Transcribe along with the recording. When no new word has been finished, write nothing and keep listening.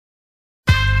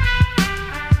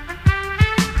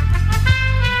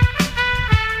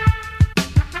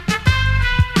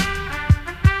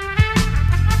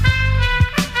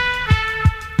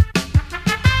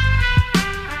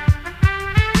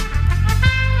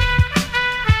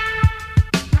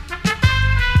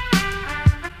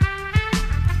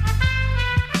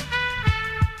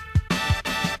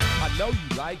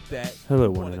Hello,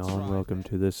 one and all, and welcome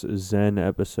to this Zen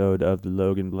episode of the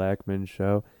Logan Blackman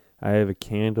Show. I have a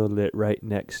candle lit right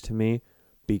next to me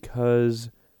because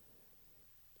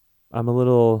I'm a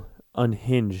little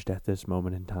unhinged at this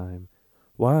moment in time.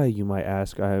 Why, you might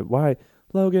ask? Why,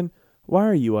 Logan, why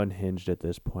are you unhinged at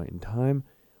this point in time?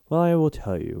 Well, I will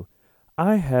tell you.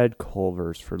 I had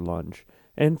Culver's for lunch,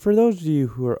 and for those of you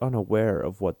who are unaware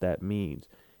of what that means,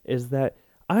 is that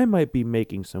I might be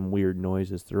making some weird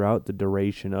noises throughout the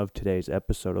duration of today's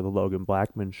episode of the Logan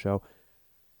Blackman Show,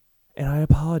 and I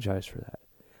apologize for that.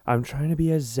 I'm trying to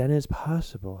be as zen as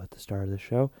possible at the start of the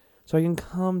show so I can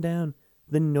calm down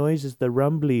the noises, the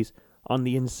rumblies on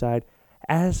the inside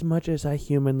as much as I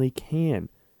humanly can.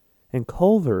 And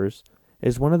Culver's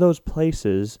is one of those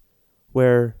places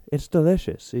where it's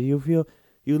delicious. You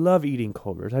love eating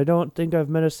Culver's. I don't think I've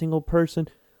met a single person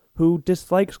who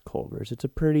dislikes Culver's. It's a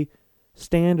pretty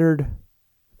standard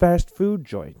fast food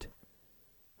joint.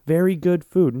 Very good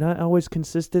food. Not always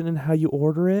consistent in how you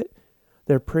order it.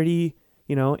 They're pretty,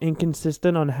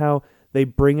 inconsistent on how they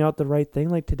bring out the right thing.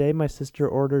 Like today, my sister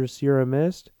ordered a Sierra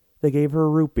Mist. They gave her a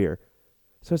root beer.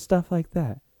 So it's stuff like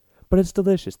that. But it's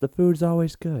delicious. The food's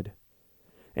always good.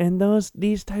 And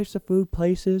these types of food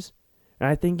places, and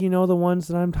I think you know the ones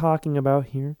that I'm talking about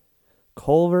here.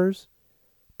 Culver's,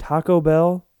 Taco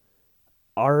Bell,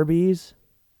 Arby's,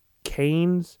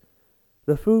 Cane's,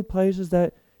 the food places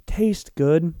that taste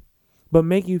good, but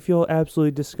make you feel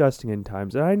absolutely disgusting in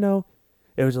times. And I know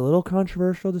it was a little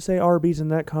controversial to say Arby's in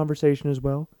that conversation as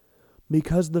well,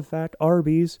 because of the fact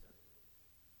Arby's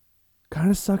kind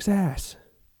of sucks ass.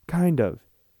 Kind of.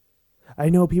 I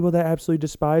know people that absolutely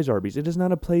despise Arby's. It is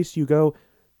not a place you go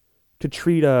to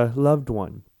treat a loved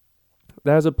one.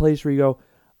 That is a place where you go,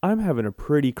 I'm having a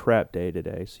pretty crap day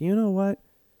today. So you know what?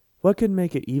 What could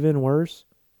make it even worse?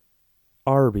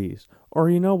 Arby's.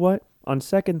 Or you know what? On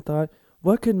second thought,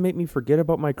 what could make me forget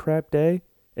about my crap day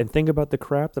and think about the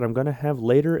crap that I'm going to have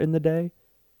later in the day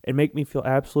and make me feel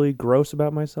absolutely gross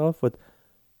about myself with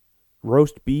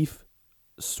roast beef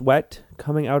sweat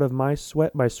coming out of my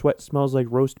sweat? My sweat smells like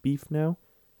roast beef now.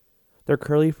 Their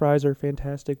curly fries are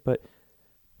fantastic, but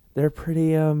they're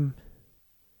pretty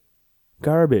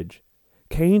garbage.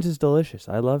 Cane's is delicious.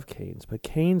 I love Cane's, but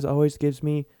Cane's always gives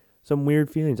me some weird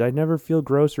feelings. I never feel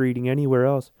grosser eating anywhere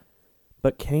else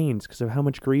but Cane's because of how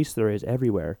much grease there is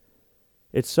everywhere.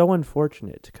 It's so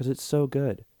unfortunate because it's so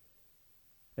good.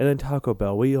 And then Taco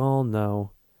Bell. We all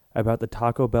know about the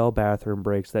Taco Bell bathroom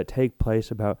breaks that take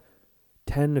place about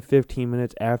 10 to 15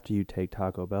 minutes after you take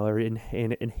Taco Bell or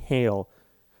inhale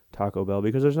Taco Bell,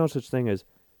 because there's no such thing as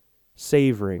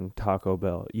savoring Taco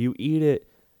Bell. You eat it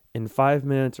in 5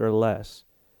 minutes or less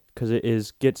because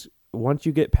once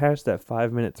you get past that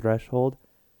 5-minute threshold,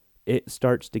 it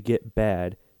starts to get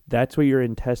bad. That's what your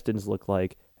intestines look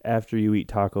like after you eat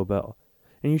Taco Bell.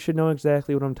 And you should know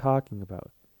exactly what I'm talking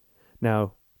about.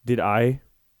 Now, did I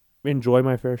enjoy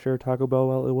my fair share of Taco Bell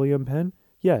while at William Penn?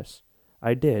 Yes,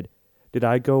 I did. Did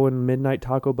I go on midnight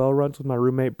Taco Bell runs with my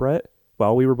roommate Brett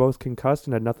while we were both concussed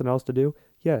and had nothing else to do?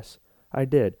 Yes, I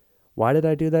did. Why did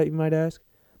I do that, you might ask?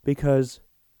 Because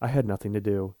I had nothing to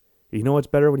do. You know what's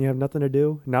better when you have nothing to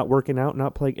do? Not working out,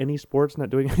 not playing any sports, not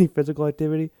doing any physical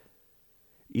activity?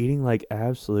 Eating like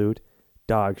absolute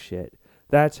dog shit.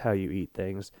 That's how you eat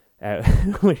things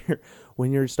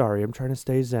when you're sorry. I'm trying to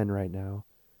stay zen right now.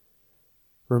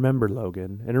 Remember,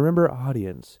 Logan, and remember,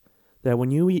 audience, that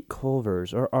when you eat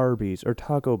Culver's or Arby's or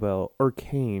Taco Bell or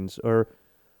Cane's or,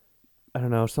 I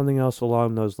don't know, something else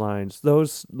along those lines,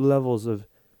 those levels of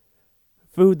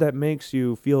food that makes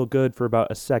you feel good for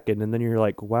about a second, and then you're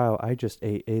like, wow, I just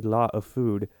ate a lot of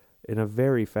food in a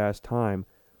very fast time.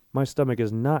 My stomach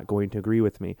is not going to agree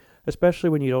with me, especially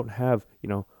when you don't have,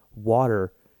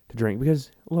 water to drink,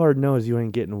 because Lord knows you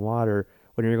ain't getting water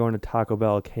when you're going to Taco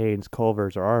Bell, Cane's,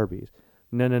 Culver's, or Arby's.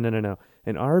 No.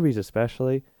 And Arby's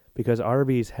especially, because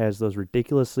Arby's has those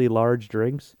ridiculously large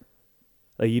drinks.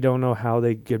 Like, you don't know how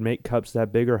they could make cups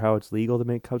that big or how it's legal to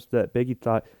make cups that big. You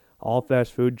thought all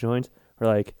fast food joints are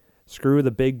like, screw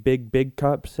the big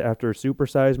cups after Super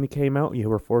Size Me came out. You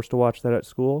were forced to watch that at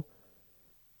school.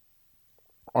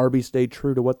 Arby's stayed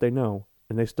true to what they know,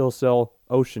 and they still sell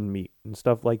ocean meat and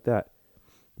stuff like that.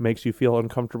 It makes you feel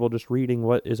uncomfortable just reading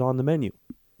what is on the menu.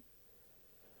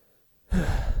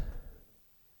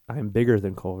 I'm bigger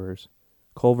than Culver's.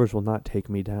 Culver's will not take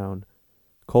me down.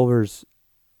 Culver's,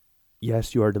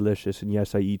 yes, you are delicious, and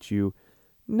yes, I eat you,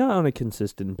 not on a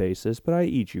consistent basis, but I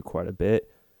eat you quite a bit.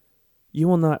 You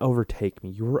will not overtake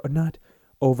me. You will not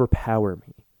overpower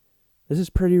me. This is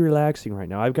pretty relaxing right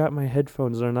now. I've got my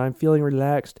headphones on and I'm feeling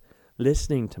relaxed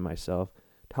listening to myself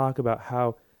talk about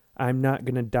how I'm not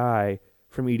going to die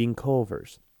from eating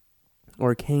Culver's.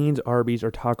 or Cane's, Arby's,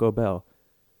 or Taco Bell.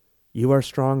 You are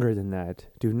stronger than that.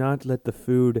 Do not let the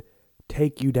food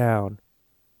take you down.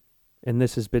 And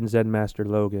this has been Zen Master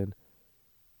Logan.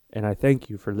 And I thank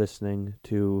you for listening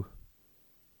to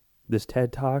this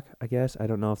TED Talk, I guess. I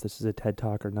don't know if this is a TED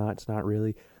Talk or not. It's not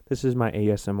really. This is my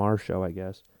ASMR show, I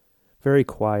guess. Very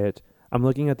quiet. I'm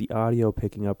looking at the audio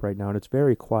picking up right now, and it's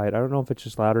very quiet. I don't know if it's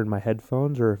just louder in my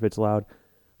headphones or if it's loud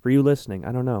for you listening.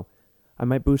 I don't know. I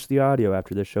might boost the audio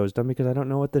after this show is done because I don't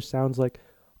know what this sounds like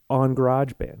on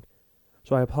GarageBand.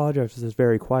 So I apologize if this is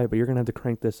very quiet, but you're going to have to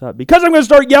crank this up because I'm going to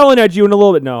start yelling at you in a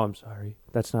little bit. No, I'm sorry.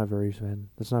 That's not very zen.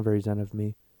 That's not very zen of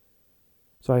me.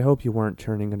 So I hope you weren't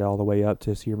turning it all the way up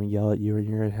to hear me yell at you and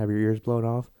you're going to have your ears blown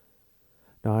off.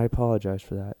 No, I apologize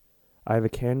for that. I have a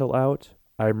candle out.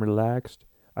 I'm relaxed.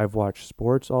 I've watched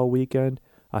sports all weekend.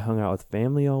 I hung out with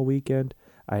family all weekend.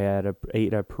 I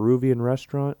ate at a Peruvian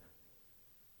restaurant.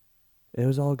 It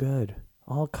was all good.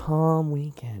 All calm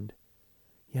weekend.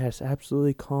 Yes,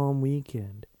 absolutely calm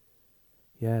weekend.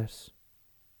 Yes.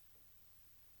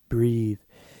 Breathe.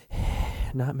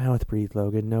 Not mouth breathe,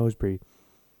 Logan. Nose breathe.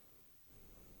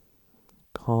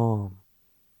 Calm.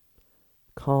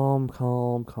 Calm,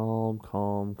 calm, calm,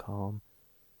 calm, calm.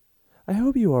 I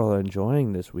hope you all are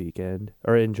enjoying this weekend,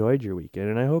 or enjoyed your weekend,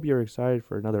 and I hope you're excited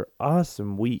for another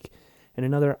awesome week and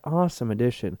another awesome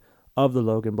edition of the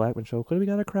Logan Blackman Show, because we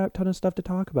got a crap ton of stuff to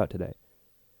talk about today.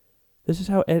 This is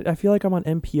how, I feel like I'm on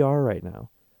NPR right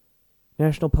now.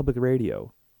 National Public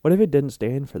Radio. What if it didn't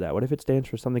stand for that? What if it stands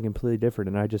for something completely different,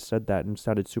 and I just said that and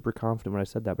sounded super confident when I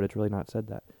said that, but it's really not said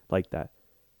that, like that.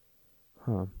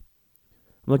 Huh.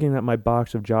 I'm looking at my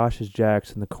box of Josh's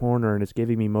Jacks in the corner, and it's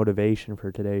giving me motivation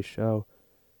for today's show.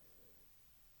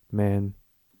 Man,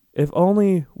 if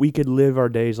only we could live our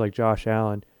days like Josh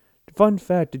Allen. Fun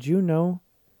fact, did you know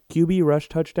QB rush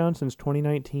touchdown since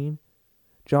 2019?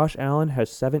 Josh Allen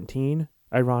has 17,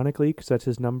 ironically, because that's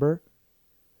his number.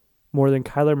 More than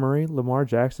Kyler Murray, Lamar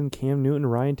Jackson, Cam Newton,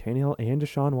 Ryan Tannehill, and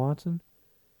Deshaun Watson.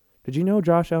 Did you know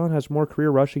Josh Allen has more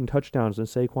career rushing touchdowns than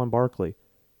Saquon Barkley?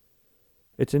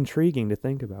 It's intriguing to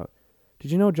think about.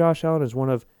 Did you know Josh Allen is one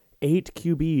of 8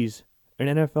 QBs in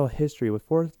NFL history with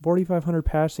 4,500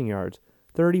 passing yards,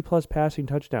 30-plus passing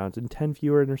touchdowns, and 10 or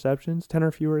fewer interceptions?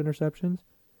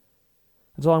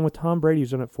 That's along with Tom Brady,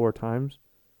 who's done it 4 times.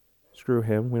 Screw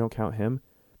him. We don't count him.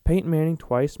 Peyton Manning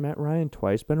twice, Matt Ryan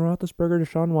twice, Ben Roethlisberger,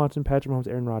 Deshaun Watson, Patrick Mahomes,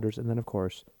 Aaron Rodgers, and then, of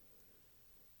course,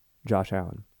 Josh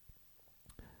Allen.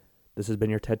 This has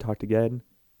been your TED Talk again.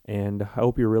 And I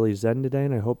hope you're really zen today,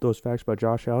 and I hope those facts about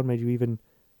Josh Allen made you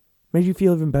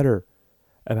feel even better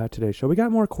about today's show. We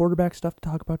got more quarterback stuff to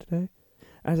talk about today.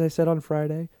 As I said on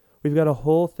Friday, we've got a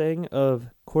whole thing of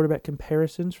quarterback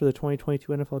comparisons for the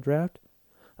 2022 NFL Draft.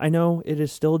 I know it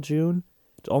is still June.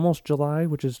 It's almost July,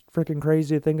 which is freaking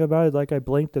crazy to think about. It's like I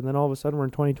blinked, and then all of a sudden we're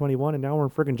in 2021, and now we're in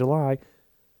freaking July.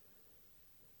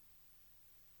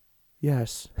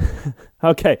 Yes.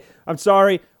 Okay, I'm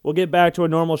sorry. We'll get back to a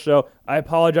normal show. I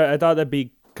apologize. I thought that'd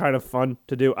be kind of fun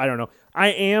to do. I don't know. I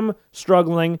am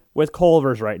struggling with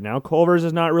Culver's right now. Culver's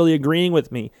is not really agreeing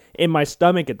with me in my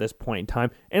stomach at this point in time,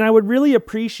 and I would really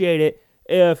appreciate it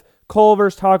if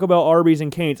Culver's talk about Arby's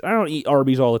and Cane's. I don't eat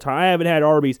Arby's all the time. I haven't had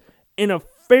Arby's in a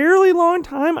fairly long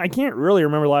time. I can't really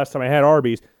remember the last time I had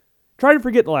Arby's. Try to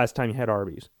forget the last time you had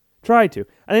Arby's. Try to.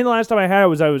 I think the last time I had it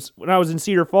was when I was in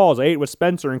Cedar Falls. I ate with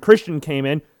Spencer, and Christian came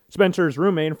in, Spencer's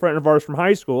roommate, and friend of ours from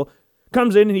high school,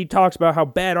 comes in and he talks about how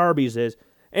bad Arby's is.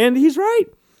 And he's right.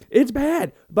 It's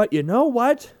bad. But you know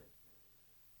what?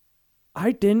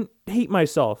 I didn't hate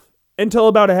myself until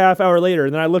about a half hour later.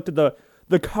 And then I looked at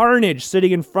the carnage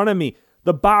sitting in front of me,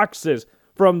 the boxes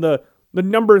from the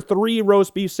number 3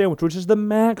 roast beef sandwich, which is the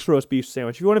max roast beef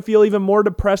sandwich. If you want to feel even more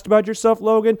depressed about yourself,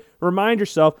 Logan, remind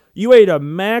yourself you ate a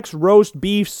max roast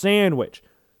beef sandwich.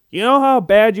 You know how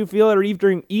bad you feel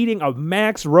after eating a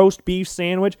max roast beef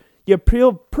sandwich? You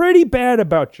feel pretty bad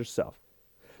about yourself.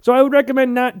 So I would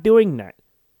recommend not doing that.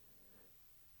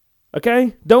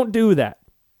 Okay? Don't do that.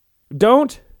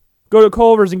 Don't go to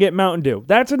Culver's and get Mountain Dew.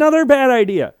 That's another bad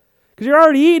idea. Because you're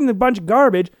already eating a bunch of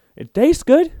garbage. It tastes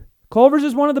good. Culver's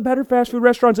is one of the better fast food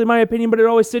restaurants in my opinion, but it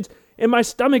always sits in my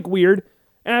stomach weird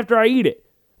after I eat it.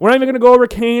 We're not even going to go over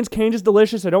Cane's. Cane's is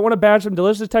delicious. I don't want to bash them.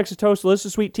 Delicious Texas toast,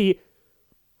 delicious sweet tea,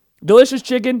 delicious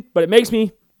chicken, but it makes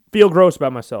me feel gross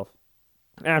about myself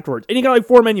afterwards. And you got like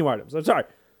 4 menu items. I'm sorry.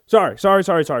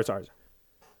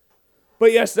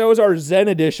 But yes, that was our Zen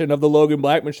edition of the Logan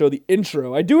Blackman Show, the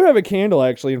intro. I do have a candle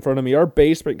actually in front of me. Our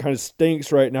basement kind of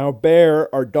stinks right now.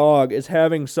 Bear, our dog, is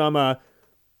having some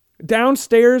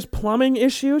downstairs plumbing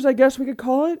issues, I guess we could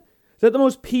call it. Is that the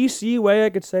most PC way I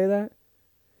could say that?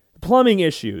 Plumbing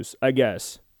issues, I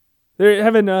guess. They're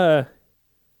having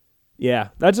Yeah,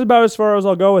 that's about as far as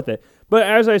I'll go with it. But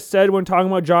as I said when talking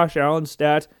about Josh Allen's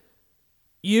stats,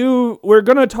 we're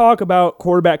going to talk about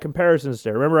quarterback comparisons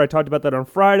there. Remember, I talked about that on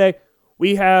Friday.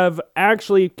 We have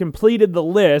actually completed the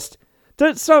list to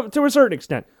a certain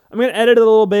extent. I'm going to edit it a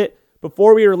little bit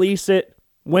before we release it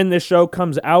when this show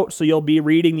comes out, so you'll be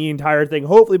reading the entire thing.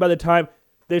 Hopefully by the time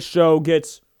this show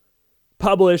gets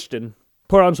published and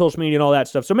put on social media and all that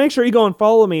stuff. So make sure you go and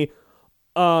follow me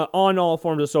on all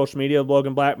forms of social media.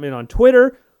 Logan Blackman on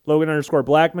Twitter,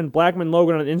 Logan_Blackman, Blackman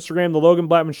Logan on Instagram. The Logan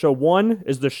Blackman Show 1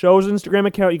 is the show's Instagram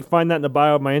account. You can find that in the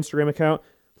bio of my Instagram account.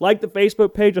 Like the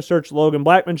Facebook page, just search Logan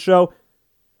Blackman Show.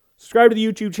 Subscribe to the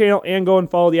YouTube channel and go and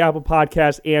follow the Apple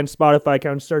Podcast and Spotify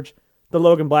account. Search the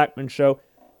Logan Blackman Show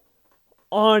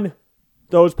on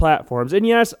those platforms. And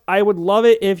yes, I would love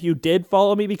it if you did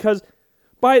follow me, because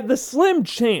by the slim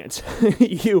chance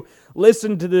you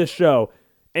listened to this show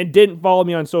and didn't follow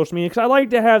me on social media, because I like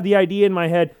to have the idea in my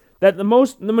head that the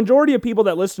majority of people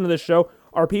that listen to this show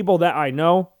are people that I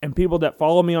know and people that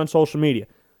follow me on social media.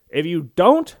 If you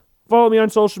don't follow me on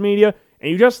social media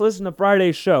and you just listened to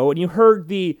Friday's show and you heard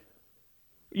the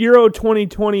Euro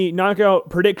 2020 knockout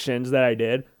predictions that I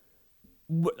did,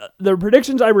 the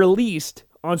predictions I released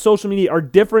on social media are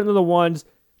different than the ones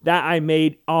that I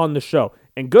made on the show.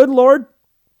 And good Lord,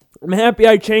 I'm happy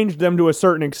I changed them to a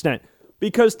certain extent.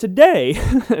 Because today,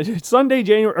 Sunday,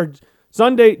 June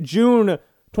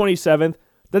 27th,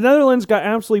 the Netherlands got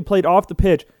absolutely played off the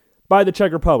pitch by the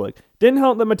Czech Republic. Didn't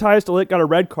help that Matthias de Ligt got a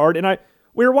red card, and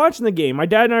we were watching the game. My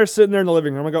dad and I are sitting there in the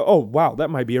living room. I go, oh, wow, that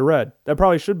might be a red. That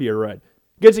probably should be a red.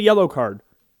 Gets a yellow card.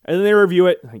 And then they review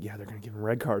it. Like, yeah, they're going to give him a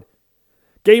red card.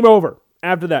 Game over.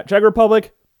 After that, Czech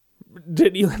Republic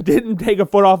didn't take a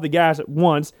foot off the gas at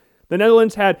once. The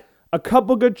Netherlands had a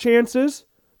couple good chances.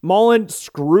 Mullen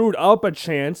screwed up a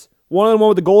chance. One-on-one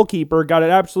with the goalkeeper. Got it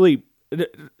absolutely...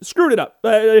 Screwed it up.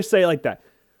 I just say it like that.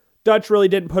 Dutch really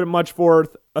didn't put much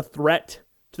forth a threat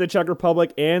to the Czech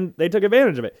Republic, and they took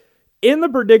advantage of it. In the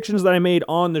predictions that I made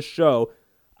on the show,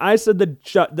 I said the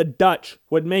Dutch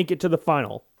would make it to the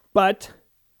final. But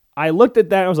I looked at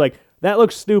that and I was like, that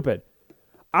looks stupid.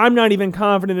 I'm not even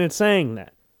confident in saying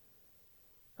that.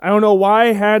 I don't know why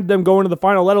I had them going to the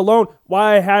final, let alone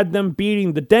why I had them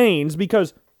beating the Danes,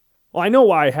 because, well, I know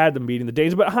why I had them beating the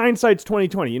Danes, but hindsight's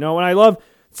 2020, and I love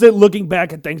looking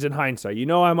back at things in hindsight. You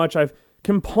know how much I've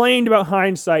complained about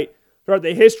hindsight throughout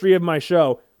the history of my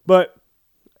show, but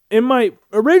in my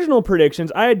original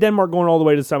predictions, I had Denmark going all the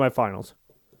way to the semifinals.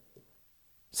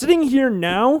 Sitting here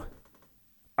now,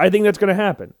 I think that's going to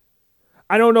happen.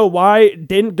 I don't know why I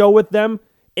didn't go with them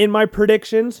in my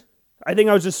predictions. I think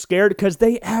I was just scared because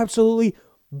they absolutely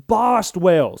bossed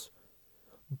Wales.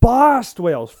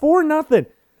 4-0.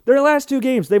 Their last two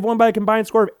games, they've won by a combined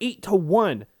score of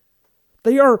 8-1.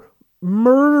 They are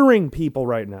murdering people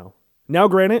right now. Now,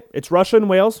 granted, it's Russia and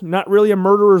Wales, not really a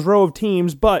murderer's row of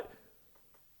teams, but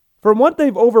from what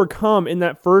they've overcome in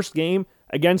that first game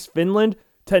against Finland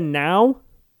to now,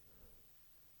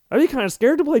 I'd be kind of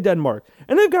scared to play Denmark.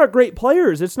 And they've got great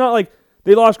players. It's not like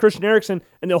they lost Christian Eriksen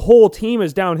and the whole team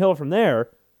is downhill from there.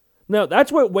 No,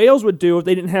 that's what Wales would do if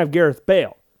they didn't have Gareth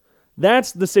Bale.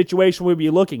 That's the situation we'd be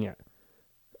looking at.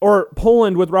 Or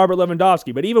Poland with Robert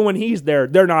Lewandowski. But even when he's there,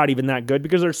 they're not even that good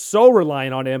because they're so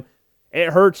reliant on him,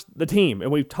 it hurts the team.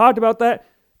 And we've talked about that.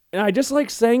 And I just like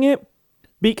saying it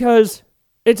because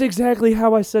it's exactly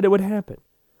how I said it would happen.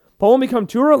 Poland become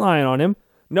too reliant on him.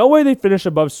 No way they finish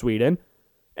above Sweden.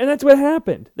 And that's what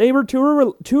happened. They were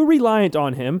too reliant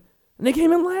on him. And they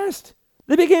came in last.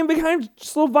 They became behind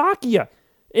Slovakia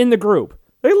in the group.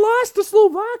 They lost to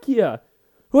Slovakia,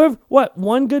 who have,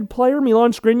 one good player,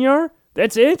 Milan Skriniar?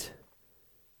 That's it?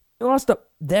 They lost to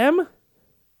them?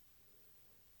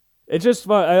 It's just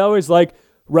fun. I always like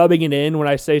rubbing it in when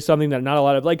I say something that not a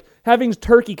lot of, like having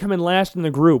Turkey come in last in the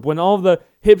group, when all the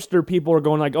hipster people are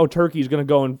going like, oh, Turkey's going to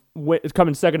go and come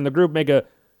in second in the group, make a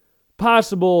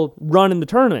possible run in the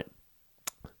tournament.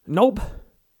 Nope.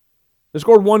 They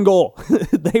scored one goal.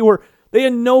 They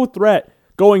had no threat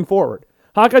going forward.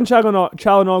 Hakan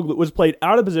Çalhanoğlu was played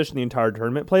out of position the entire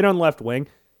tournament, played on left wing.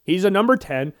 He's a number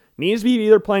 10, needs to be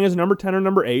either playing as a number 10 or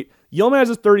number 8. Yilmaz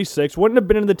is 36, wouldn't have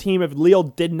been in the team if Lille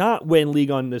did not win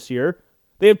Ligue 1 this year.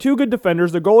 They have two good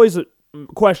defenders. The goalie's a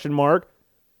question mark.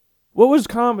 What was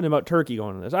confident about Turkey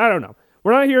going into this? I don't know.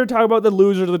 We're not here to talk about the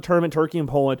losers of the tournament, Turkey and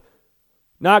Poland.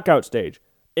 Knockout stage.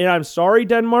 And I'm sorry,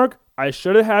 Denmark. I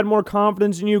should have had more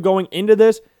confidence in you going into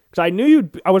this because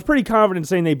I was pretty confident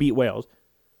saying they beat Wales.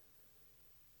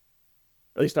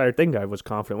 At least I think I was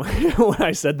confident when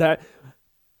I said that.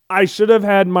 I should have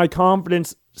had my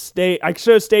confidence I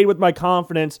should have stayed with my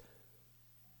confidence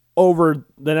over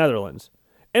the Netherlands.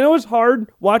 And it was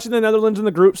hard watching the Netherlands in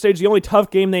the group stage. The only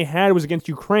tough game they had was against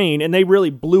Ukraine, and they really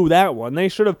blew that one. They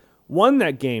should have won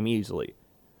that game easily.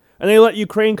 And they let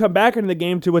Ukraine come back into the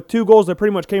game with 2 goals that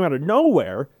pretty much came out of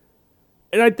nowhere.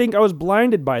 And I think I was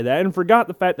blinded by that and forgot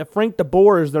the fact that Frank de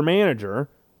Boer is their manager.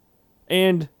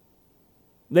 And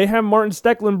they have Martin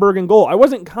Stecklenburg in goal. I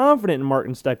wasn't confident in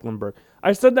Martin Stecklenburg.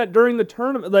 I said that during the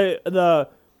tournament, the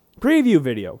preview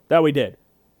video that we did.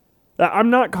 That I'm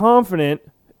not confident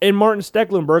in Martin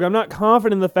Stecklenburg. I'm not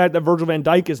confident in the fact that Virgil van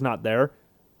Dijk is not there.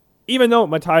 Even though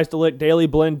Matthijs de Ligt, Daley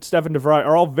Blind, Stefan de Vrij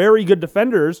are all very good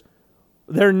defenders,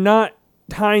 they're not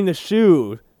tying the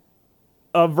shoe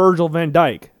of Virgil van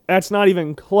Dijk. That's not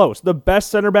even close. The best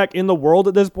center back in the world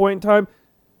at this point in time,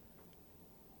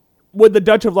 would the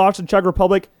Dutch have lost to Czech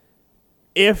Republic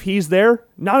if he's there?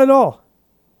 Not at all.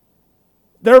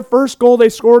 Their first goal they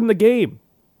scored in the game.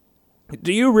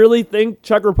 Do you really think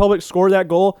Czech Republic scored that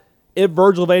goal if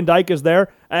Virgil van Dijk is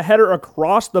there? A header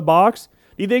across the box?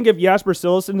 Do you think if Jasper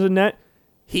Cillesen's in net,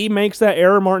 he makes that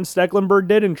error Martin Stecklenburg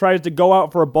did and tries to go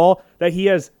out for a ball that he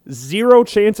has zero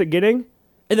chance at getting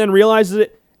and then realizes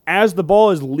it as the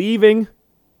ball is leaving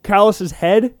Callas's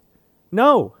head?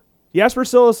 No. Jasper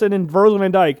Cillessen and Virgil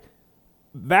van Dijk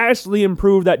vastly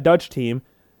improved that Dutch team,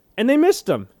 and they missed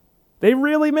him. They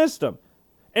really missed him.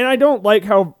 And I don't like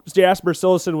how Jasper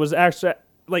Cillessen was actually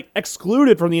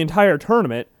excluded from the entire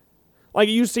tournament. Like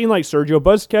you've seen, Sergio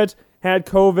Busquets had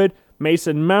COVID,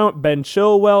 Mason Mount, Ben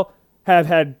Chilwell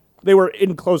they were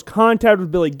in close contact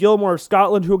with Billy Gilmore of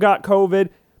Scotland who got COVID.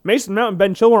 Mason Mount and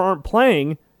Ben Chilwell aren't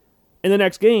playing in the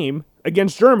next game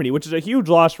against Germany, which is a huge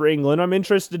loss for England. I'm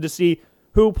interested to see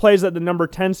who plays at the number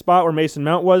 10 spot where Mason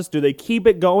Mount was. Do they keep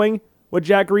it going with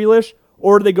Jack Grealish,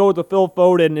 or do they go with the Phil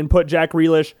Foden and put Jack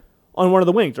Grealish on one of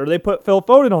the wings? Or do they put Phil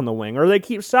Foden on the wing? Or do they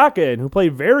keep Saka in, who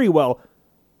played very well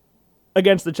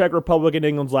against the Czech Republic in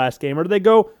England's last game? Or do they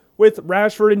go with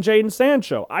Rashford and Jadon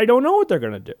Sancho? I don't know what they're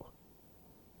going to do.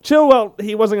 Chilwell,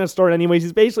 he wasn't going to start anyways.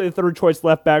 He's basically the third choice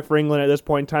left back for England at this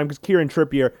point in time because Kieran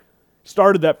Trippier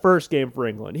started that first game for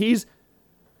England. He's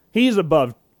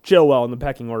above Chilwell in the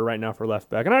pecking order right now for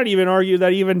left back. And I'd even argue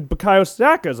that even Bukayo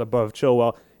Saka is above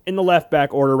Chilwell in the left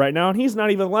back order right now, and he's not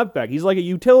even left back. He's like a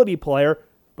utility player,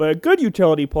 but a good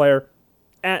utility player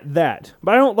at that.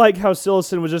 But I don't like how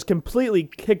Cillessen was just completely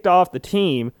kicked off the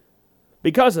team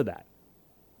because of that.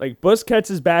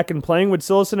 Busquets is back and playing. Would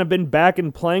Cillessen have been back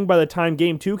and playing by the time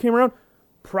Game 2 came around?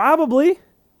 Probably.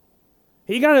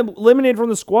 He got eliminated from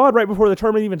the squad right before the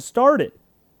tournament even started.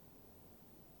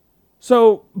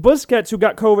 So Busquets, who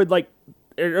got COVID,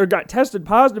 or got tested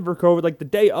positive for COVID, the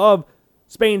day of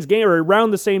Spain's game, or around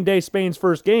the same day Spain's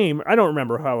first game. I don't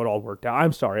remember how it all worked out.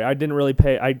 I'm sorry. I didn't really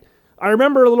pay. I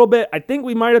remember a little bit. I think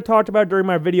we might have talked about it during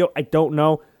my video. I don't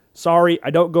know. Sorry.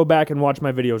 I don't go back and watch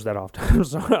my videos that often.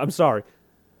 I'm sorry.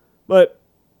 But,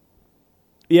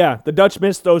 yeah, the Dutch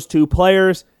missed those 2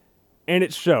 players, and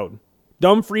it showed.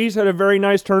 Dumfries had a very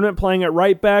nice tournament playing at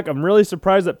right back. I'm really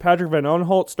surprised that Patrick van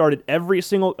Aanholt started at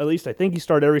least I think he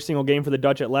started every single game for the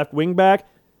Dutch at left wing back.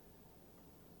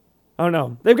 I don't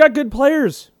know. They've got good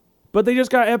players, but they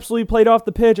just got absolutely played off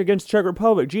the pitch against Czech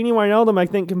Republic. Gini Wijnaldum, I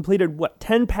think, completed,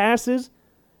 10 passes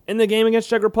in the game against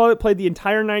Czech Republic, played the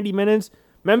entire 90 minutes.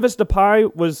 Memphis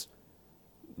Depay was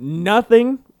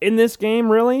nothing in this game,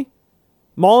 really.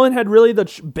 Malen had really the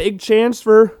big chance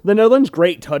for the Netherlands.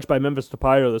 Great touch by Memphis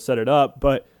Depay to set it up,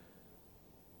 but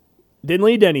didn't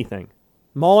lead to anything.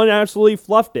 Malen absolutely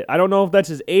fluffed it. I don't know if that's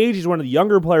his age. He's one of the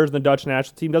younger players in the Dutch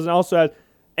national team. Doesn't also have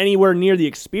anywhere near the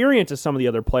experience of some of the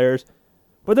other players.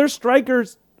 But their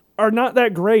strikers are not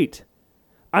that great.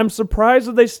 I'm surprised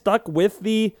that they stuck with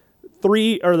the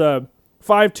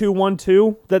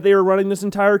 5-2-1-2 that they were running this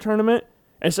entire tournament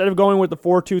instead of going with the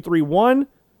 4-2-3-1.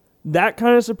 That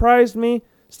kind of surprised me.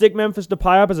 Stick Memphis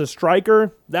Depay up as a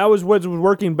striker. That was what was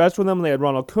working best for them. They had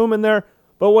Ronald Koeman there.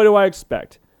 But what do I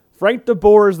expect? Frank de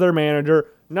Boer is their manager.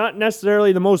 Not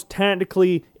necessarily the most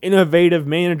tactically innovative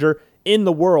manager in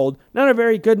the world. Not a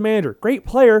very good manager. Great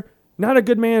player, not a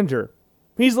good manager.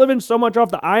 He's living so much off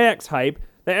the Ajax hype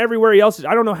that everywhere else is.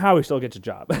 I don't know how he still gets a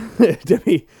job. to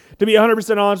be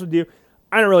 100% honest with you,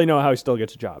 I don't really know how he still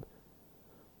gets a job.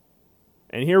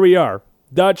 And here we are.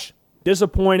 Dutch,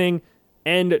 disappointing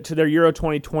end to their Euro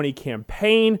 2020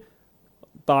 campaign.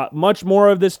 Thought much more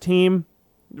of this team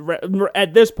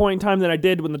at this point in time than I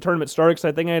did when the tournament started, because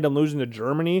I think I had them losing to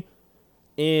Germany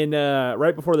in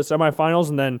right before the semifinals,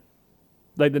 and then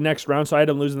the next round. So I had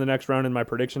them losing the next round in my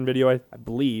prediction video, I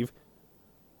believe.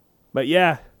 But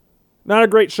yeah, not a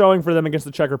great showing for them against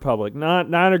the Czech Republic.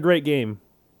 Not a great game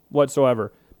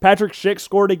whatsoever. Patrick Schick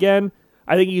scored again.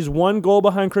 I think he's 1 goal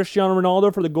behind Cristiano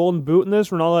Ronaldo for the Golden Boot in this.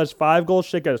 Ronaldo has 5 goals.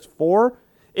 Schick has 4.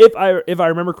 if I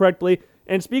remember correctly.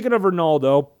 And speaking of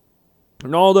Ronaldo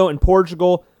and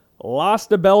Portugal lost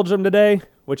to Belgium today,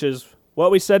 which is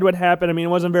what we said would happen. I mean, it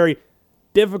wasn't a very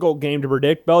difficult game to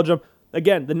predict. Belgium,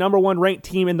 again, the number 1 ranked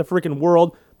team in the freaking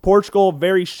world. Portugal,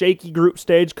 very shaky group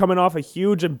stage, coming off a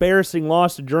huge, embarrassing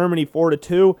loss to Germany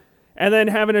 4-2, and then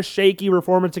having a shaky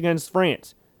performance against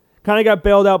France. Kind of got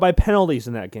bailed out by penalties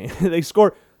in that game. They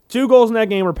scored 2 goals in that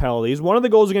game were penalties. One of the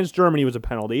goals against Germany was a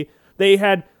penalty. They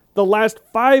had the last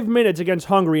 5 minutes against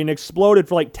Hungary and exploded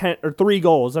for like 3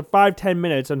 goals, 5-10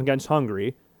 minutes against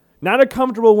Hungary. Not a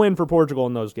comfortable win for Portugal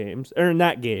in those games, or in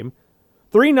that game.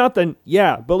 3-0,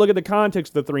 yeah, but look at the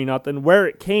context of the 3-0, where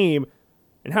it came,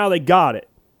 and how they got it.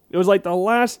 It was like the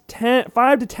last 5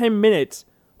 to 10 minutes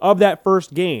of that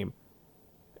first game,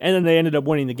 and then they ended up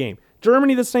winning the game.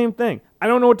 Germany, the same thing. I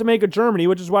don't know what to make of Germany,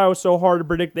 which is why it was so hard to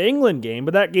predict the England game,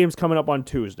 but that game's coming up on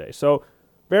Tuesday. So,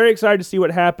 very excited to see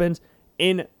what happens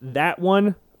in that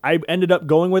one. I ended up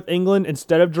going with England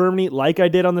instead of Germany, like I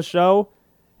did on the show,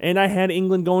 and I had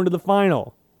England going to the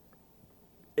final.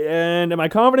 And am I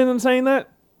confident in saying that?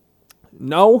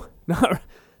 No,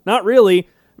 not really.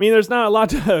 I mean, there's not a lot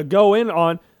to go in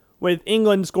on with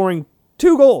England scoring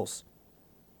 2 goals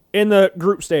in the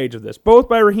group stage of this, both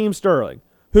by Raheem Sterling,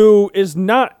 who is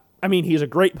not, I mean, he's a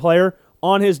great player.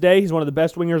 On his day, he's one of the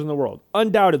best wingers in the world.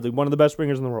 Undoubtedly, one of the best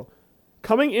wingers in the world.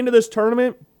 Coming into this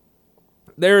tournament,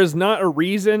 there is not a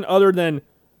reason other than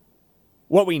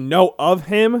what we know of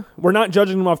him. We're not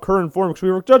judging him off current form, because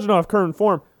we were judging off current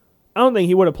form. I don't think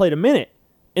he would have played a minute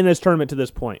in this tournament to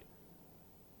this point.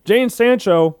 Jadon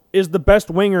Sancho is the best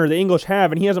winger the English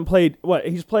have, and he hasn't played,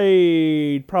 he's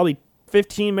played probably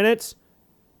 15 minutes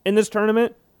in this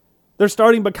tournament. They're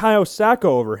starting Bukayo Saka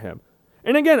over him.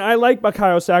 And again, I like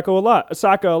Bukayo Saka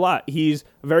a lot. He's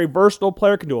a very versatile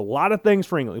player, can do a lot of things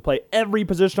for England. He play every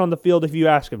position on the field if you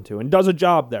ask him to, and does a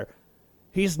job there.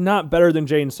 He's not better than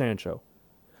Jadon Sancho.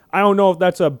 I don't know if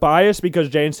that's a bias because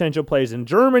Jadon Sancho plays in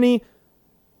Germany.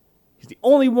 He's the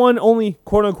only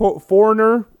quote-unquote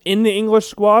foreigner in the English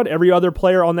squad. Every other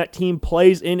player on that team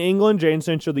plays in England. Jadon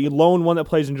Sancho, the lone one that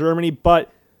plays in Germany.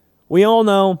 But we all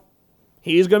know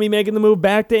he's going to be making the move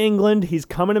back to England. He's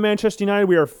coming to Manchester United.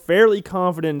 We are fairly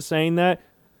confident in saying that.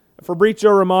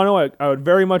 Fabrizio Romano, I would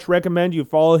very much recommend you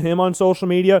follow him on social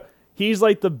media. He's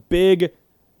like the big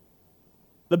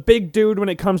dude when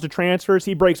it comes to transfers.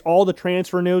 He breaks all the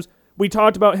transfer news. We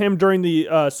talked about him during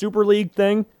the Super League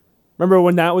thing. Remember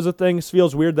when that was a thing? It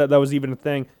feels weird that was even a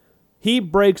thing. He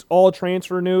breaks all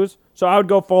transfer news, so I would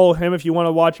go follow him if you want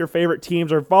to watch your favorite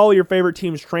teams or follow your favorite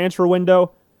team's transfer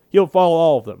window. He'll follow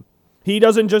all of them. He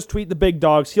doesn't just tweet the big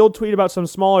dogs. He'll tweet about some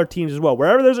smaller teams as well.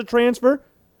 Wherever there's a transfer,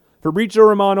 Fabrizio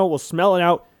Romano will smell it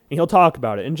out, and he'll talk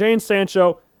about it. And Jadon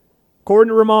Sancho, according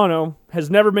to Romano, has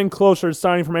never been closer to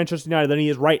signing for Manchester United than he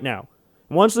is right now.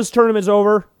 Once this tournament is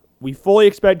over, we fully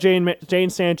expect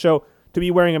Jadon Sancho to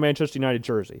be wearing a Manchester United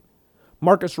jersey.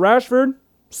 Marcus Rashford,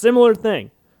 similar thing.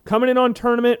 Coming in on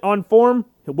tournament, on form,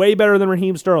 way better than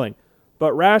Raheem Sterling.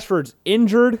 But Rashford's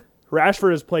injured. Rashford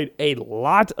has played a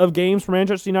lot of games for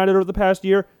Manchester United over the past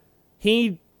year.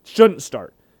 He shouldn't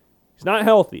start. He's not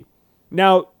healthy.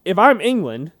 Now, if I'm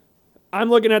England,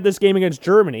 I'm looking at this game against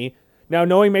Germany. Now,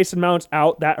 knowing Mason Mount's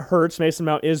out, that hurts. Mason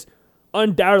Mount is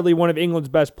undoubtedly one of England's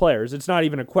best players. It's not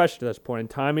even a question at this point in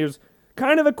time. It was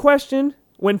kind of a question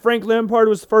when Frank Lampard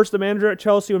was first the manager at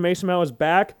Chelsea when Mason Mount was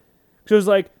back. Because it was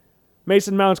like,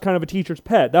 Mason Mount's kind of a teacher's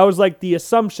pet. That was like the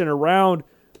assumption around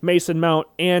Mason Mount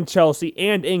and Chelsea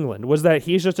and England, was that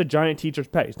he's just a giant teacher's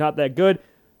pet. He's not that good.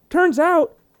 Turns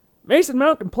out, Mason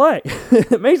Mount can play.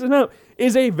 Mason Mount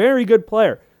is a very good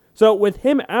player. So with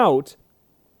him out,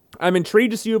 I'm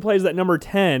intrigued to see who plays that number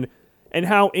 10 and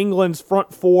how England's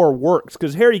front four works.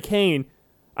 Because Harry Kane,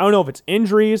 I don't know if it's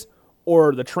injuries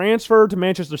or the transfer to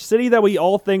Manchester City that we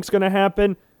all think is going to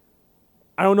happen.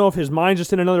 I don't know if his mind's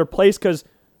just in another place, because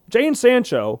Jadon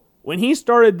Sancho, when he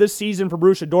started this season for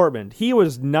Borussia Dortmund, he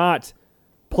was not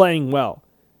playing well.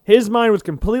 His mind was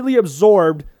completely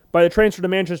absorbed by the transfer to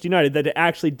Manchester United that it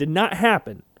actually did not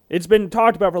happen. It's been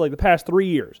talked about for like the past 3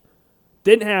 years.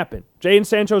 Didn't happen. Jadon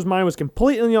Sancho's mind was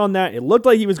completely on that. It looked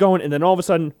like he was going, and then all of a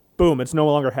sudden, boom, it's no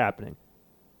longer happening.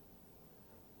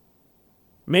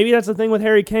 Maybe that's the thing with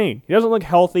Harry Kane. He doesn't look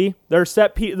healthy. Their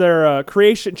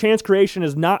chance creation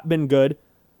has not been good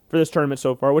for this tournament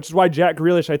so far, which is why Jack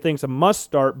Grealish, I think, is a must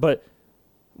start. But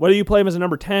whether you play him as a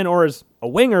number 10 or as a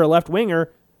winger, a left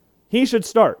winger, he should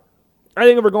start. I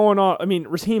think if we're going on,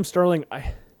 Raheem Sterling,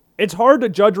 it's hard to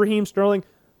judge Raheem Sterling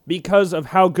because of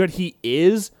how good he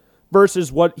is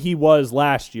versus what he was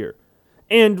last year.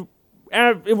 And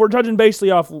if we're judging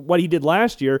basically off what he did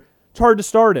last year, it's hard to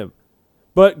start him.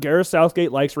 But Gareth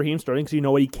Southgate likes Raheem Sterling because you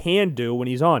know what he can do when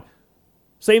he's on.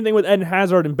 Same thing with Eden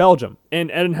Hazard in Belgium.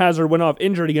 And Eden Hazard went off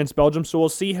injured against Belgium, so we'll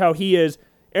see how he is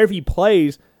if he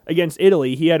plays against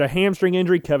Italy. He had a hamstring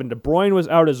injury. Kevin De Bruyne was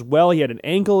out as well. He had an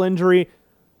ankle injury.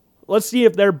 Let's see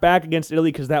if they're back against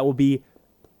Italy, because that will be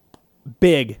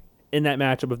big in that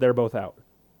matchup if they're both out.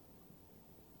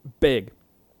 Big.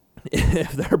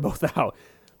 If they're both out.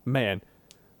 Man.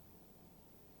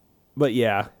 But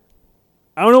yeah.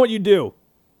 I don't know what you do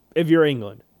if you're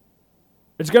England.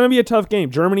 It's going to be a tough game.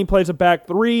 Germany plays a back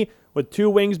three with two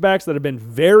wings backs that have been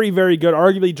very, very good.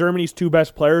 Arguably Germany's two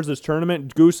best players this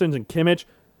tournament, Goossens and Kimmich.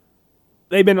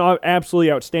 They've been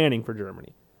absolutely outstanding for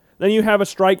Germany. Then you have a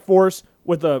strike force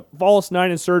with a false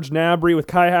nine and Serge Gnabry with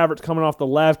Kai Havertz coming off the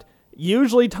left.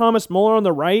 Usually Thomas Muller on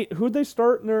the right. Who'd they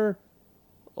start in their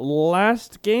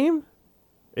last game?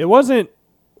 It wasn't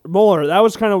Muller. That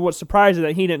was kind of what's surprising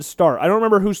that he didn't start. I don't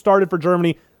remember who started for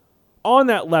Germany on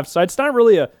that left side. It's not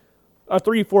really a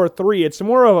 3-4-3. It's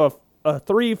more of a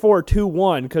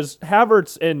 3-4-2-1 because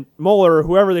Havertz and Muller, or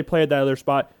whoever they play at that other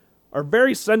spot, are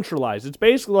very centralized. It's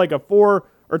basically like a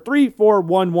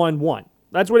 3-4-1-1-1.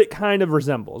 That's what it kind of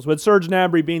resembles, with Serge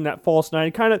Gnabry being that false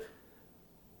nine. Kind of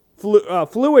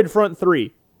fluid front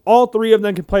three. All three of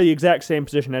them can play the exact same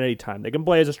position at any time. They can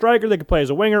play as a striker, they can play as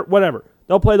a winger, whatever.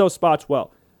 They'll play those spots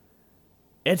well.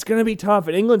 It's going to be tough,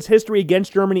 and England's history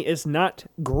against Germany is not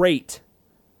great.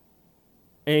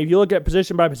 And if you look at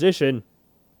position by position,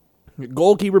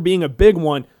 goalkeeper being a big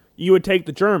one, you would take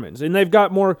the Germans. And they've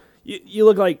got more. You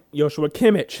look like Joshua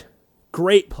Kimmich,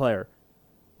 great player.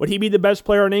 Would he be the best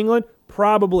player in England?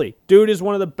 Probably. Dude is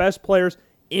one of the best players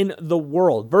in the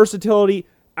world. Versatility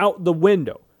out the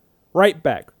window. Right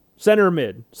back, center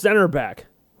mid, center back,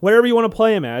 whatever you want to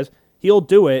play him as, he'll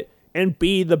do it and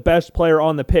be the best player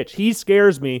on the pitch. He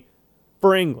scares me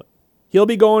for England. He'll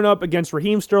be going up against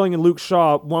Raheem Sterling and Luke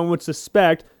Shaw, one would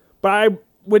suspect, but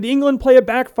would England play a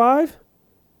back five?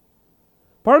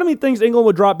 Part of me thinks England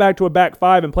would drop back to a back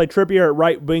five and play Trippier at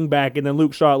right wing back and then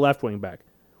Luke Shaw at left wing back,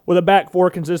 with a back four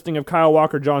consisting of Kyle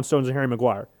Walker, John Stones, and Harry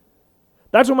Maguire.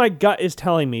 That's what my gut is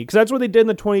telling me, because that's what they did in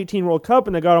the 2018 World Cup,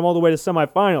 and they got them all the way to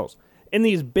semifinals. In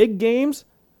these big games,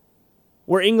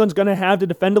 where England's going to have to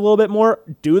defend a little bit more,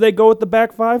 do they go with the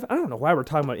back five? I don't know why we're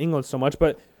talking about England so much,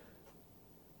 but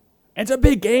it's a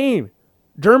big game.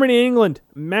 Germany, England,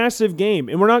 massive game,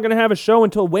 and we're not going to have a show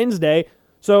until Wednesday,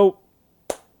 so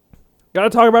got to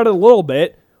talk about it a little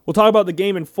bit. We'll talk about the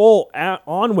game in full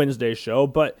on Wednesday's show,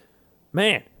 but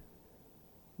man,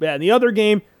 yeah, the other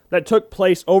game that took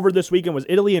place over this weekend was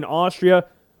Italy and Austria.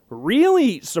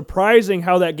 Really surprising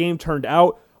how that game turned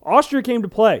out. Austria came to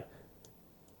play.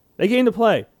 They came to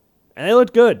play. And they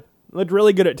looked good. Looked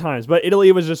really good at times. But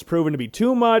Italy was just proven to be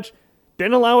too much.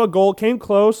 Didn't allow a goal. Came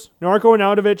close. Narko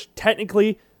Arnautovic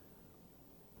technically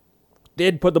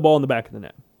did put the ball in the back of the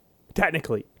net.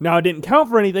 Technically. Now, it didn't count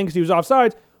for anything because he was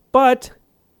offsides. But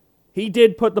he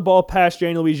did put the ball past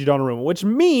Gianluigi Donnarumma, which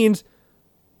means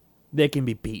they can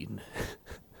be beaten.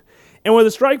 And with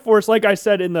the strike force, like I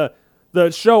said in the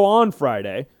show on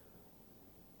Friday,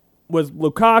 with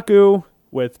Lukaku,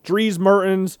 with Dries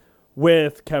Mertens,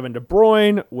 with Kevin De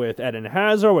Bruyne, with Eden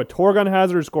Hazard, with Torgan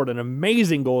Hazard, who scored an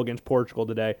amazing goal against Portugal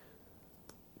today,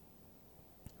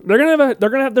 they're gonna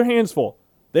have their hands full.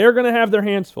 They're gonna have their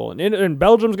hands full, and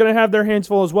Belgium's gonna have their hands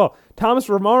full as well. Thomas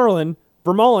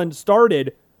Vermaelen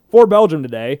started for Belgium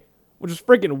today, which is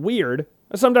freaking weird.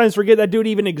 I sometimes forget that dude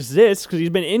even exists because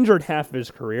he's been injured half of his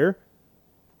career.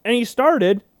 And he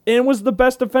started and was the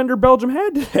best defender Belgium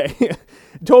had today.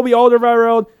 Toby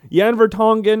Alderweireld, Jan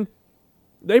Vertonghen,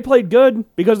 they played good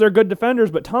because they're good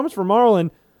defenders, but Thomas Vermaelen,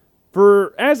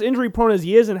 for as injury-prone as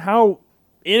he is and how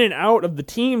in and out of the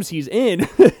teams he's in,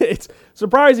 it's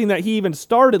surprising that he even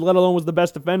started, let alone was the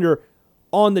best defender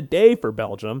on the day for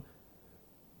Belgium.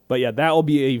 But yeah, that will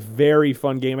be a very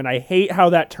fun game, and I hate how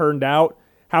that turned out.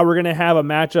 How we're going to have a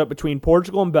matchup between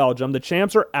Portugal and Belgium. The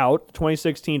champs are out. The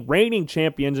 2016 reigning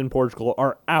champions in Portugal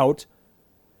are out.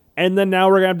 And then now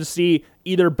we're going to have to see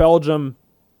either Belgium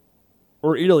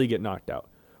or Italy get knocked out.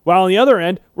 While on the other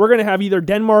end, we're going to have either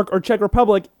Denmark or Czech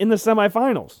Republic in the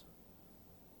semifinals.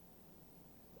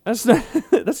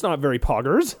 That's not very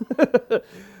poggers.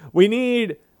 We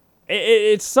need...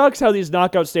 It sucks how these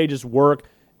knockout stages work.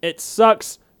 It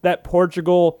sucks that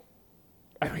Portugal...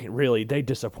 I mean, really, they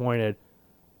disappointed.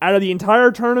 Out of the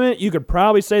entire tournament, you could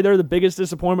probably say they're the biggest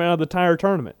disappointment out of the entire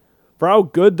tournament. For how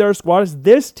good their squad is,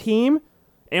 this team,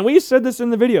 and we said this in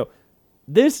the video,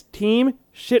 this team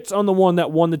shits on the one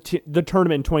that won the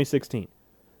tournament in 2016.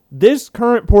 This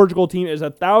current Portugal team is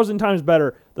 1,000 times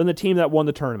better than the team that won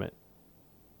the tournament.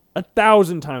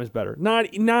 1,000 times better.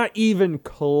 Not even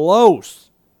close.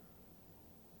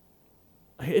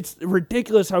 It's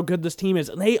ridiculous how good this team is,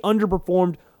 and they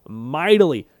underperformed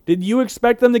mightily. Did you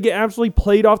expect them to get absolutely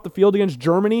played off the field against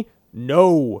Germany?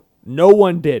 No. No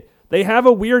one did. They have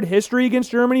a weird history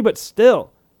against Germany, but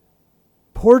still.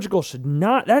 Portugal should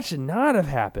not have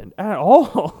happened at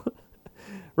all.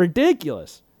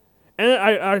 Ridiculous. And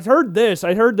I heard this.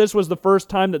 I heard this was the first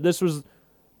time that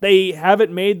they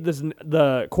haven't made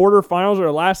the quarterfinals or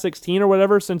the last 16 or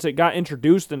whatever since it got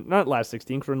introduced. And not last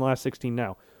 16, because we're in the last 16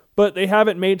 now. But they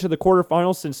haven't made it to the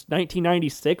quarterfinals since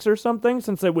 1996 or something,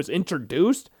 since it was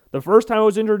introduced. The first time it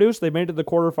was introduced, they made it to the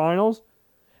quarterfinals.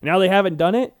 Now they haven't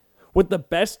done it with the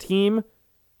best team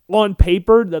on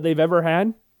paper that they've ever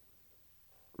had.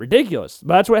 Ridiculous.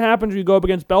 But that's what happens when you go up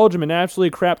against Belgium and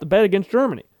absolutely crap the bed against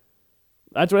Germany.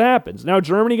 That's what happens. Now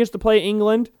Germany gets to play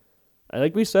England,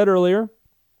 like we said earlier.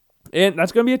 And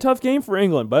that's going to be a tough game for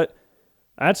England, but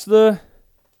that's the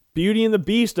beauty and the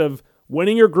beast of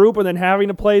winning your group and then having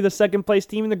to play the second place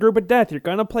team in the group of death. You're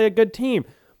going to play a good team.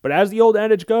 But as the old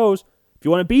adage goes, if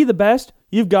you want to be the best,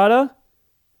 you've got to,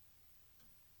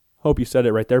 hope you said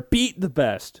it right there, beat the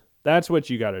best. That's what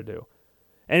you got to do.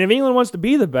 And if England wants to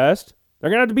be the best, they're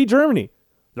going to have to beat Germany.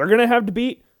 They're going to have to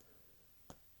beat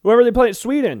whoever they play at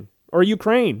Sweden or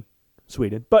Ukraine.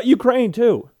 Sweden, but Ukraine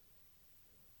too.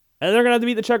 And they're going to have to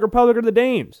beat the Czech Republic or the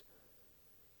Danes,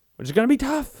 which is going to be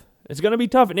tough. It's going to be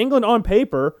tough. And England, on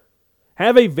paper,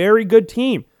 have a very good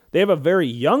team. They have a very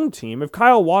young team. If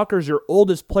Kyle Walker's your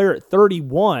oldest player at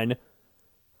 31,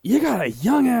 you got a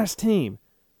young-ass team.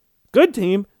 Good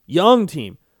team, young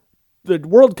team. The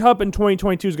World Cup in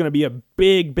 2022 is going to be a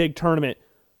big, big tournament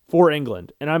for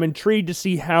England. And I'm intrigued to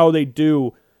see how they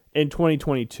do in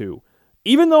 2022.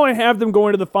 Even though I have them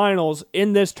going to the finals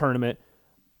in this tournament,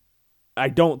 I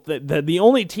don't. The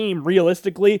only team,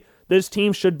 realistically, this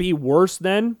team should be worse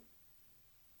than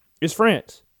is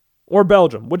France or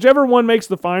Belgium. Whichever one makes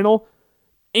the final,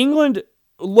 England,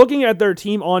 looking at their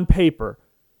team on paper,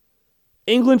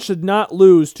 England should not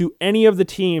lose to any of the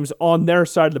teams on their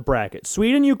side of the bracket.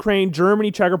 Sweden, Ukraine,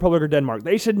 Germany, Czech Republic, or Denmark.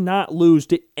 They should not lose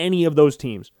to any of those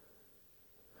teams.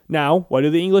 Now, what do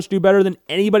the English do better than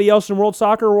anybody else in world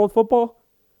soccer or world football?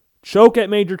 Choke at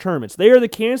major tournaments. They are the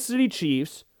Kansas City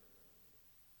Chiefs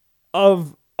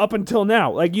of up until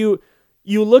now. Like you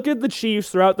look at the Chiefs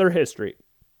throughout their history.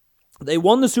 They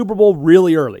won the Super Bowl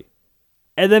really early.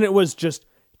 And then it was just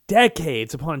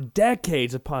decades upon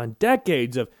decades upon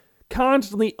decades of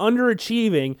constantly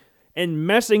underachieving and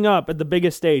messing up at the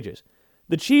biggest stages.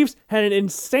 The Chiefs had an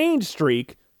insane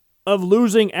streak of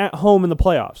losing at home in the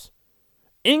playoffs.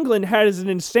 England had an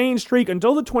insane streak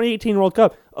until the 2018 World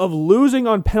Cup of losing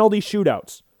on penalty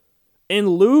shootouts and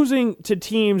losing to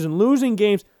teams and losing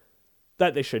games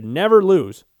that they should never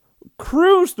lose.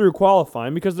 Cruise through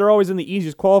qualifying because they're always in the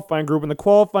easiest qualifying group, and the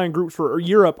qualifying groups for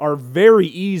Europe are very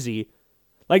easy.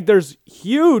 Like, there's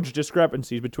huge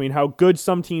discrepancies between how good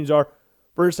some teams are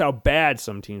versus how bad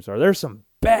some teams are. There's some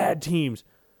bad teams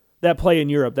that play in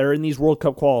Europe that are in these World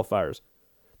Cup qualifiers.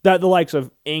 That the likes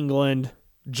of England,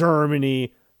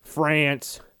 Germany,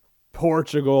 France,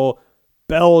 Portugal,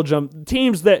 Belgium,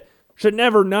 teams that should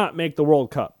never not make the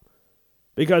World Cup.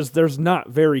 Because there's not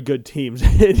very good teams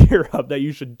in Europe that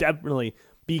you should definitely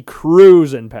be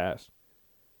cruising past.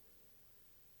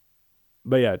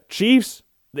 But yeah, Chiefs,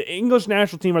 the English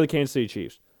national team are the Kansas City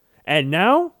Chiefs. And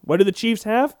now, what do the Chiefs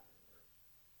have?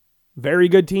 Very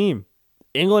good team.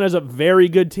 England has a very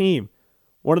good team.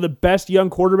 One of the best young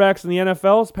quarterbacks in the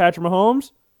NFL is Patrick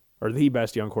Mahomes. Or the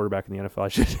best young quarterback in the NFL, I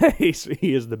should say.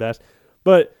 He is the best.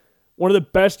 But one of the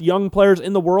best young players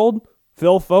in the world,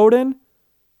 Phil Foden.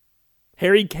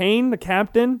 Harry Kane, the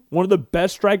captain, one of the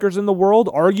best strikers in the world,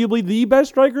 arguably the best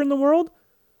striker in the world.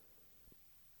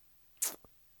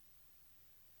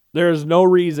 There is no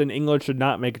reason England should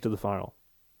not make it to the final.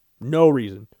 No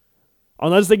reason.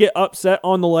 Unless they get upset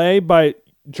on the way by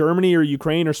Germany or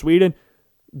Ukraine or Sweden,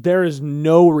 there is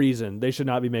no reason they should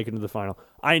not be making it to the final.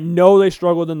 I know they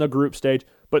struggled in the group stage,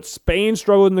 but Spain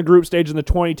struggled in the group stage in the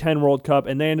 2010 World Cup,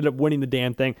 and they ended up winning the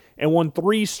damn thing and won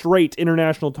 3 straight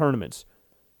international tournaments.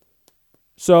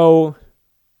 So,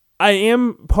 I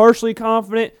am partially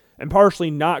confident and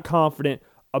partially not confident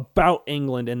about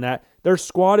England in that their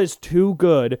squad is too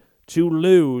good to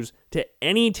lose to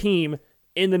any team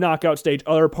in the knockout stage,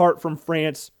 other apart from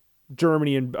France,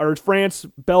 France,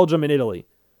 Belgium, and Italy.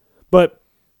 But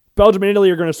Belgium and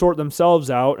Italy are going to sort themselves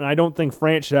out, and I don't think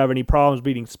France should have any problems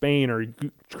beating Spain or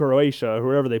Croatia, or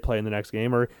whoever they play in the next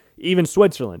game, or even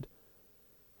Switzerland.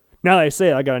 Now that I say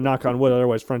it, I got to knock on wood,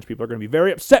 otherwise French people are going to be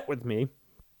very upset with me.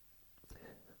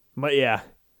 But yeah,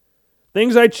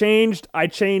 Things I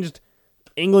changed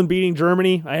England beating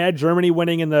Germany. I had Germany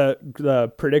winning in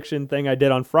the prediction thing I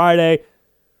did on Friday.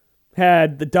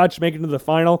 Had the Dutch make it to the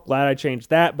final. Glad I changed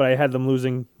that, but I had them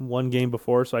losing one game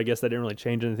before, so I guess that didn't really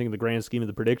change anything in the grand scheme of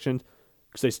the predictions.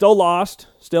 Because they still lost,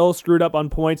 still screwed up on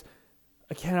points.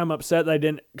 Again, I'm upset that I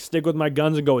didn't stick with my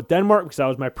guns and go with Denmark because that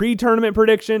was my pre-tournament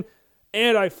prediction,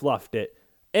 and I fluffed it.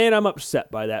 And I'm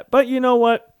upset by that. But you know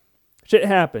what? Shit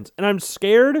happens. And I'm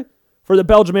scared for the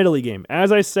Belgium-Italy game.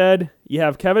 As I said, you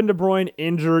have Kevin De Bruyne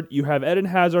injured. You have Eden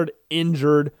Hazard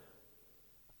injured.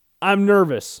 I'm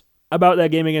nervous about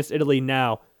that game against Italy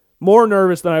now. More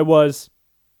nervous than I was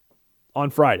on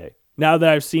Friday, now that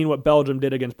I've seen what Belgium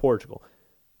did against Portugal.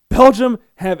 Belgium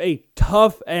have a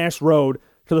tough-ass road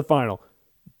to the final.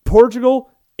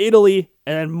 Portugal, Italy,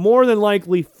 and more than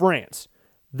likely France.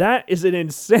 That is an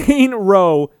insane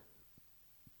row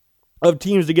of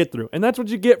teams to get through. And that's what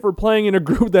you get for playing in a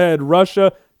group that had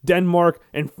Russia, Denmark,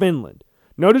 and Finland.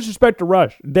 No disrespect to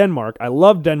Denmark. I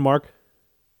love Denmark.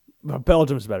 But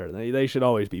Belgium's better. They should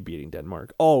always be beating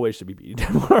Denmark. Always should be beating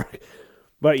Denmark.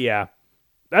 But yeah,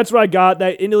 that's what I got.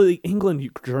 That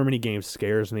England-Germany game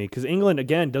scares me because England,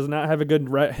 again, does not have a good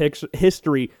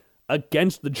history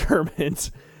against the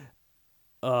Germans.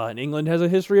 And England has a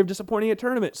history of disappointing at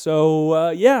tournaments.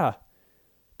 So, yeah.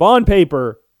 But on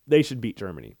paper, they should beat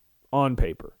Germany. On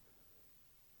paper.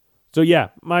 So, yeah,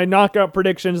 my knockout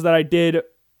predictions that I did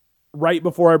right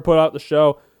before I put out the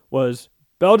show was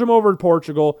Belgium over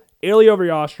Portugal, Italy over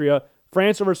Austria,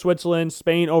 France over Switzerland,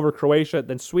 Spain over Croatia,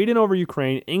 then Sweden over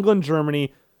Ukraine, England,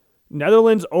 Germany,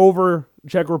 Netherlands over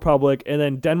Czech Republic, and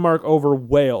then Denmark over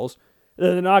Wales.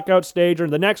 Then the knockout stage, or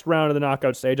the next round of the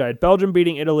knockout stage, I had Belgium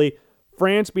beating Italy,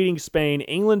 France beating Spain,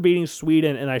 England beating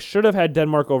Sweden, and I should have had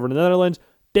Denmark over the Netherlands.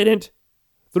 Didn't.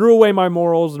 Threw away my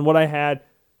morals and what I had.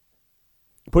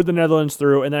 Put the Netherlands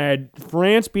through, and then I had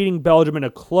France beating Belgium in a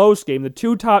close game. The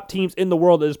two top teams in the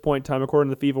world at this point in time,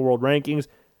 according to the FIFA World Rankings,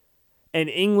 and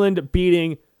England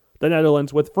beating the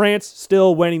Netherlands, with France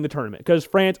still winning the tournament, because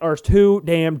France are too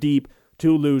damn deep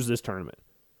to lose this tournament.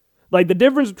 Like, the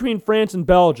difference between France and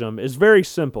Belgium is very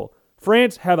simple.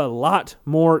 France have a lot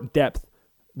more depth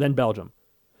than Belgium.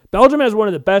 Belgium has one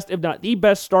of the best, if not the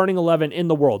best, starting 11 in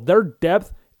the world. Their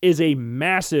depth is a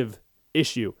massive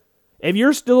issue. If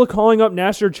you're still calling up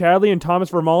Nasser Chadli and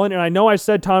Thomas Vermaelen, and I know I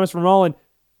said Thomas Vermaelen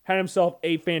had himself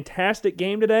a fantastic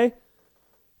game today,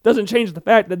 doesn't change the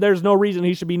fact that there's no reason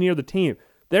he should be near the team.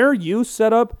 Their youth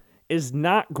setup is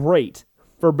not great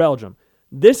for Belgium.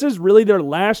 This is really their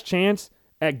last chance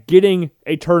at getting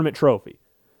a tournament trophy,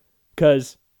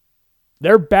 because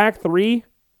their back three,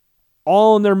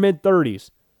 all in their mid-30s.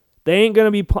 They ain't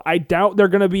going to be, I doubt they're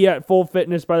going to be at full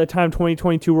fitness by the time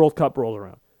 2022 World Cup rolls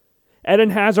around.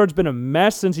 Eden Hazard's been a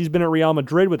mess since he's been at Real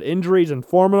Madrid with injuries and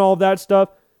form and all of that stuff.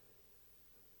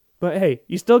 But hey,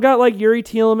 you still got like Yuri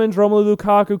Tielemans, Romelu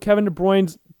Lukaku, Kevin De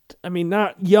Bruyne's, I mean,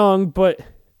 not young, but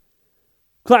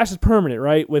class is permanent,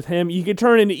 right? With him, you could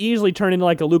easily turn into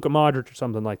like a Luka Modric or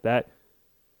something like that.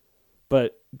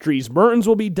 But Dries Mertens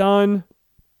will be done.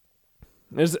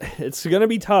 It's going to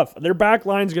be tough. Their back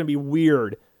line's going to be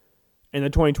weird in the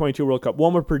 2022 World Cup.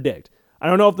 One would predict. I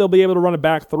don't know if they'll be able to run a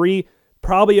back three.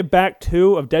 Probably a back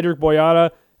two of Dedrick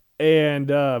Boyata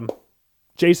and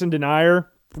Jason Denier.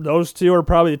 Those two are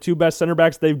probably the two best center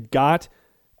backs they've got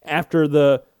after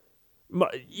the...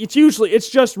 It's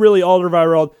just really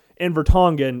Alderweireld and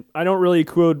Vertonghen. I don't really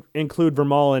include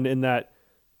Vermaelen in that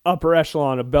upper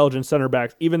echelon of Belgian center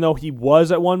backs, even though he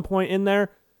was at one point in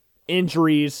there.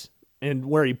 Injuries and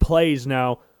where he plays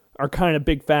now are kind of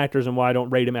big factors in why I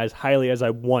don't rate him as highly as I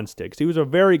once did, because he was a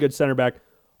very good center back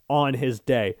on his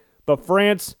day. But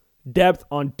France, depth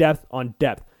on depth on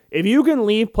depth. If you can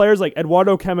leave players like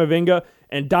Eduardo Camavinga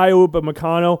and Dayot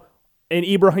Upamecano and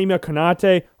Ibrahima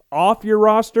Konate off your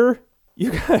roster,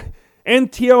 you got,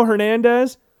 and Theo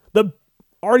Hernandez,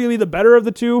 arguably the better of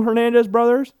the two Hernandez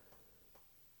brothers.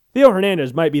 Theo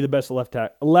Hernandez might be the best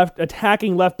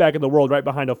attacking left back in the world, right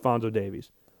behind Alphonso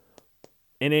Davies.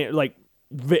 And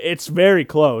it's very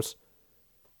close.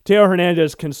 Theo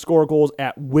Hernandez can score goals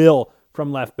at will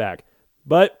from left back.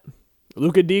 But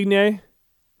Luca Digne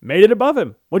made it above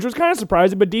him, which was kind of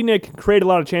surprising, but Digne can create a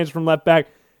lot of chances from left back.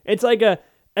 It's like a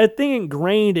thing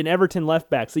ingrained in Everton left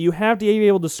back, so you have to be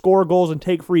able to score goals and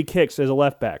take free kicks as a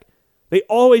left back. They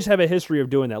always have a history of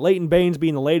doing that. Leighton Baines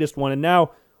being the latest one, and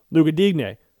now Luca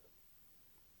Digne.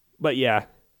 But yeah,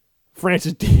 France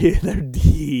is deep. They're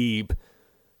deep.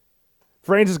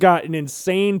 France has got an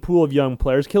insane pool of young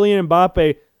players. Kylian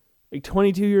Mbappe, like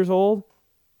 22 years old.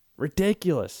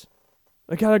 Ridiculous.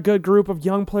 They got a good group of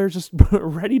young players just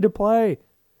ready to play.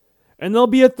 And they'll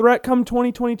be a threat come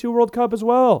 2022 World Cup as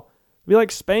well. Be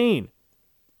like Spain.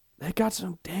 They got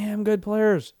some damn good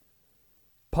players.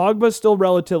 Pogba's still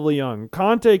relatively young.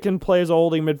 Conte can play as a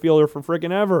holding midfielder for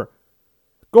freaking ever.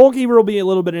 Goalkeeper will be a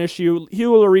little bit an issue.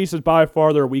 Hugo Lloris is by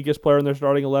far their weakest player in their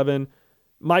starting 11.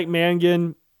 Mike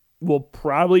Mangan will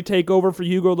probably take over for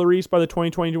Hugo Lloris by the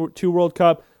 2022 World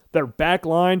Cup. Their back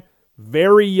line,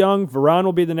 very young. Varane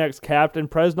will be the next captain.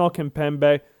 Presnel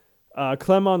Kimpembe,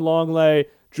 Clement Longley,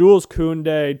 Jules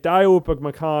Koundé, Dayo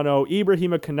Upamecano,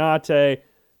 Ibrahima Konate.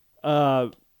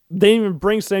 They didn't even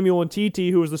bring Samuel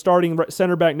Umtiti, who was the starting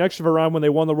center back next to Varane when they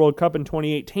won the World Cup in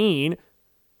 2018.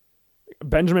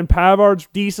 Benjamin Pavard's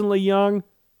decently young.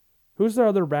 Who's their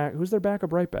other back? Who's their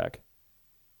backup right back?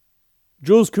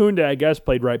 Jules Koundé, I guess,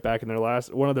 played right back in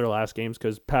one of their last games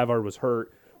because Pavard was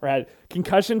hurt or had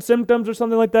concussion symptoms or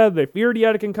something like that. They feared he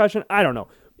had a concussion. I don't know.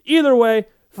 Either way,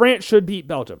 France should beat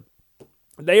Belgium.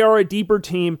 They are a deeper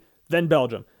team than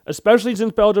Belgium, especially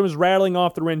since Belgium is rattling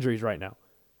off their injuries right now.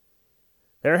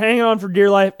 They're hanging on for dear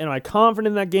life. Am I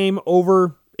confident in that game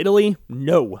over Italy?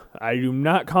 No, I am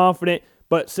not confident.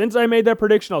 But since I made that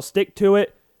prediction, I'll stick to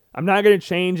it. I'm not going to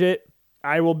change it.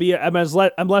 I'm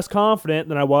less confident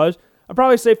than I was. I'd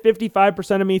probably say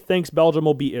 55% of me thinks Belgium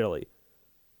will beat Italy.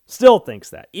 Still thinks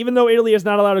that. Even though Italy has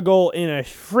not allowed a goal in a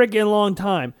freaking long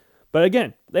time. But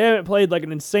again, they haven't played like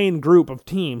an insane group of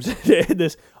teams in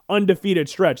this undefeated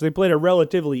stretch. They played a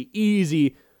relatively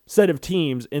easy set of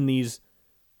teams in these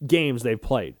games they've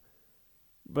played.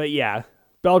 But yeah,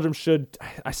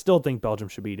 I still think Belgium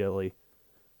should beat Italy.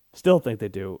 Still think they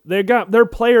do. Their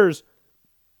players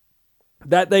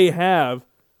that they have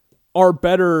are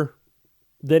better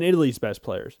than Italy's best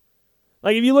players.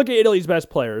 Like, if you look at Italy's best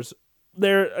players,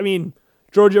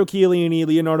 Giorgio Chiellini,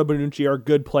 Leonardo Bonucci are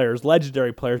good players,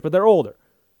 legendary players, but they're older.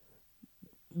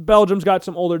 Belgium's got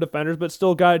some older defenders, but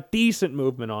still got decent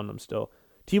movement on them still.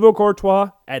 Thibaut Courtois,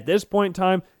 at this point in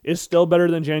time, is still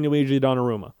better than Gianluigi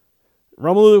Donnarumma.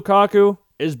 Romelu Lukaku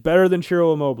is better than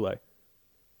Ciro Immobile.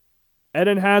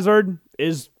 Eden Hazard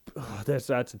is... that's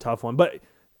a tough one. But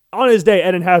on his day,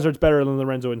 Eden Hazard's better than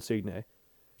Lorenzo Insigne.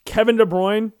 Kevin De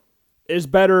Bruyne is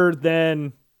better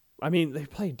than... they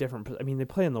play different... they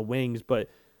play on the wings, but...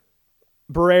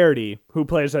 Berardi, who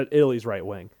plays at Italy's right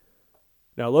wing.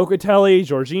 Now, Locatelli,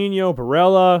 Jorginho,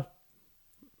 Barella,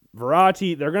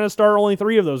 Verratti, they're going to start only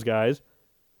 3 of those guys.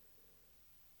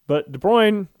 But De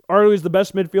Bruyne arguably is the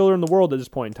best midfielder in the world at this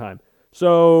point in time.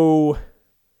 So...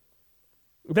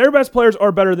 their best players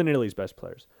are better than Italy's best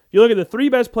players. If you look at the 3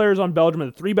 best players on Belgium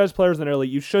and the 3 best players in Italy,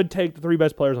 you should take the 3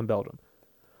 best players on Belgium,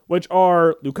 which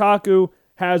are Lukaku,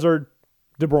 Hazard,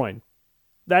 De Bruyne.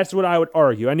 That's what I would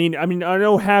argue. I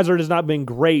know Hazard has not been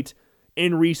great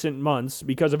in recent months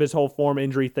because of his whole form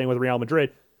injury thing with Real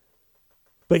Madrid,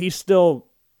 but he's still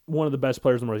one of the best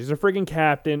players in the world. He's a freaking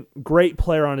captain, great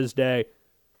player on his day.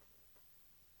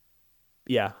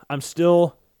 Yeah, I'm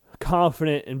still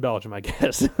confident in Belgium, I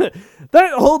guess.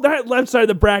 that left side of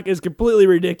the bracket is completely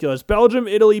ridiculous. Belgium,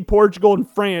 Italy, Portugal, and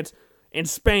France and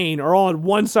Spain are all on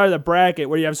one side of the bracket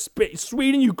where you have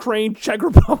Sweden, Ukraine, Czech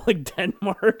Republic,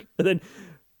 Denmark, and then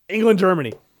England,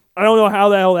 Germany. I don't know how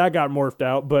the hell that got morphed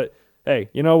out, but hey,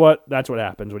 you know what? That's what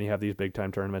happens when you have these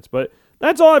big-time tournaments. But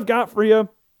that's all I've got for you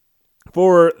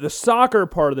for the soccer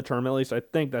part of the tournament. At least I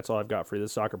think that's all I've got for you, the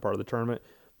soccer part of the tournament.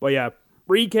 But yeah,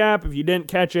 recap, if you didn't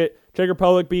catch it, Czech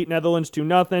Republic beat Netherlands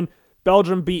 2-0.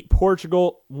 Belgium beat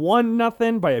Portugal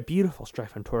 1-0 by a beautiful strike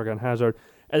from Torgan Hazard.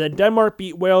 And then Denmark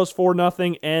beat Wales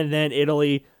 4-0. And then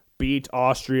Italy beat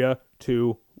Austria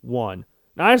 2-1.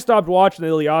 Now, I stopped watching the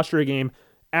Italy-Austria game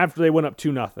after they went up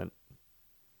 2-0.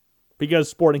 Because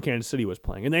Sporting Kansas City was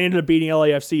playing. And they ended up beating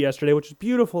LAFC yesterday, which is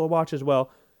beautiful to watch as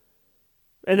well.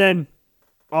 And then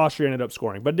Austria ended up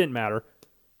scoring, but it didn't matter.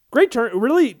 Great turn,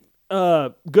 really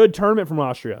good tournament from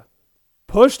Austria.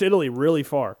 Pushed Italy really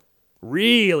far.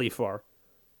 Really far.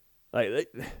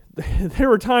 Like there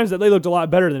were times that they looked a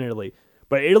lot better than Italy.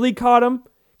 But Italy caught them.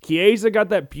 Chiesa got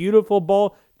that beautiful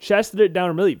ball, chested it down,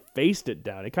 and really faced it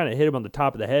down. It kind of hit him on the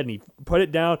top of the head, and he put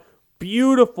it down.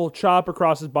 Beautiful chop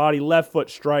across his body, left foot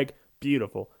strike.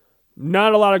 Beautiful.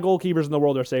 Not a lot of goalkeepers in the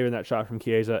world are saving that shot from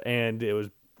Chiesa, and it was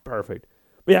perfect.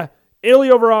 But yeah, Italy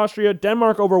over Austria,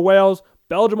 Denmark over Wales,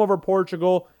 Belgium over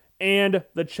Portugal, and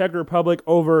the Czech Republic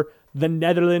over the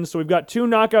Netherlands. So we've got 2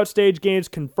 knockout stage games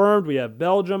confirmed. We have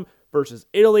Belgium versus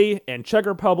Italy and Czech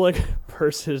Republic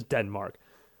versus Denmark.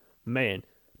 Man,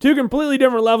 2 completely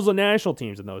different levels of national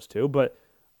teams in those 2, but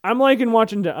I'm liking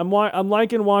watching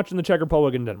the Czech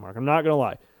Republic and Denmark. I'm not going to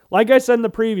lie. Like I said in the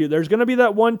preview, there's going to be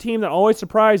that one team that always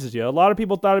surprises you. A lot of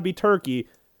people thought it'd be Turkey.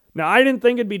 Now, I didn't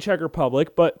think it'd be Czech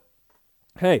Republic, but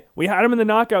hey, we had them in the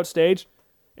knockout stage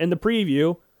in the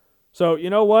preview. So, you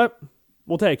know what?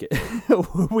 we'll take it.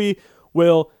 We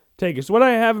will take it. So what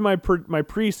I have in my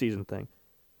preseason thing,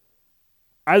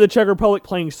 I had the Czech Republic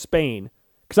playing Spain.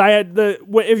 Because I had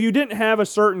if you didn't have a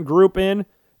certain group in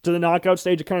to the knockout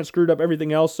stage, it kind of screwed up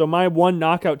everything else. So my one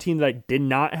knockout team that I did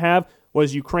not have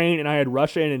was Ukraine, and I had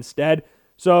Russia in instead.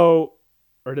 So,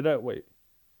 or did I, wait.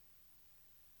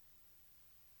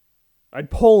 I had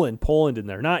Poland in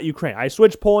there, not Ukraine. I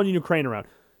switched Poland and Ukraine around.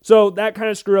 So that kind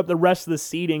of screwed up the rest of the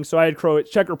seeding. So I had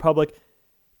Czech Republic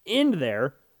in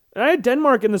there. And I had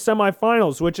Denmark in the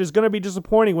semifinals, which is going to be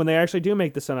disappointing when they actually do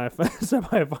make the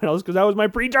semifinals, because that was my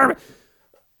pre-tournament.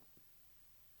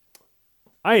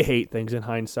 I hate things in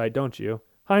hindsight, don't you?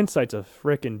 Hindsight's a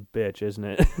frickin' bitch, isn't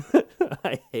it?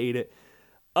 I hate it.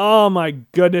 Oh my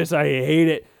goodness, I hate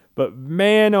it. But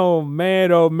man, oh man,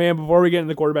 before we get into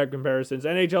the quarterback comparisons,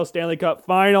 NHL Stanley Cup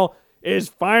Final is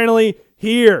finally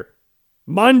here.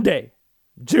 Monday,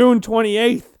 June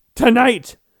 28th,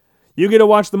 tonight. You get to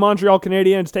watch the Montreal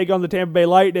Canadiens take on the Tampa Bay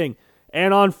Lightning.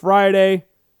 And on Friday,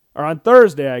 or on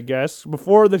Thursday, I guess,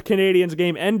 before the Canadiens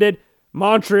game ended,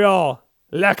 Montreal,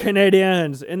 Les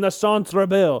Canadiens, in the Centre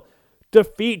Ville,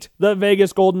 defeat the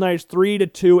Vegas Golden Knights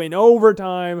 3-2 in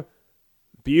overtime.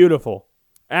 Beautiful.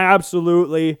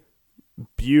 Absolutely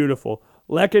beautiful.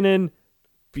 Lehkonen,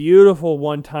 beautiful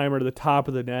one-timer to the top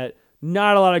of the net.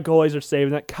 Not a lot of goalies are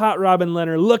saving that. Caught Robin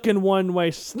Leonard looking one way,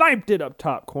 sniped it up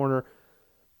top corner.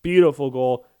 Beautiful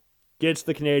goal. Gets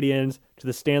the Canadiens to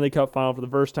the Stanley Cup Final for the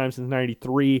first time since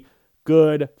 93.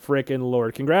 Good frickin'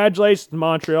 Lord. Congratulations,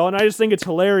 Montreal. And I just think it's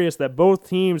hilarious that both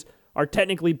teams are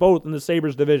technically both in the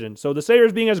Sabres division. So the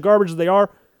Sabres being as garbage as they are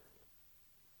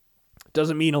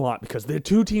doesn't mean a lot, because the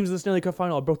two teams in the Stanley Cup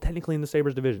Final are both technically in the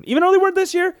Sabres division. Even though they weren't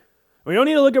this year, we don't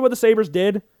need to look at what the Sabres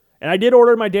did. And I did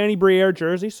order my Danny Briere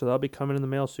jersey, so that'll be coming in the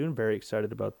mail soon. Very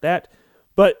excited about that.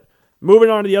 But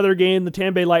moving on to the other game, the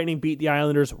Tampa Bay Lightning beat the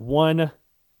Islanders 1-0.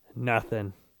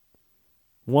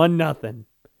 1-0.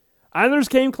 Islanders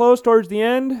came close towards the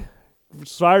end.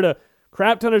 Fired a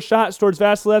crap ton of shots towards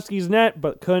Vasilevsky's net,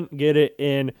 but couldn't get it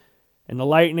in. And the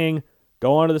Lightning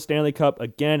go on to the Stanley Cup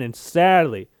again. And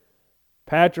sadly,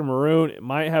 Patrick Maroon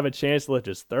might have a chance to lift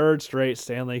his third straight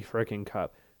Stanley freaking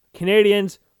Cup.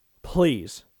 Canadians,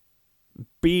 please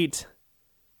beat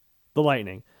the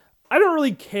Lightning. I don't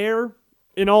really care,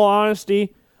 in all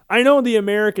honesty. I know the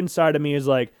American side of me is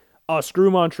like, oh,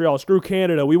 screw Montreal, screw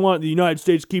Canada. We want the United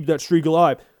States to keep that streak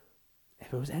alive.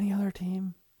 If it was any other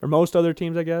team, or most other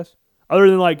teams, I guess, other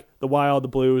than like the Wild, the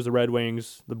Blues, the Red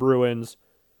Wings, the Bruins,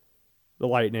 the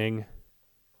Lightning,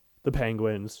 the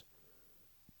Penguins,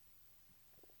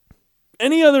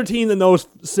 any other team than those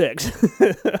six,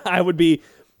 I would be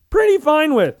pretty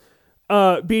fine with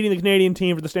beating the Canadian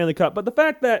team for the Stanley Cup. But the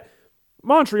fact that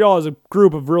Montreal is a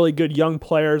group of really good young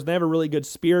players, they have a really good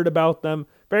spirit about them,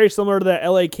 very similar to that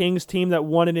LA Kings team that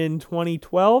won it in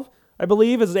 2012, I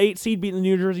believe, as an 8 seed beating the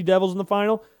New Jersey Devils in the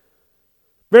final.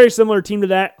 Very similar team to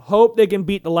that. Hope they can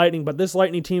beat the Lightning, but this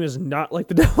Lightning team is not like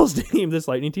the Devils team. This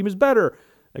Lightning team is better.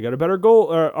 They got a better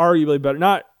goal, or arguably better.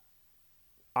 Not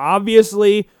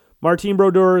obviously, Martin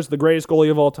Brodeur is the greatest goalie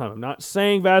of all time. I'm not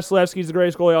saying Vasilevsky is the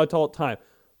greatest goalie of all time,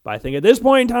 but I think at this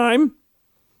point in time,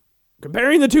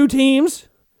 comparing the two teams,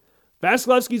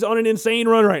 Vasilevsky's on an insane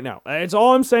run right now. That's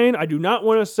all I'm saying. I do not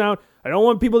want to sound, I don't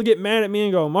want people to get mad at me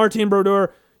and go, Martin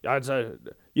Brodeur,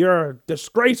 you're a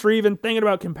disgrace for even thinking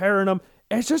about comparing them.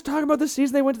 It's just talking about the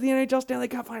season they went to the NHL Stanley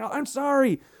Cup Final. I'm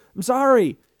sorry.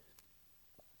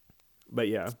 But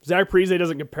yeah, Zach Parise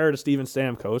doesn't compare to Steven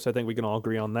Stamkos. I think we can all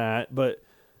agree on that. But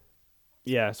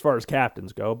yeah, as far as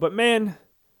captains go. But man,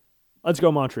 let's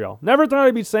go Montreal. Never thought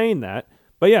I'd be saying that.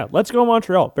 But yeah, let's go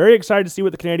Montreal. Very excited to see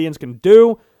what the Canadians can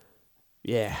do.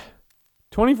 Yeah.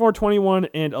 24-21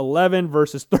 and 11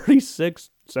 versus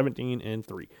 36-17 and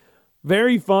 3.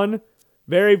 Very fun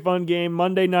game.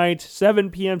 Monday night, 7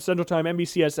 p.m. Central Time,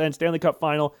 NBCSN Stanley Cup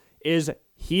Final is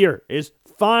here. Is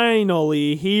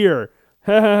finally here.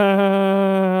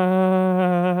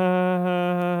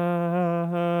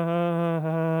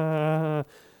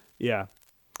 Yeah.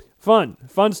 Fun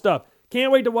stuff.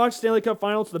 Can't wait to watch Stanley Cup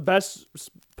Final. It's the best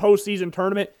postseason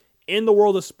tournament in the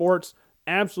world of sports.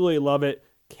 Absolutely love it.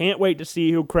 Can't wait to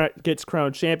see who gets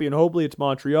crowned champion. Hopefully it's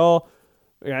Montreal.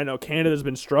 I know Canada's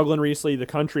been struggling recently, the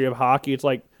country of hockey. It's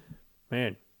like,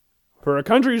 man, for a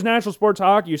country whose national sport's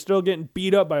hockey, you're still getting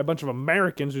beat up by a bunch of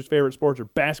Americans whose favorite sports are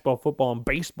basketball, football, and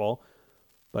baseball.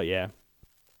 But yeah.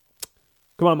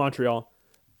 Come on, Montreal.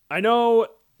 I know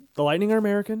the Lightning are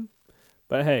American,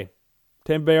 but hey,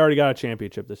 Tampa Bay already got a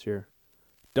championship this year.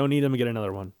 Don't need them to get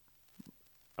another one.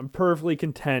 I'm perfectly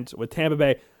content with Tampa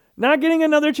Bay not getting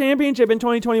another championship in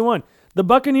 2021. The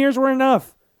Buccaneers were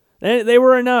enough. They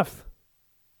were enough.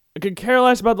 I could care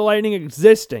less about the Lightning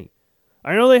existing.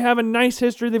 I know they have a nice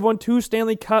history. They've won 2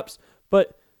 Stanley Cups,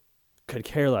 but could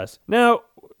care less. Now,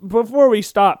 before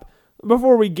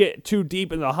we get too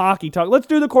deep into the hockey talk, let's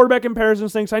do the quarterback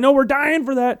comparisons things. I know we're dying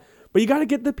for that, but you got to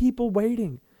get the people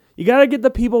waiting. You got to get the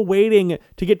people waiting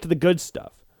to get to the good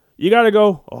stuff. You got to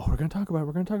go, we're going to talk about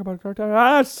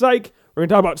psych. We're going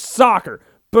to talk about soccer.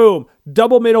 Boom.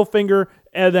 Double middle finger.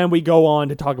 And then we go on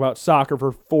to talk about soccer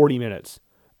for 40 minutes.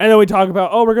 And then we talk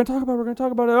about, we're going to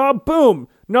talk about it. Oh, boom.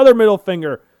 Another middle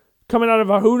finger coming out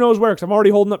of who knows where, because I'm already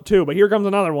holding up 2, but here comes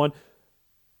another one.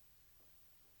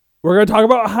 We're going to talk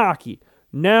about hockey.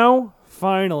 Now,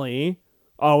 finally,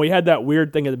 we had that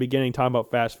weird thing at the beginning talking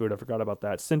about fast food. I forgot about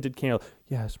that. Scented candle.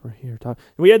 Yes, we're here.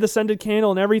 We had the scented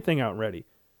candle and everything out ready.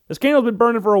 This candle's been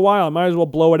burning for a while. I might as well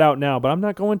blow it out now, but I'm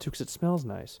not going to because it smells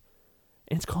nice.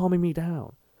 And it's calming me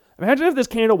down. Imagine if this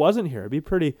candle wasn't here. It'd be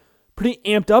pretty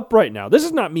amped up right now. This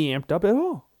is not me amped up at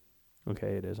all.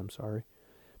 Okay, it is. I'm sorry.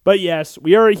 But yes,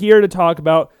 we are here to talk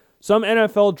about some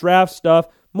NFL draft stuff,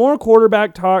 more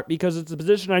quarterback talk because it's a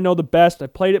position I know the best. I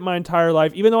played it my entire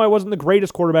life. Even though I wasn't the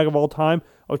greatest quarterback of all time,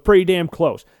 I was pretty damn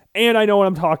close. And I know what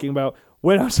I'm talking about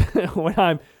when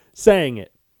I'm saying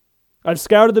it. I've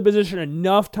scouted the position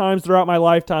enough times throughout my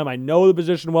lifetime. I know the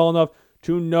position well enough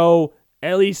to know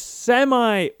at least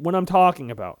semi what I'm talking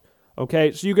about.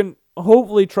 Okay, so you can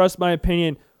hopefully trust my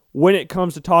opinion when it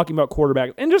comes to talking about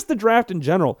quarterback and just the draft in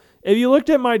general. If you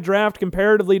looked at my draft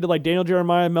comparatively to like Daniel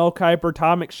Jeremiah, Mel Kiper,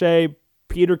 Tom McShay,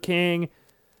 Peter King,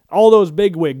 all those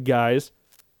bigwig guys,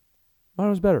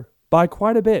 mine was better by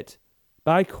quite a bit.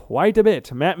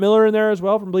 Matt Miller in there as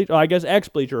well from Bleacher. I guess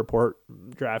ex-Bleacher Report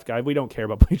draft guy. We don't care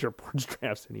about Bleacher Report's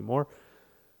drafts anymore.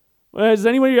 Does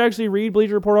anybody actually read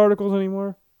Bleacher Report articles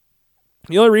anymore?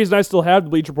 The only reason I still have the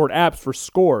Bleacher Report apps for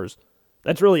scores.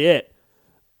 That's really it.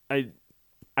 I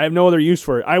have no other use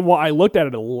for it. I looked at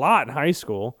it a lot in high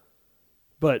school,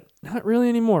 but not really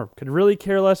anymore. Could really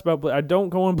care less about. I don't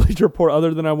go on Bleacher Report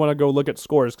other than I want to go look at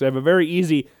scores because I have a very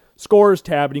easy scores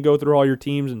tab and you go through all your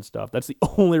teams and stuff. That's the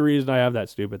only reason I have that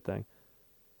stupid thing.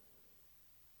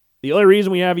 The only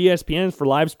reason we have ESPN is for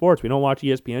live sports. We don't watch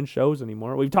ESPN shows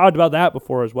anymore. We've talked about that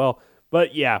before as well.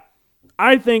 But yeah,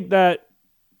 I think that,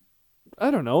 I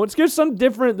don't know, it's just something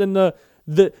different than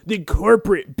the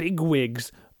corporate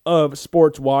bigwigs of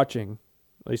sports watching.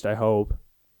 At least I hope.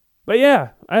 But yeah,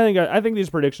 I think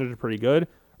these predictions are pretty good.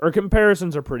 Or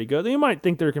comparisons are pretty good. You might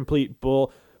think they're complete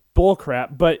bull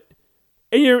crap, but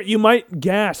you might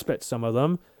gasp at some of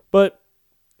them. But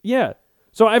yeah.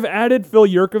 So I've added Phil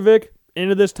Jurkovec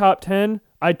into this top 10.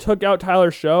 I took out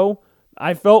Tyler Show.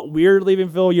 I felt weird leaving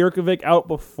Phil Jurkovec out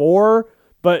before,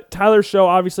 but Tyler Show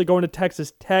obviously going to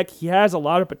Texas Tech. He has a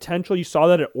lot of potential. You saw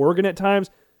that at Oregon at times.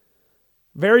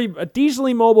 A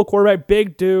decently mobile quarterback,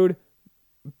 big dude,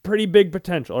 pretty big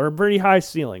potential, or a pretty high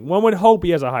ceiling. One would hope he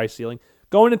has a high ceiling.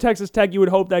 Going to Texas Tech, you would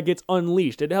hope that gets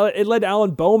unleashed. It led to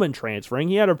Alan Bowman transferring.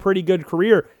 He had a pretty good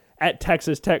career at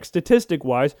Texas Tech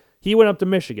statistic-wise. He went up to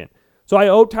Michigan. So I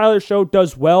hope Tyler Show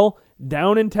does well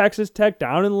down in Texas Tech,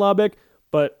 down in Lubbock,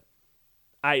 but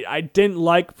I didn't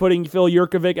like putting Phil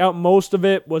Jurkovec out. Most of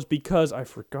it was because I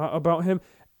forgot about him,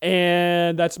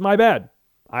 and that's my bad.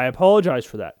 I apologize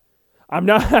for that.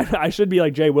 I should be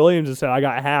like Jay Williams and said I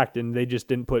got hacked, and they just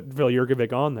didn't put Phil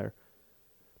Jurkovec on there.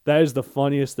 That is the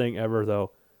funniest thing ever,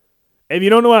 though. If you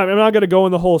don't know, I'm not going to go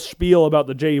in the whole spiel about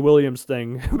the Jay Williams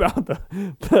thing, about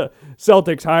the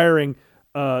Celtics hiring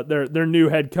their new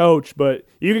head coach, but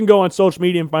you can go on social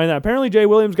media and find that. Apparently, Jay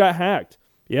Williams got hacked.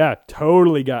 Yeah,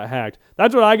 totally got hacked.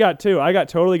 That's what I got, too. I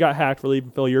totally got hacked for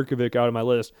leaving Phil Jurkovec out of my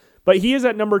list. But he is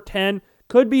at number 10.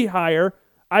 Could be higher.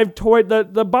 I've toyed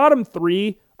the bottom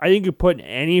 3. I think you put in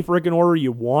any freaking order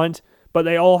you want, but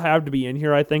they all have to be in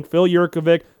here. I think Phil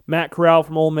Jurkovec, Matt Corral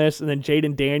from Ole Miss, and then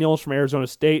Jaden Daniels from Arizona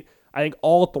State. I think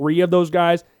all 3 of those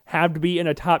guys have to be in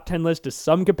a top 10 list to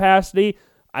some capacity.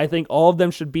 I think all of them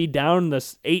should be down in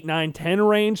the 8, 9, 10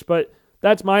 range, but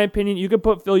that's my opinion. You could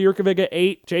put Phil Jurkovec at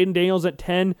 8, Jaden Daniels at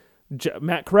 10,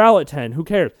 Matt Corral at 10. Who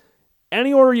cares?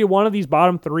 Any order you want of these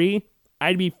bottom 3,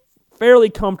 I'd be fairly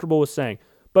comfortable with saying.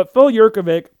 But Phil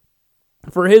Jurkovec,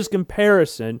 for his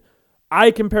comparison, I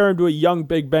compare him to a young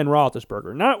Big Ben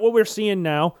Roethlisberger. Not what we're seeing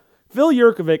now. Phil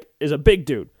Jurkovec is a big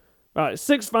dude.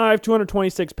 6'5",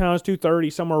 226 pounds, 230,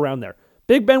 somewhere around there.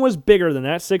 Big Ben was bigger than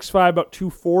that, 6'5", about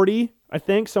 240, I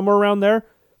think, somewhere around there,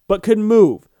 but could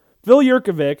move. Phil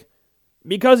Jurkovec,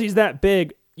 because he's that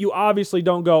big, you obviously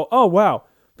don't go, oh, wow,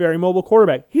 very mobile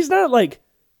quarterback. He's not like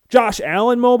Josh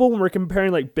Allen mobile when we're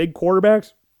comparing like big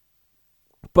quarterbacks,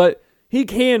 but he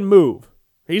can move.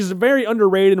 He's very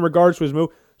underrated in regards to his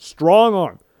move. Strong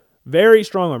arm. Very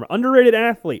strong arm. Underrated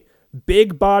athlete.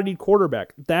 big-bodied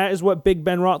quarterback. That is what Big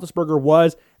Ben Roethlisberger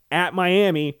was at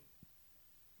Miami,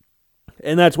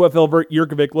 and that's what Phil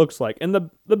Jurkovec looks like. And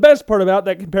the best part about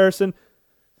that comparison,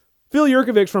 Phil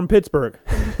Jurkovec from Pittsburgh.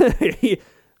 he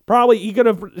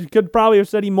could probably have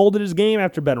said he molded his game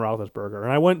after Ben Roethlisberger,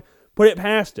 and I wouldn't put it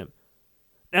past him.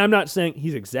 And I'm not saying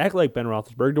he's exactly like Ben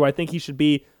Roethlisberger. Do I think he should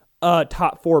be a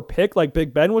top 4 pick like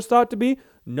Big Ben was thought to be?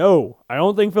 No. I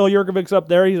don't think Phil Jurkovec's up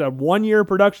there. He's a 1-year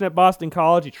production at Boston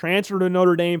College. He transferred to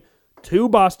Notre Dame to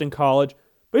Boston College,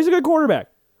 but he's a good quarterback.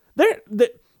 I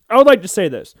would like to say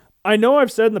this. I know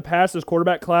I've said in the past this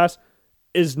quarterback class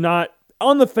is not,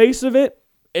 on the face of it,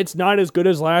 it's not as good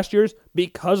as last year's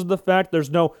because of the fact there's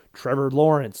no Trevor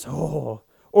Lawrence.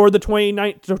 Or the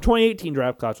 2018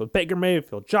 draft class with Baker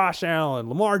Mayfield, Josh Allen,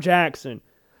 Lamar Jackson,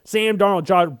 Sam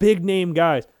Darnold, big name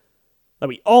guys that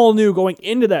we all knew going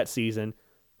into that season.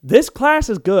 This class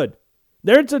is good.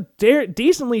 There's a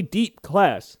decently deep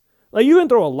class. Like, you can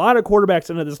throw a lot of quarterbacks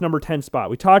into this number 10 spot.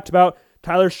 We talked about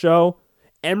Tyler Show.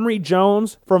 Emory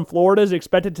Jones from Florida is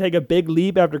expected to take a big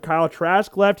leap after Kyle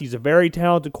Trask left. He's a very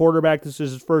talented quarterback. This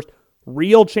is his first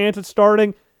real chance at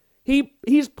starting.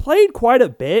 He's played quite a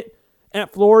bit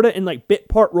at Florida in like bit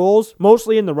part roles,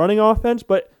 mostly in the running offense,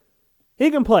 but he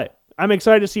can play. I'm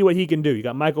excited to see what he can do. You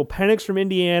got Michael Penix from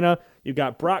Indiana. You've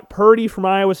got Brock Purdy from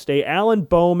Iowa State. Alan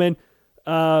Bowman.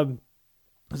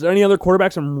 Is there any other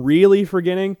quarterbacks I'm really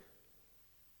forgetting?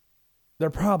 There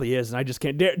probably is, and I just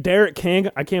can't. Derek King.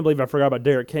 I can't believe I forgot about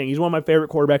Derek King. He's one of my favorite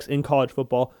quarterbacks in college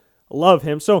football. I love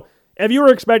him. So if you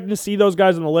were expecting to see those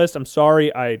guys on the list, I'm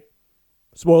sorry I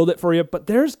spoiled it for you. But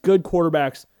there's good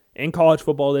quarterbacks in college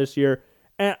football this year,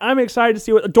 and I'm excited to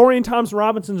see what Dorian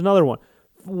Thompson-Robinson's another one.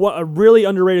 What a really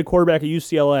underrated quarterback at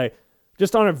UCLA,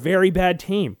 just on a very bad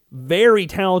team. Very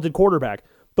talented quarterback,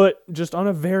 but just on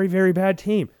a very, very bad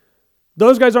team.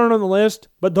 Those guys aren't on the list,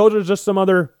 but those are just some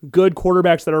other good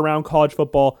quarterbacks that are around college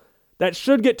football that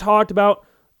should get talked about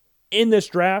in this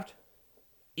draft,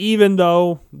 even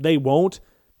though they won't,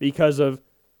 because of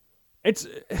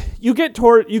you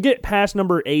get past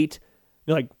number 8,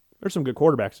 you're like, there's some good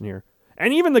quarterbacks in here.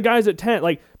 And even the guys at 10,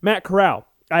 like Matt Corral,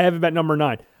 I have him at number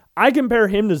 9. I compare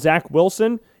him to Zach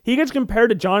Wilson. He gets compared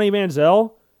to Johnny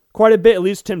Manziel quite a bit, at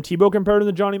least Tim Tebow compared him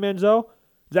to Johnny Manziel.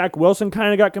 Zach Wilson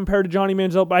kind of got compared to Johnny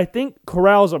Manziel, but I think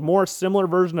Corral is a more similar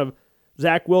version of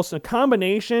Zach Wilson, a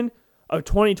combination of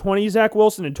 2020 Zach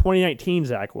Wilson and 2019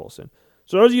 Zach Wilson.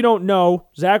 So those of you who don't know,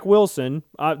 Zach Wilson,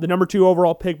 the number 2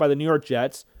 overall pick by the New York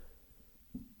Jets,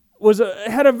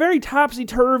 had a very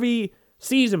topsy-turvy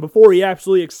season before he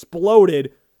absolutely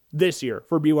exploded this year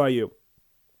for BYU.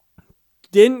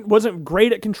 Wasn't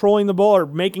great at controlling the ball or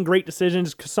making great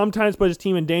decisions, sometimes put his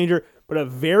team in danger, but a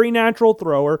very natural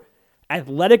thrower,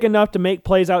 athletic enough to make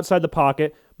plays outside the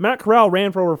pocket. Matt Corral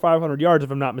ran for over 500 yards, if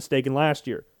I'm not mistaken, last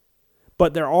year.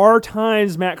 But there are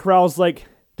times Matt Corral's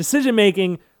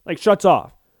decision-making shuts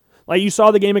off. Like you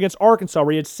saw the game against Arkansas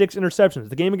where he had 6 interceptions.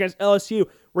 The game against LSU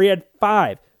where he had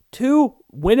 5. 2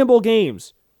 winnable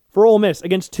games for Ole Miss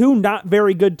against 2 not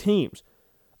very good teams.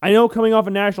 I know coming off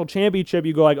a national championship,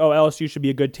 you go like, oh, LSU should be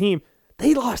a good team.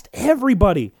 They lost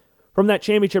everybody from that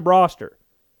championship roster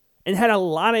and had a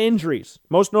lot of injuries,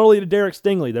 most notably to Derek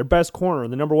Stingley, their best corner,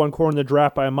 the number 1 corner in the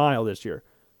draft by a mile this year.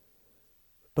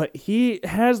 But he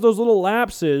has those little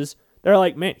lapses. They're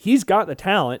like, man, he's got the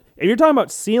talent. If you're talking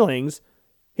about ceilings,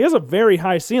 he has a very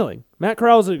high ceiling. Matt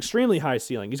Corral has an extremely high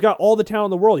ceiling. He's got all the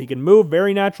talent in the world. He can move,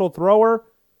 very natural thrower.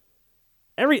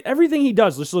 Everything he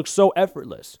does just looks so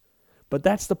effortless. But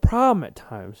that's the problem at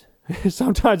times.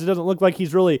 Sometimes it doesn't look like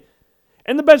he's really...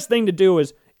 And the best thing to do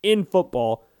is, in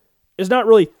football, is not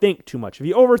really think too much. If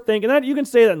you overthink, and that you can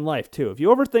say that in life too. If you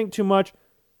overthink too much,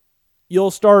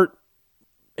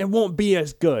 it won't be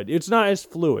as good. It's not as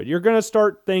fluid. You're going to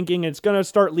start thinking, it's going to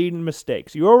start leading to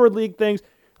mistakes. You overthink things,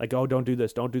 like, oh, don't do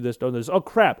this, don't do this, don't do this. Oh,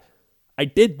 crap, I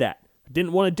did that. I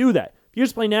didn't want to do that. If you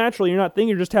just play naturally, you're not thinking,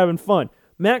 you're just having fun.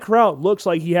 Matt Corral looks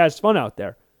like he has fun out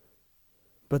there.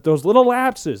 But those little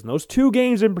lapses, and those 2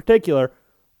 games in particular,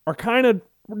 are kind of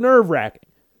nerve-wracking.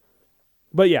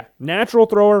 But yeah, natural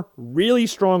thrower, really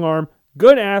strong arm,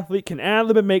 good athlete, can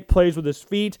ad-lib and make plays with his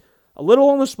feet. A little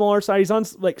on the smaller side. He's on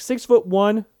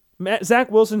 6'1".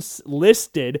 Zach Wilson's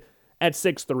listed at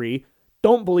 6'3".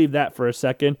 Don't believe that for a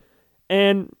second.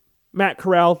 And Matt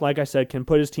Corral, like I said, can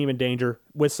put his team in danger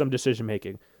with some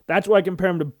decision-making. That's why I compare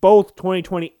him to both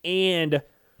 2020 and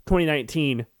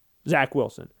 2019 Zach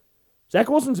Wilson. Zach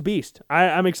Wilson's a beast.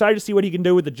 I'm excited to see what he can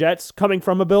do with the Jets. Coming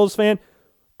from a Bills fan,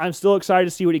 I'm still excited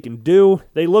to see what he can do.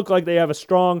 They look like they have a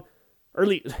strong,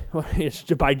 early,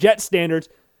 by Jet standards,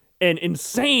 an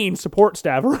insane support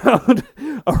staff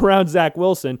around Zach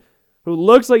Wilson. who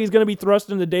looks like he's going to be thrust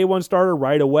into the day one starter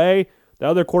right away. The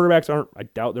other quarterbacks aren't. I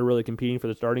doubt they're really competing for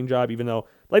the starting job, even though,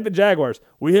 like the Jaguars,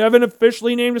 we haven't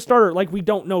officially named a starter. Like, we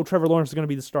don't know Trevor Lawrence is going to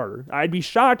be the starter. I'd be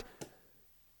shocked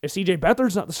if C.J.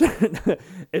 Beathard's not the starter.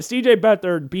 If C.J.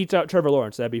 Beathard beats out Trevor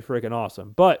Lawrence, that'd be freaking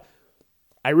awesome. But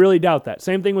I really doubt that.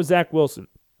 Same thing with Zach Wilson.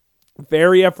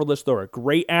 Very effortless thrower.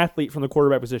 Great athlete from the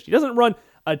quarterback position. He doesn't run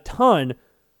a ton,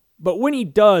 but when he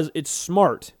does, it's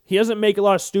smart. He doesn't make a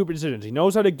lot of stupid decisions. He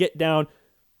knows how to get down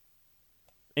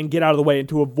and get out of the way and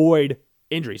to avoid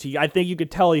injuries. I think you could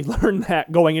tell he learned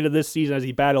that going into this season as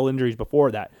he battled injuries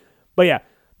before that. But yeah,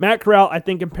 Matt Corral, I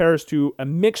think, compares to a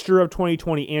mixture of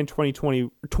 2020 and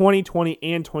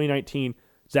 2019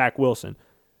 Zach Wilson.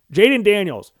 Jaden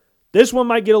Daniels, this one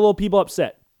might get people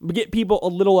upset. I'm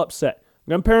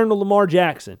comparing him to Lamar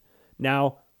Jackson.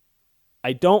 Now,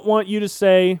 I don't want you to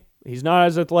say he's not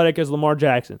as athletic as Lamar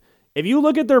Jackson. If you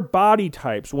look at their body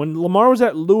types, when Lamar was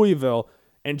at Louisville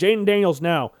and Jaden Daniels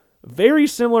now, very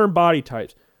similar in body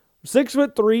types.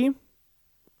 6'3",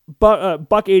 but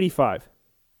buck 85.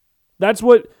 That's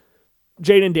what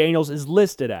Jaden Daniels is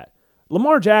listed at.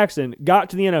 Lamar Jackson got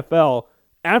to the NFL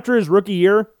after his rookie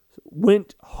year,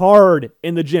 went hard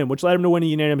in the gym, which led him to win a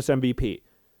unanimous MVP.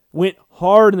 Went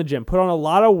hard in the gym, put on a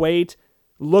lot of weight,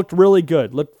 looked really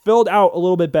good, looked filled out a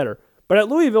little bit better. But at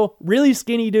Louisville, really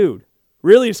skinny dude,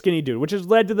 which has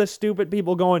led to the stupid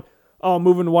people going, oh,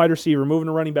 moving to wide receiver, moving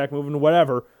to running back, moving to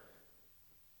whatever.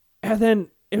 And then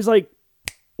it was like,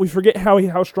 we forget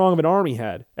how strong of an arm he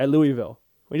had at Louisville.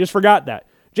 We just forgot that.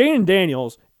 Jaden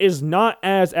Daniels is not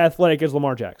as athletic as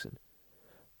Lamar Jackson,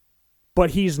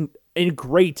 but he's a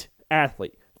great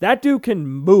athlete. That dude can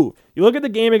move. You look at the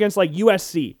game against like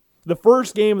USC, the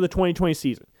first game of the 2020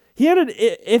 season. He had an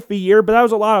iffy year, but that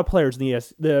was a lot of players in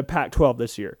the Pac-12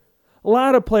 this year. A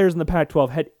lot of players in the Pac-12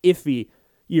 had iffy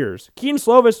years. Keaton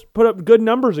Slovis put up good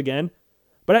numbers again,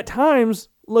 but at times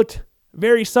looked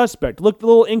very suspect, looked a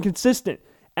little inconsistent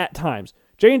at times.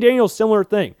 Jaden Daniels, similar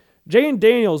thing. Jaden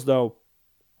Daniels, though,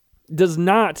 does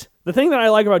not... The thing that I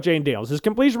like about Jaden Daniels, his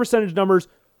completion percentage numbers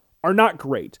are not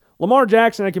great. Lamar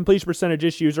Jackson had completion percentage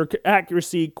issues or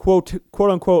accuracy,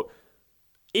 quote-unquote,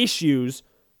 issues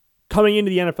coming into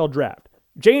the NFL draft.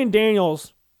 Jaden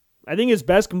Daniels, I think his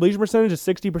best completion percentage is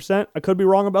 60%. I could be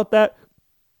wrong about that.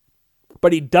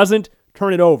 But he doesn't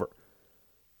turn it over.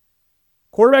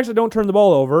 Quarterbacks that don't turn the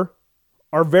ball over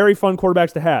are very fun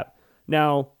quarterbacks to have.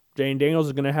 Now, Jaden Daniels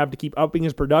is going to have to keep upping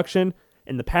his production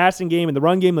in the passing game, in the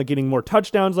run game, like getting more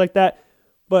touchdowns like that.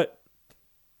 But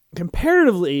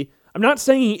comparatively, I'm not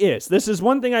saying he is. This is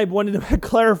one thing I wanted to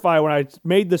clarify when I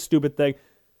made this stupid thing.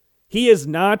 He is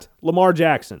not Lamar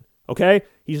Jackson, okay?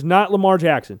 He's not Lamar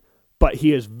Jackson, but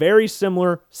he is very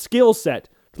similar skill set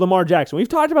to Lamar Jackson. We've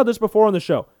talked about this before on the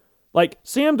show. Like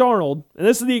Sam Darnold, and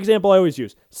this is the example I always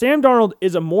use. Sam Darnold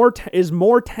is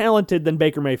more talented than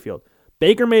Baker Mayfield.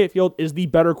 Baker Mayfield is the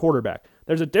better quarterback.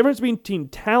 There's a difference between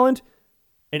talent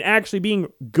and actually being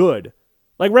good.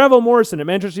 Like Ravel Morrison at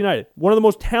Manchester United, one of the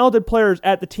most talented players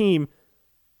at the team.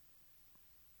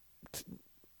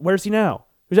 Where's he now?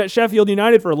 He was at Sheffield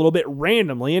United for a little bit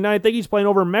randomly, and I think he's playing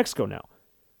over in Mexico now.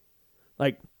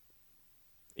 Like,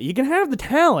 you can have the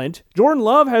talent. Jordan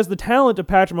Love has the talent of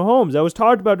Patrick Mahomes. That was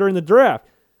talked about during the draft.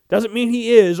 Doesn't mean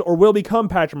he is or will become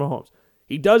Patrick Mahomes.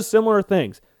 He does similar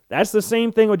things. That's the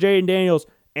same thing with Jaden Daniels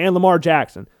and Lamar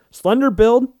Jackson. Slender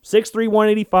build, 6'3",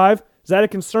 185. Is that a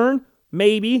concern?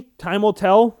 Maybe. Time will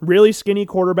tell. Really skinny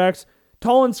quarterbacks.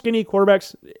 Tall and skinny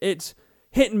quarterbacks, it's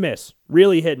hit and miss.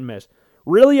 Really hit and miss.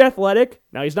 Really athletic.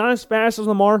 Now, he's not as fast as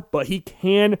Lamar, but he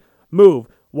can move.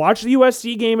 Watch the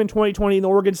USC game in 2020 and the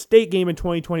Oregon State game in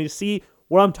 2020 to see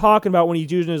what I'm talking about when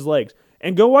he's using his legs.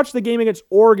 And go watch the game against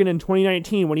Oregon in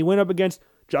 2019 when he went up against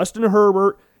Justin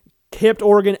Herbert, kept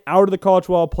Oregon out of the College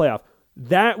Football Playoff.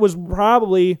 That was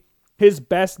probably his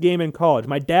best game in college.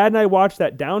 My dad and I watched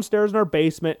that downstairs in our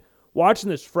basement, watching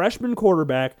this freshman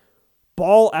quarterback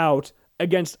ball out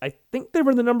against, I think they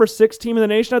were the number 6 team in the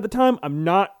nation at the time. I'm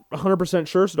not 100%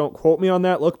 sure, so don't quote me on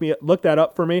that. Look that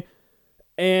up for me.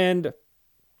 And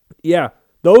yeah,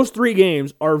 those 3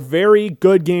 games are very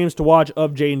good games to watch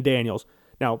of Jaden Daniels.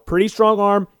 Now, pretty strong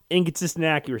arm, inconsistent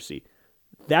accuracy.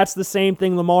 That's the same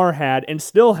thing Lamar had and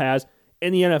still has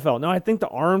in the NFL. Now, I think the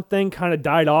arm thing kind of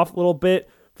died off a little bit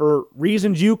for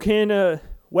reasons you can,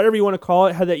 whatever you want to call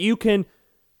it, that you can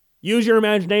use your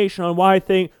imagination on why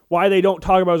they don't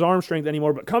talk about his arm strength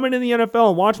anymore. But coming in the NFL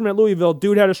and watching him at Louisville,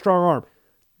 dude had a strong arm.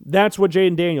 That's what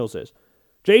Jaden Daniels is.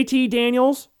 JT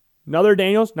Daniels, another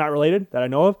Daniels, not related, that I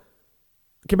know of,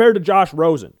 compared to Josh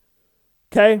Rosen.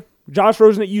 Okay? Josh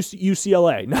Rosen at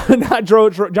UCLA, not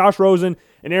Josh Rosen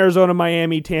in Arizona,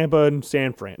 Miami, Tampa, and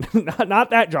San Fran. not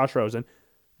that Josh Rosen.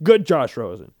 Good Josh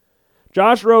Rosen.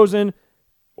 Josh Rosen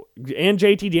and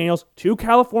JT Daniels, two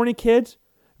California kids,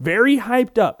 very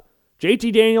hyped up.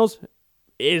 JT Daniels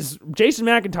is Jason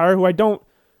McIntyre, who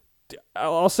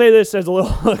I'll say this as a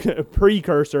little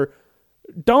precursor.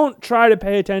 Don't try to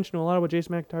pay attention to a lot of what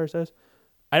Jason McIntyre says.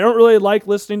 I don't really like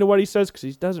listening to what he says because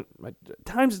he doesn't. At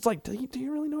times it's like, do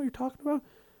you really know what you're talking about?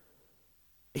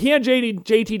 He had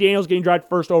JT Daniels getting drafted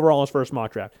first overall in his first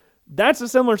mock draft. That's a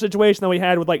similar situation that we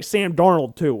had with like Sam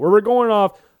Darnold too, where we're going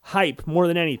off hype more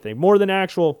than anything, more than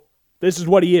actual, this is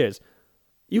what he is.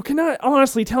 You cannot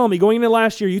honestly tell me going into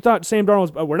last year you thought Sam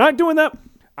Darnold was, we're not doing that.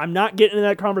 I'm not getting into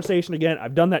that conversation again.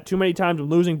 I've done that too many times. I'm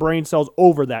losing brain cells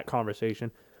over that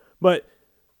conversation. But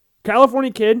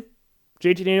California kid,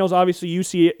 JT Daniels, obviously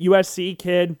USC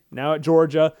kid, now at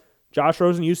Georgia. Josh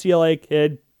Rosen, UCLA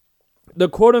kid. The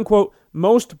quote-unquote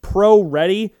most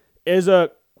pro-ready is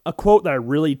a quote that I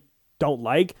really don't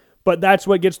like, but that's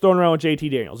what gets thrown around with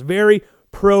JT Daniels. Very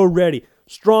pro-ready.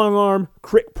 Strong arm,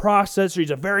 quick processor.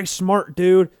 He's a very smart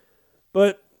dude,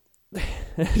 but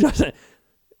does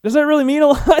that really mean a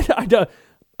lot? I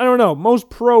don't know. Most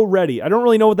pro-ready. I don't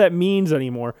really know what that means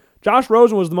anymore. Josh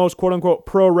Rosen was the most quote-unquote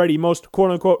pro-ready, most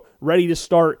quote-unquote ready to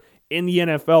start in the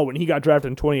NFL when he got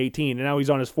drafted in 2018, and now he's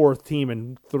on his fourth team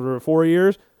in 4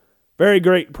 years. Very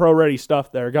great pro-ready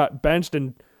stuff there. Got benched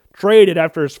and traded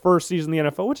after his first season in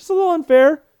the NFL, which is a little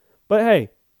unfair, but hey,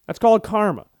 that's called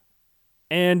karma.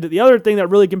 And the other thing that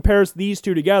really compares these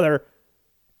two together,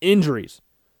 injuries.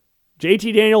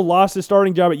 JT Daniels lost his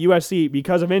starting job at USC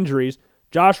because of injuries.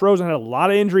 Josh Rosen had a lot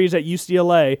of injuries at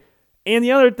UCLA. And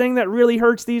the other thing that really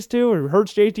hurts these two, or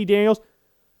hurts JT Daniels,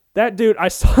 that dude, I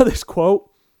saw this quote,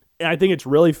 and I think it's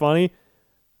really funny.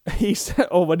 He said,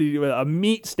 what did he do? A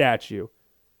meat statue.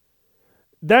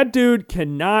 That dude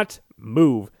cannot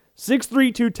move.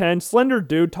 6'3", 210, slender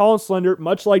dude, tall and slender,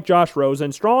 much like Josh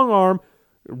Rosen. Strong arm,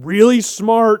 really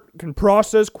smart, can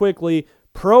process quickly,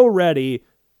 pro-ready,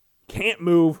 can't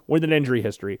move with an injury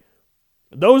history.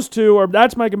 Those two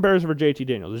that's my comparison for JT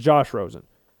Daniels, is Josh Rosen.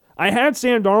 I had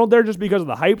Sam Darnold there just because of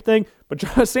the hype thing, but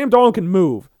Sam Darnold can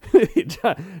move.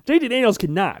 JT Daniels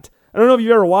cannot. I don't know if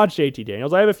you've ever watched JT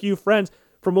Daniels. I have a few friends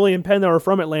from William Penn that are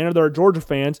from Atlanta that are Georgia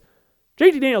fans.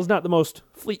 JT Daniels is not the most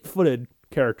fleet-footed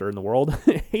character in the world.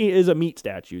 He is a meat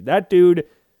statue. That dude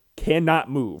cannot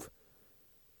move.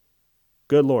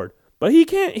 Good Lord. But he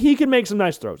can make some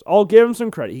nice throws. I'll give him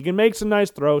some credit. He can make some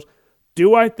nice throws.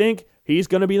 Do I think he's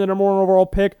going to be the number one overall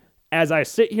pick as I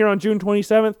sit here on June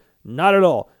 27th? Not at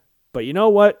all. But you know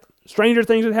what? Stranger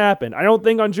things had happened. I don't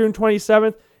think on June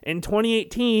 27th in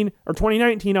 2018 or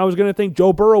 2019 I was going to think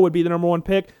Joe Burrow would be the number one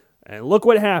pick. And look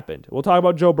what happened. We'll talk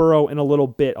about Joe Burrow in a little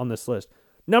bit on this list.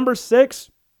 Number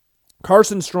 6,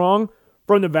 Carson Strong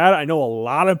from Nevada. I know a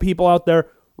lot of people out there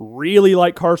really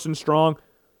like Carson Strong.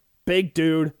 Big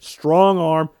dude, strong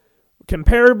arm.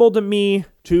 Comparable to me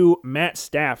to Matt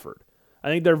Stafford. I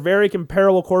think they're very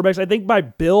comparable quarterbacks. I think by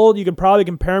build, you can probably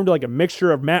compare him to like a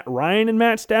mixture of Matt Ryan and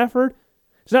Matt Stafford.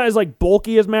 He's not as like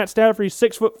bulky as Matt Stafford. He's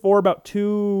 6'4", about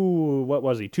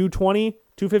 220,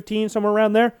 215, somewhere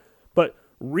around there. But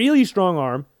really strong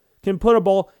arm, can put a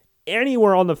ball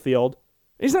anywhere on the field.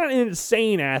 He's not an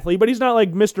insane athlete, but he's not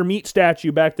like Mr. Meat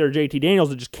Statue back there, JT Daniels,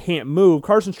 that just can't move.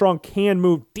 Carson Strong can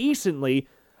move decently.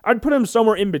 I'd put him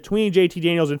somewhere in between JT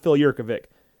Daniels and Phil Yurkovich.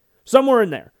 Somewhere in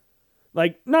there.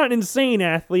 Like, not an insane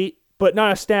athlete, but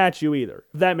not a statue either,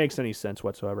 if that makes any sense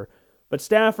whatsoever. But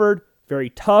Stafford, very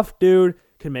tough dude,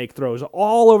 can make throws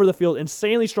all over the field,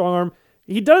 insanely strong arm.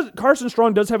 Carson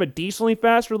Strong does have a decently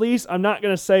fast release. I'm not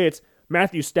going to say it's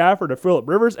Matthew Stafford or Phillip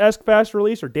Rivers-esque fast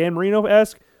release or Dan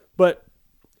Marino-esque, but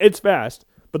it's fast.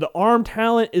 But the arm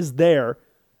talent is there,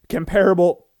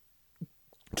 comparable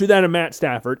to that of Matt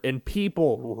Stafford, and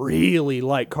people really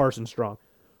like Carson Strong.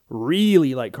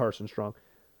 Really like Carson Strong.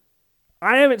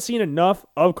 I haven't seen enough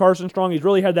of Carson Strong. He's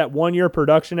really had that 1-year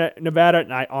production at Nevada,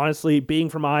 and I honestly, being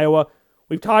from Iowa,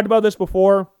 we've talked about this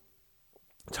before.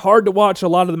 It's hard to watch a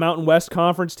lot of the Mountain West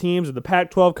Conference teams or the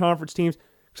Pac-12 Conference teams.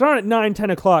 It's on at 9,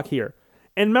 10 o'clock here.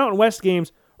 And Mountain West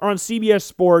games are on CBS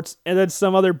Sports and then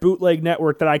some other bootleg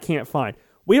network that I can't find.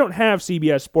 We don't have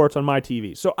CBS Sports on my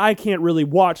TV, so I can't really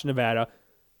watch Nevada.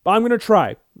 But I'm going to try.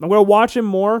 I'm going to watch him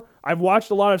more. I've watched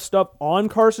a lot of stuff on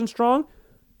Carson Strong,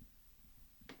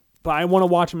 but I want to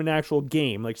watch him in an actual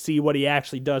game, like see what he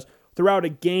actually does throughout a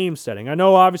game setting. I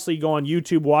know obviously you go on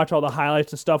YouTube, watch all the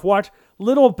highlights and stuff, watch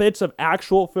little bits of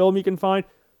actual film you can find,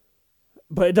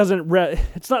 but it doesn't.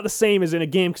 It's not the same as in a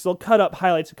game because they'll cut up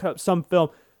highlights and cut up some film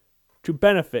to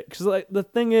benefit. Because like, the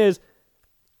thing is,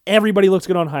 everybody looks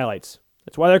good on highlights.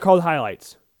 That's why they're called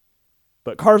highlights.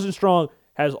 But Carson Strong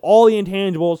has all the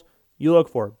intangibles you look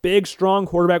for. Big, strong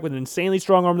quarterback with an insanely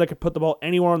strong arm that can put the ball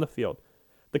anywhere on the field.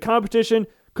 The competition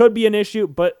could be an issue,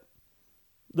 but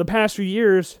the past few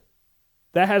years,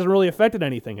 that hasn't really affected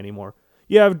anything anymore.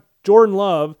 You have Jordan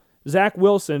Love, Zach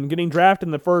Wilson getting drafted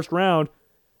in the first round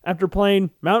after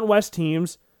playing Mountain West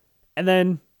teams and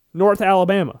then North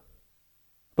Alabama.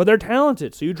 But they're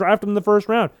talented, so you draft them in the first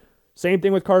round. Same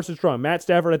thing with Carson Strong. Matt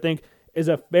Stafford, I think, is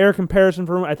a fair comparison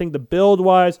for him. I think the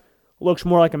build-wise looks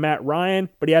more like a Matt Ryan,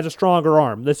 but he has a stronger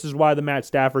arm. This is why the Matt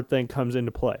Stafford thing comes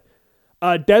into play.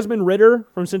 Desmond Ridder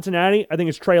from Cincinnati, I think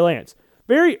it's Trey Lance.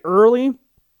 Very early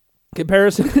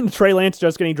comparison. Trey Lance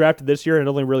just getting drafted this year and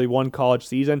only really one college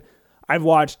season. I've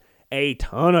watched a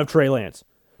ton of Trey Lance.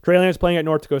 Trey Lance playing at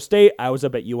North Dakota State. I was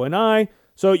up at UNI.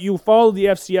 So you follow the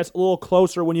FCS a little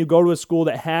closer when you go to a school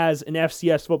that has an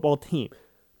FCS football team.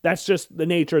 That's just the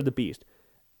nature of the beast.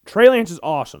 Trey Lance is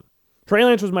awesome. Trey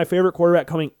Lance was my favorite quarterback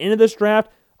coming into this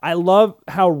draft. I love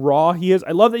how raw he is.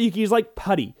 I love that he's like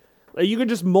putty. You can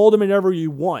just mold him whenever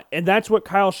you want. And that's what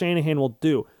Kyle Shanahan will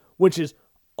do, which is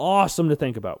awesome to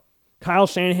think about. Kyle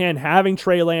Shanahan having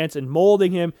Trey Lance and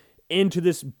molding him into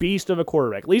this beast of a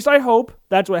quarterback. At least I hope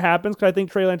that's what happens, because I think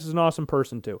Trey Lance is an awesome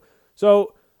person too.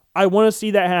 So I want to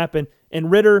see that happen.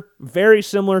 And Ridder, very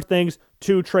similar things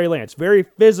to Trey Lance. Very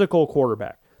physical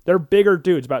quarterback. They're bigger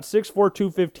dudes, about 6'4",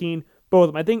 215, both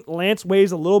of them. I think Lance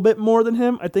weighs a little bit more than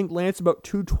him. I think Lance is about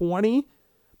 220,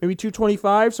 maybe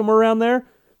 225, somewhere around there.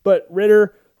 But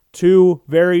Ridder, two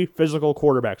very physical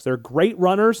quarterbacks. They're great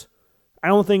runners. I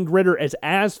don't think Ridder is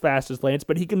as fast as Lance,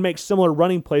 but he can make similar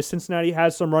running plays. Cincinnati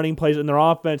has some running plays in their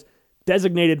offense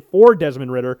designated for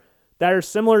Desmond Ridder that are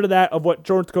similar to that of what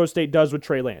North Dakota State does with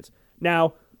Trey Lance.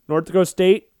 Now, North Dakota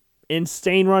State,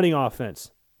 insane running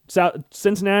offense.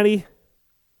 Cincinnati,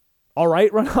 all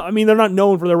right, I mean, they're not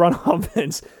known for their run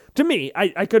offense. To me,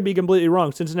 I could be completely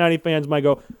wrong. Cincinnati fans might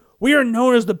go, we are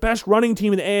known as the best running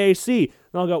team in the AAC.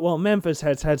 And I'll go, well, Memphis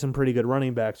has had some pretty good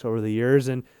running backs over the years,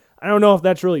 and I don't know if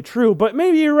that's really true, but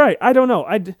maybe you're right. I don't know.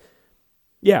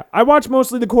 I watch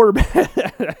mostly the quarterback.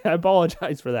 I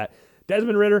apologize for that.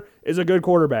 Desmond Ridder is a good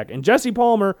quarterback, and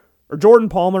Jordan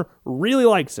Palmer really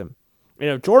likes him. And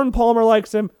if Jordan Palmer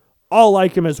likes him, I'll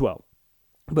like him as well.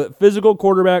 But physical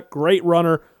quarterback, great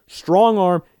runner, strong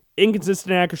arm,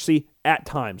 inconsistent accuracy at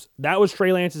times. That was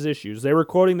Trey Lance's issues. They were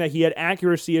quoting that he had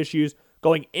accuracy issues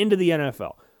going into the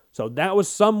NFL. So that was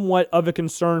somewhat of a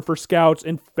concern for scouts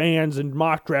and fans and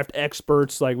mock draft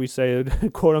experts, like we say,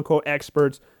 quote-unquote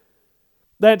experts.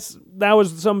 That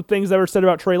was some things that were said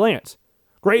about Trey Lance.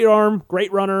 Great arm,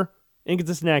 great runner,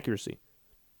 inconsistent accuracy.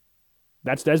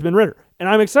 That's Desmond Ridder. And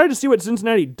I'm excited to see what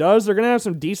Cincinnati does. They're going to have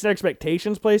some decent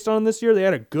expectations placed on this year. They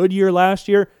had a good year last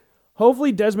year.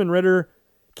 Hopefully Desmond Ridder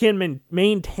can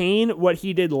maintain what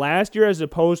he did last year as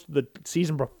opposed to the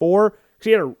season before.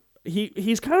 Because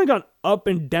he's kind of gone up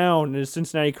and down in his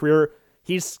Cincinnati career.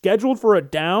 He's scheduled for a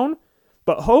down,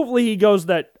 but hopefully he goes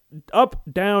that up,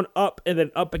 down, up, and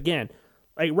then up again.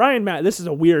 Like this is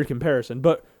a weird comparison,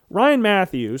 but Ryan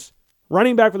Matthews,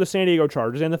 running back for the San Diego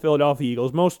Chargers and the Philadelphia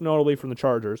Eagles, most notably from the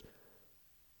Chargers,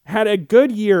 had a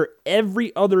good year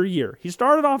every other year. He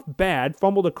started off bad,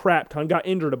 fumbled a crap ton, got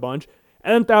injured a bunch,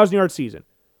 and then 1,000-yard season.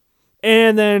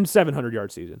 And then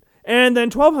 700-yard season. And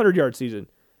then 1,200-yard season.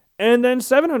 And then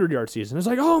 700-yard season. It's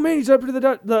like, oh man, he's up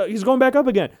to he's going back up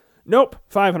again. Nope,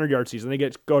 500-yard season. They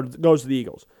goes to the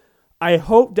Eagles. I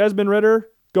hope Desmond Ridder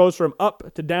goes from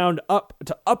up to down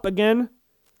to up again,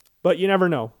 but you never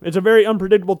know. It's a very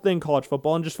unpredictable thing, college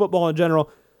football, and just football in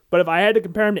general. But if I had to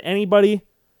compare him to anybody,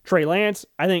 Trey Lance,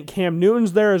 I think Cam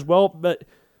Newton's there as well, but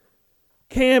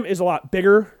Cam is a lot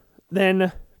bigger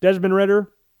than Desmond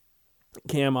Ridder.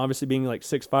 Cam obviously being like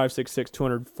 6'5", 6'6",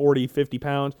 240, 50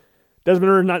 pounds.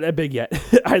 Desmond Ridder not that big yet.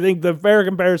 I think the fair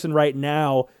comparison right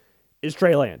now is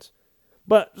Trey Lance.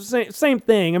 But same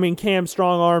thing. I mean, Cam,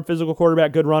 strong arm, physical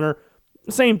quarterback, good runner.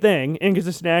 Same thing.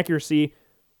 Inconsistent accuracy.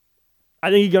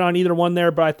 I think you get on either one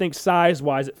there, but I think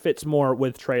size-wise it fits more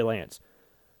with Trey Lance.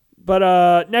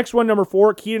 But next one, number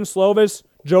 4, Keaton Slovis,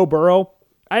 Joe Burrow.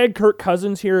 I had Kirk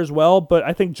Cousins here as well, but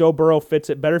I think Joe Burrow fits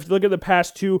it better. If you look at the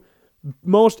past two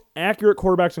most accurate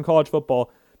quarterbacks in college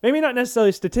football, maybe not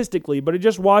necessarily statistically, but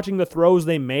just watching the throws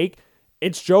they make,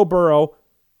 it's Joe Burrow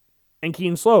and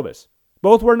Keaton Slovis.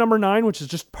 Both were number 9, which is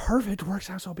just perfect. Works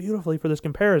out so beautifully for this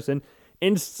comparison.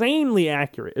 Insanely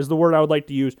accurate is the word I would like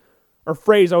to use, or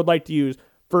phrase I would like to use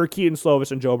for Keaton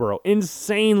Slovis and Joe Burrow.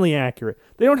 Insanely accurate.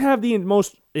 They don't have the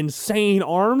most insane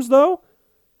arms, though,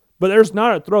 but there's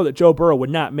not a throw that Joe Burrow would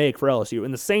not make for LSU.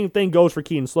 And the same thing goes for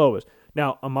Keaton Slovis.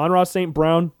 Now, Amon-Ra St.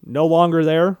 Brown, no longer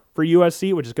there for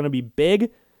USC, which is going to be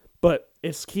big, but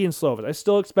it's Kean Slovis. I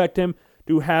still expect him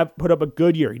to have put up a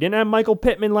good year. He didn't have Michael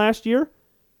Pittman last year,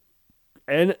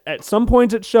 and at some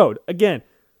points it showed. Again,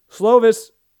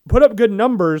 Slovis put up good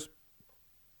numbers,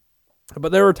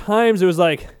 but there were times it was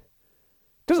like,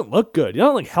 it doesn't look good. You're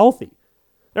not like healthy.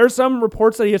 There are some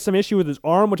reports that he had some issue with his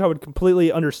arm, which I would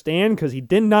completely understand because he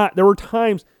did not. There were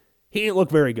times he didn't look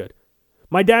very good.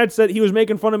 My dad said he was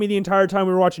making fun of me the entire time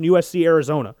we were watching USC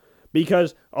Arizona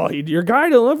because, your guy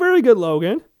doesn't look very good,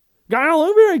 Logan. Guy don't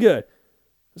look very good.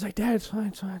 I was like, Dad, it's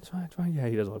fine. Yeah,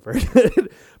 he doesn't look very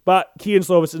good. But Kean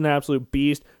Slovis is an absolute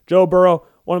beast. Joe Burrow,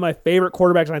 one of my favorite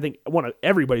quarterbacks, and I think one of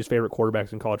everybody's favorite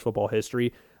quarterbacks in college football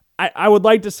history. I would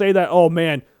like to say that, oh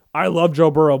man, I love Joe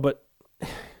Burrow, but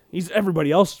he's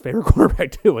everybody else's favorite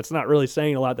quarterback too. It's not really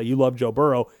saying a lot that you love Joe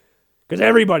Burrow because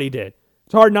everybody did.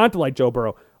 It's hard not to like Joe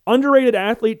Burrow. Underrated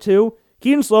athlete too.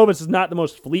 Kean Slovis is not the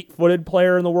most fleet-footed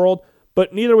player in the world,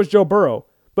 but neither was Joe Burrow.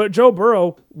 But Joe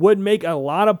Burrow would make a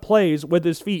lot of plays with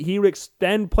his feet. He would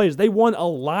extend plays. They won a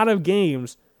lot of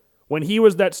games when he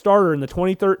was that starter in the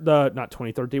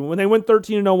 2013, when they went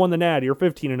 13-0, won the Natty, or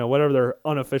 15-0, whatever their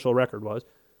unofficial record was.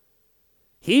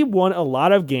 He won a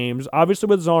lot of games, obviously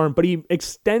with his arm, but he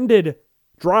extended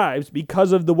drives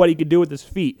because of what he could do with his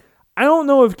feet. I don't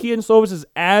know if Kean Slovis is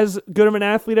as good of an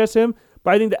athlete as him,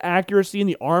 but I think the accuracy and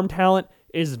the arm talent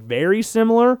is very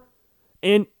similar,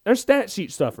 and they're stat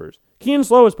sheet stuffers. Kean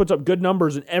Slovis puts up good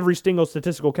numbers in every single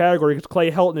statistical category because Clay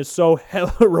Helton is so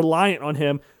reliant on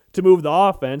him to move the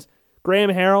offense. Graham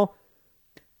Harrell,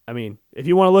 I mean, if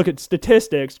you want to look at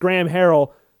statistics, Graham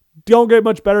Harrell don't get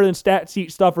much better than stat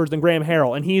sheet stuffers than Graham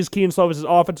Harrell, and he's Kean Slovis'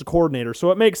 offensive coordinator, so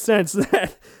it makes sense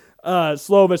that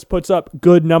Slovis puts up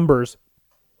good numbers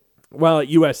while at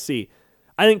USC.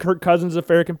 I think Kirk Cousins is a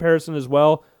fair comparison as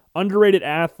well. Underrated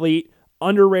athlete,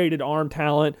 underrated arm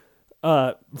talent,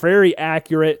 very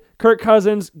accurate. Kirk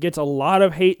Cousins gets a lot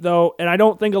of hate, though, and I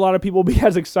don't think a lot of people will be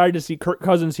as excited to see Kirk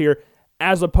Cousins here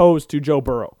as opposed to Joe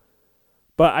Burrow.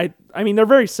 But, I mean, they're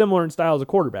very similar in styles of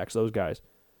quarterbacks, those guys.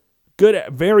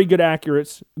 Very good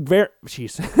accuracy. Very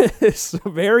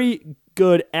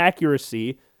good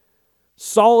accuracy.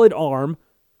 Solid arm.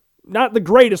 Not the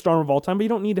greatest arm of all time, but you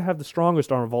don't need to have the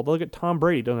strongest arm of all time. Look at Tom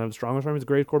Brady. Doesn't have the strongest arm. He's the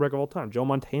greatest quarterback of all time. Joe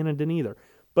Montana didn't either.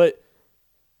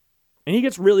 And he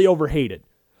gets really overhated.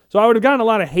 So I would have gotten a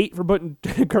lot of hate for putting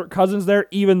Kirk Cousins there,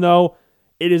 even though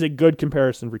it is a good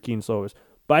comparison for Kean Slovis.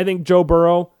 But I think Joe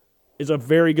Burrow is a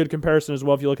very good comparison as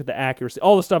well if you look at the accuracy.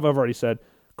 All the stuff I've already said.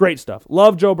 Great stuff.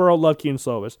 Love Joe Burrow. Love Kean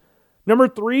Slovis. Number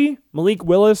 3, Malik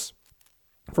Willis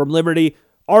from Liberty.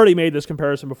 Already made this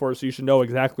comparison before, so you should know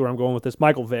exactly where I'm going with this.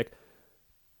 Michael Vick.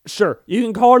 Sure, you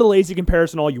can call it a lazy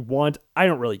comparison all you want. I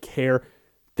don't really care.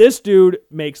 This dude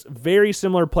makes very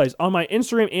similar plays. On my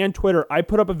Instagram and Twitter, I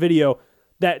put up a video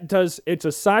that it's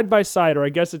a side-by-side, or I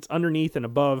guess it's underneath and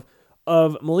above,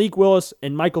 of Malik Willis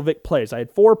and Michael Vick plays. I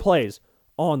had 4 plays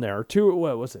on there. 2,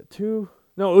 what was it? 2?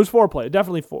 No, it was 4 plays.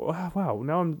 Definitely 4. Wow,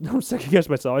 now I'm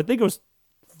second-guessing myself. I think it was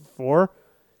 4.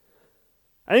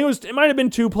 I think it might have been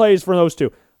 2 plays for those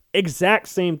 2. Exact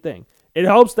same thing. It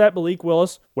helps that Malik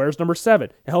Willis wears number 7.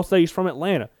 It helps that he's from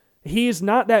Atlanta. He's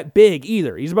not that big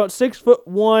either. He's about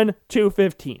 6'1",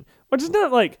 215, which is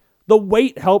not like the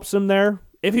weight helps him there.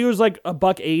 If he was like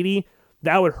 $180,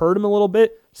 that would hurt him a little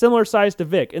bit. Similar size to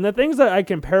Vic. And the things that I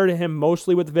compare to him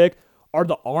mostly with Vic are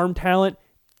the arm talent.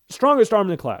 Strongest arm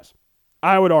in the class,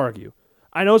 I would argue.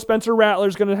 I know Spencer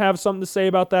Rattler's going to have something to say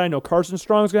about that. I know Carson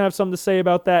Strong's going to have something to say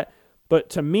about that. But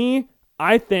to me,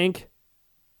 I think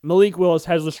Malik Willis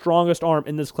has the strongest arm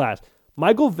in this class.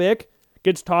 Michael Vick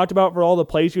gets talked about for all the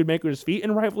plays he would make with his feet,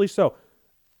 and rightfully so.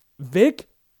 Vick,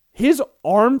 his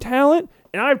arm talent,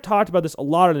 and I've talked about this a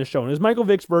lot on the show, and it was Michael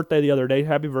Vick's birthday the other day.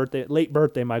 Happy birthday, late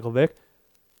birthday, Michael Vick.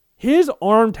 His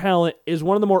arm talent is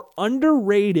one of the more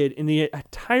underrated in the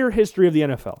entire history of the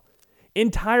NFL.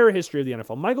 Entire history of the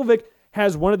NFL. Michael Vick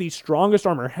has one of the strongest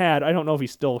arm, or had. I don't know if he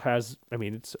still has. I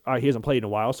mean, he hasn't played in a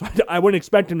while, so I wouldn't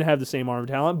expect him to have the same arm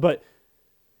talent, but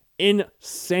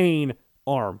insane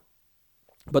arm.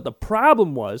 But the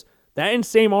problem was that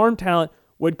insane arm talent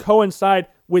would coincide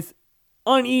with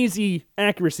uneasy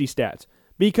accuracy stats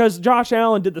because Josh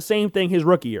Allen did the same thing his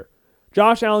rookie year.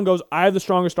 Josh Allen goes, I have the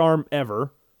strongest arm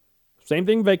ever. Same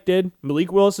thing Vic did.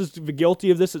 Malik Willis is guilty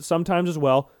of this at sometimes as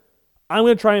well. I'm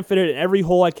going to try and fit it in every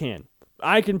hole I can.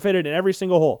 I can fit it in every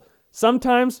single hole.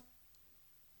 Sometimes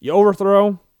you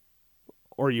overthrow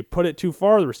or you put it too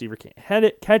far. The receiver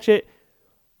can't catch it.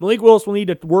 Malik Willis will need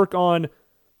to work on,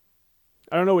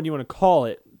 I don't know what you want to call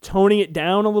it, toning it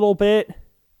down a little bit.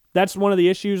 That's one of the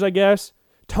issues, I guess.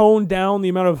 Tone down the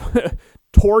amount of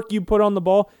torque you put on the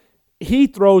ball. He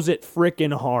throws it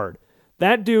freaking hard.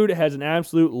 That dude has an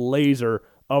absolute laser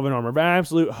of an arm, an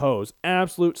absolute hose,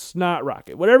 absolute snot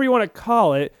rocket. Whatever you want to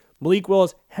call it, Malik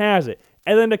Willis has it.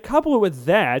 And then to couple it with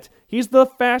that, he's the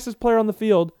fastest player on the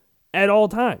field at all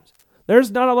times.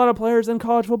 There's not a lot of players in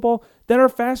college football that are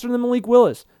faster than Malik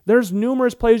Willis. There's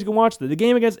numerous plays you can watch. The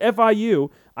game against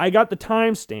FIU, I got the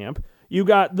timestamp. You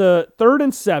got the 3rd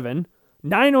and 7,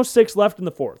 9:06 left in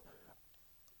the 4th.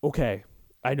 Okay,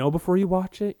 I know before you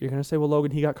watch it, you're going to say, well,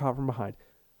 Logan, he got caught from behind.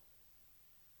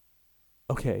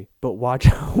 Okay, but watch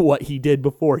what he did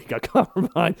before he got caught from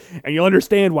behind, and you'll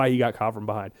understand why he got caught from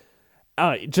behind.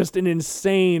 Just an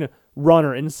insane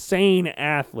runner, insane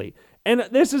athlete. And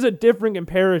this is a different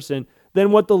comparison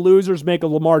than what the losers make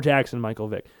of Lamar Jackson and Michael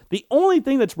Vick. The only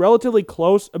thing that's relatively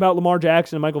close about Lamar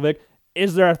Jackson and Michael Vick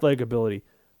is their athletic ability.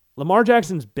 Lamar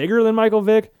Jackson's bigger than Michael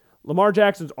Vick. Lamar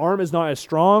Jackson's arm is not as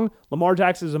strong. Lamar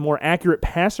Jackson is a more accurate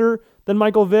passer than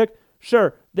Michael Vick.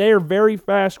 Sure, they are very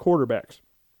fast quarterbacks.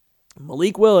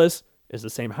 Malik Willis is the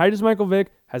same height as Michael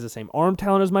Vick, has the same arm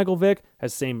talent as Michael Vick,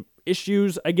 has the same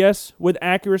issues, I guess, with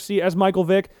accuracy as Michael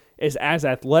Vick, is as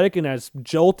athletic and as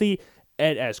jolty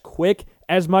and as quick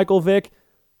as Michael Vick.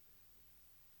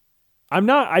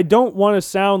 I don't want to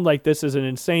sound like this is an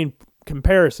insane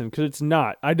comparison, because it's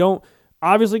not. I don't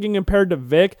obviously get compared to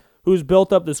Vick, who's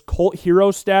built up this cult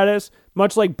hero status,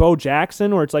 much like Bo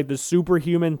Jackson, where it's like the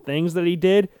superhuman things that he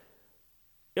did.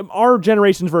 Our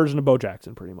generation's version of Bo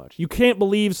Jackson, pretty much. You can't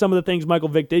believe some of the things Michael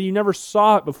Vick did. You never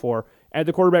saw it before at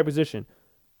the quarterback position.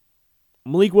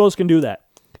 Malik Willis can do that.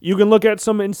 You can look at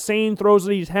some insane throws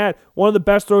that he's had. One of the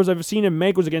best throws I've seen him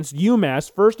make was against UMass,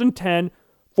 1st and 10,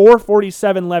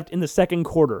 4:47 left in the second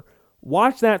quarter.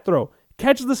 Watch that throw.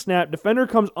 Catches the snap. Defender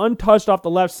comes untouched off the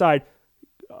left side.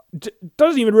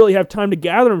 Doesn't even really have time to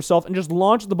gather himself and just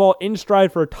launches the ball in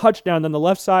stride for a touchdown on the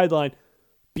left sideline.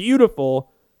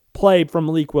 Beautiful play from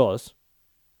Malik Willis.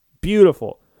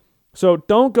 Beautiful. So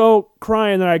don't go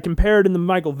crying that I compared him to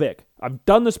Michael Vick. I've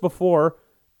done this before.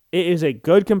 It is a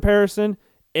good comparison.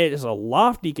 It is a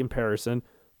lofty comparison,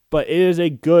 but it is a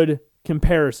good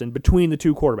comparison between the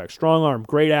two quarterbacks. Strong arm,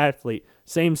 great athlete,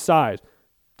 same size.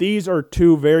 These are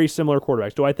two very similar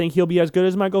quarterbacks. Do I think he'll be as good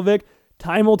as Michael Vick?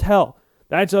 Time will tell.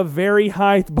 That's a very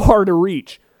high bar to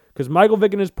reach, because Michael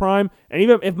Vick in his prime, and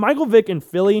even if Michael Vick in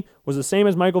Philly was the same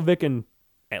as Michael Vick in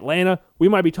Atlanta, we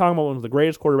might be talking about one of the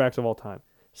greatest quarterbacks of all time.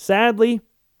 Sadly,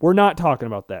 we're not talking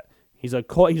about that. He's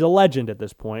a legend at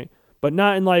this point, but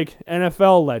not in like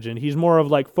NFL legend. He's more of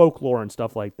like folklore and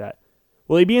stuff like that.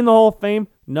 Will he be in the Hall of Fame?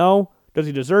 No. Does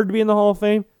he deserve to be in the Hall of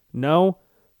Fame? No.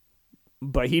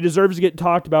 But he deserves to get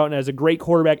talked about, and as a great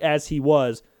quarterback as he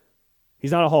was,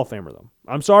 he's not a Hall of Famer, though.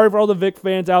 I'm sorry for all the Vic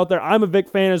fans out there. I'm a Vic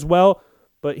fan as well,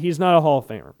 but he's not a Hall of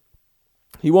Famer.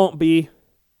 He won't be,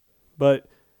 but,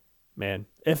 man,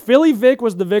 if Philly Vic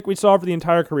was the Vic we saw for the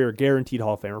entire career, guaranteed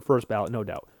Hall of Famer, first ballot, no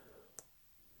doubt.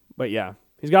 But, yeah,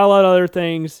 he's got a lot of other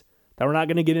things that we're not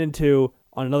going to get into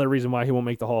on another reason why he won't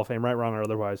make the Hall of Fame, right, wrong, or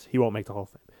otherwise. He won't make the Hall of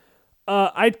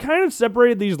Fame. I kind of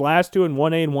separated these last two in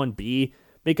 1A and 1B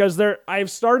because I've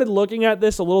started looking at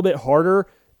this a little bit harder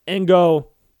and go,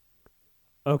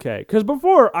 okay, because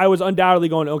before I was undoubtedly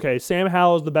going, okay, Sam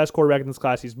Howell is the best quarterback in this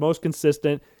class. He's most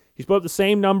consistent. He's put up the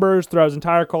same numbers throughout his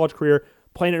entire college career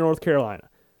playing at North Carolina.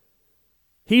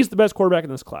 He's the best quarterback in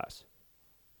this class.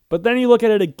 But then you look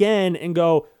at it again and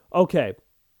go, okay,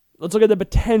 let's look at the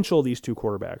potential of these two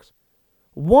quarterbacks.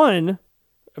 One,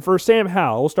 for Sam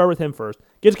Howell, we'll start with him first,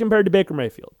 gets compared to Baker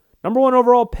Mayfield. Number 1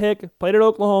 overall pick, played at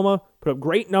Oklahoma, put up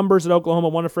great numbers at Oklahoma,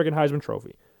 won a freaking Heisman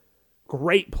Trophy.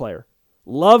 Great player.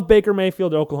 Loved Baker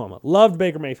Mayfield at Oklahoma.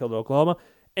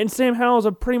 And Sam Howell is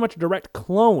a pretty much direct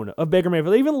clone of Baker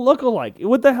Mayfield. They even look alike.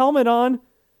 With the helmet on,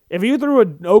 if you threw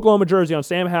an Oklahoma jersey on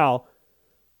Sam Howell,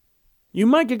 you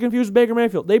might get confused with Baker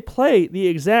Mayfield. They play the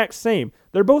exact same.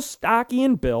 They're both stocky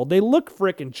in build. They look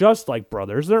freaking just like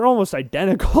brothers. They're almost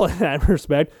identical in that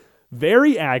respect.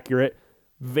 Very accurate,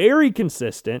 very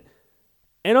consistent,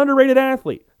 and underrated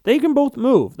athlete. They can both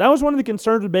move. That was one of the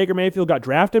concerns when Baker Mayfield got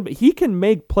drafted, but he can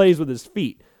make plays with his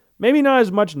feet. Maybe not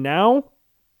as much now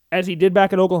as he did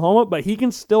back in Oklahoma, but he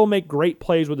can still make great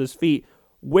plays with his feet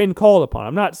when called upon.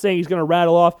 I'm not saying he's going to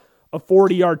rattle off a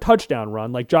 40-yard touchdown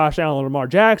run like Josh Allen or Lamar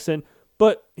Jackson,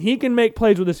 but he can make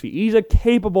plays with his feet. He's a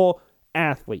capable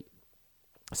athlete.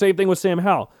 Same thing with Sam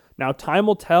Howell. Now, time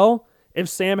will tell if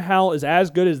Sam Howell is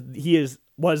as good as he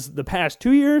was the past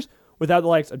 2 years without the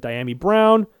likes of Diami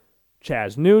Brown,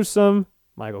 Chaz Newsome,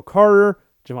 Michael Carter,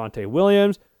 Javonte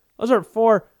Williams. Those are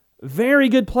 4 very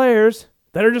good players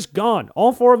that are just gone.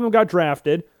 All 4 of them got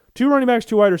drafted. 2 running backs,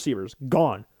 2 wide receivers.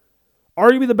 Gone.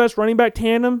 Arguably the best running back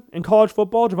tandem in college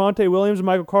football, Javonte Williams and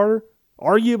Michael Carter.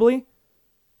 Arguably.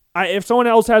 If someone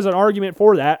else has an argument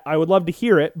for that, I would love to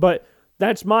hear it, but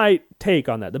that's my take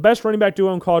on that. The best running back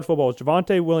duo in college football is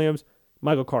Javonte Williams,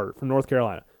 Michael Carter from North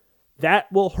Carolina.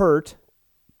 That will hurt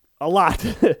a lot.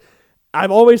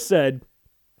 I've always said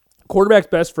quarterbacks'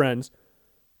 best friends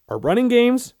are running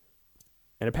games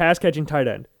and a pass-catching tight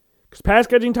end. Because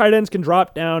pass-catching tight ends can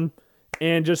drop down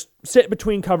and just sit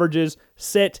between coverages,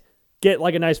 get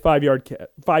like a nice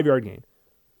 5-yard gain.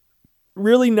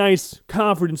 Really nice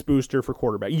confidence booster for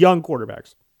young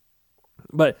quarterbacks.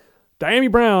 But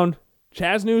Diami Brown,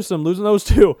 Chaz Newsome, losing those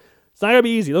two, it's not going to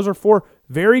be easy. Those are 4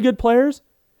 very good players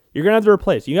you're going to have to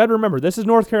replace. You got to remember, this is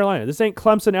North Carolina. This ain't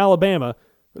Clemson, Alabama,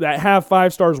 that have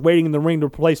 5 stars waiting in the ring to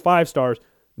replace 5 stars.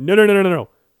 No.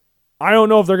 I don't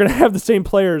know if they're going to have the same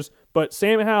players, but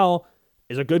Sam Howell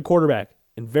is a good quarterback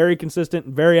and very consistent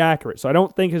and very accurate. So I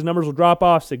don't think his numbers will drop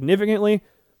off significantly,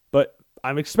 but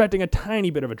I'm expecting a tiny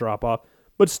bit of a drop off.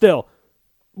 But still,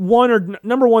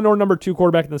 number 1 or number 2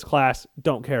 quarterback in this class,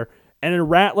 don't care. And then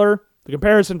Rattler, the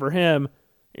comparison for him,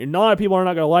 and a lot of people are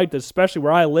not going to like this, especially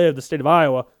where I live, the state of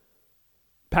Iowa,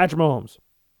 Patrick Mahomes.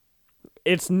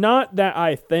 It's not that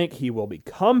I think he will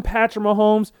become Patrick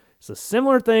Mahomes. It's a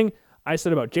similar thing I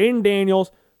said about Jaden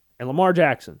Daniels and Lamar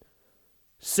Jackson.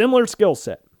 Similar skill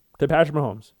set to Patrick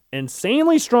Mahomes.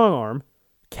 Insanely strong arm,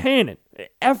 cannon,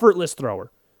 effortless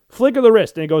thrower. Flick of the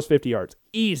wrist and it goes 50 yards.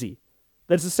 Easy.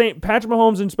 That's the same. Patrick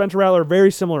Mahomes and Spencer Rattler are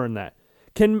very similar in that.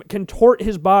 Can contort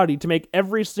his body to make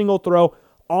every single throw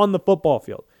on the football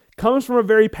field. Comes from a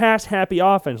very pass-happy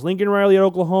offense. Lincoln Riley at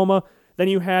Oklahoma. Then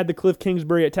you had the Cliff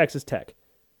Kingsbury at Texas Tech.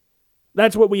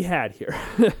 That's what we had here.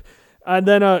 And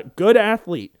then a good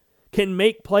athlete can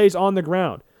make plays on the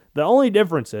ground. The only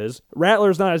difference is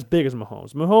Rattler's not as big as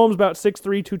Mahomes. Mahomes about 6'3",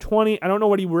 220. I don't know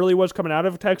what he really was coming out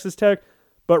of Texas Tech,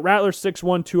 but Rattler's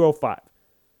 6'1", 205.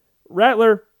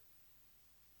 Rattler,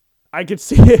 I could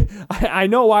see it. I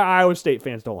know why Iowa State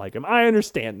fans don't like him. I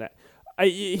understand that.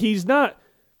 He's not...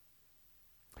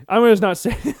 I'm going to not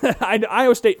say...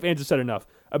 Iowa State fans have said enough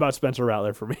about Spencer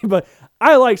Rattler for me, but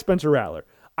I like Spencer Rattler.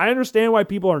 I understand why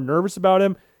people are nervous about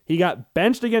him. He got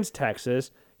benched against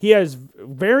Texas. He has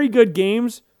very good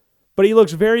games, but he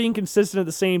looks very inconsistent at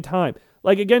the same time.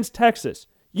 Like against Texas,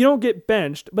 you don't get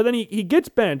benched, but then he gets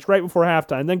benched right before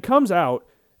halftime, then comes out,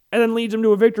 and then leads him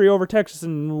to a victory over Texas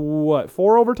in, 4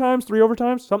 overtimes? 3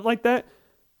 overtimes? Something like that?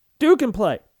 Dude can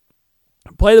play.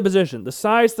 Play the position. The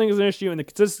size thing is an issue, and the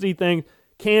consistency thing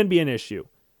can be an issue.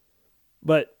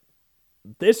 But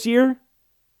this year,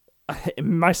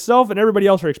 myself and everybody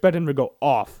else are expecting him to go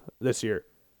off this year.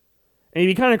 And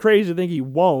it'd be kind of crazy to think he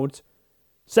won't.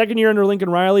 Second year under Lincoln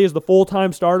Riley as the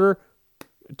full-time starter,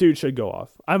 dude should go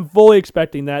off. I'm fully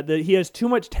expecting that he has too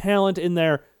much talent in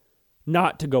there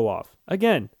not to go off.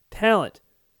 Again, talent.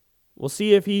 We'll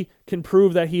see if he can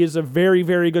prove that he is a very,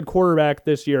 very good quarterback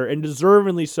this year, and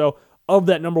deservingly so, of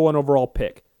that number 1 overall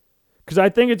pick. Because I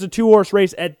think it's a 2-horse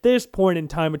race at this point in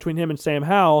time between him and Sam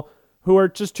Howell, who are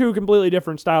just 2 completely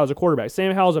different styles of quarterback.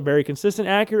 Sam Howell is a very consistent,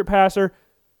 accurate passer.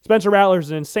 Spencer Rattler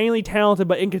is an insanely talented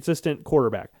but inconsistent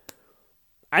quarterback.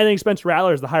 I think Spencer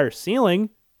Rattler is the higher ceiling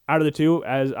out of the 2,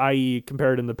 as i.e.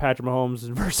 compared in the Patrick Mahomes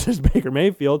versus Baker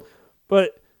Mayfield.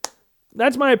 But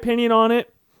that's my opinion on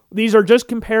it. These are just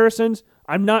comparisons.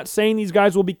 I'm not saying these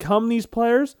guys will become these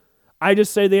players. I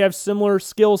just say they have similar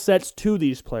skill sets to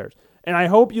these players. And I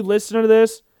hope you listen to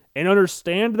this and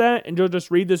understand that, and you'll just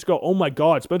read this and go, oh my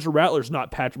God, Spencer Rattler's not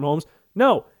Patrick Mahomes.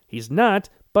 No, he's not,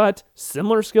 but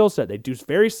similar skill set. They do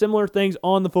very similar things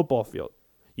on the football field.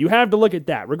 You have to look at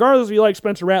that. Regardless if you like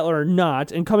Spencer Rattler or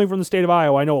not, and coming from the state of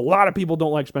Iowa, I know a lot of people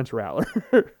don't like Spencer Rattler.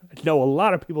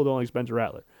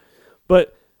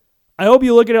 But I hope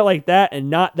you look at it like that, and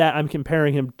not that I'm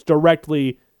comparing him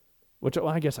directly, which, well,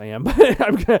 I guess I am.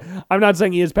 But I'm not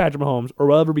saying he is Patrick Mahomes or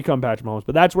will ever become Patrick Mahomes,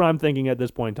 but that's what I'm thinking at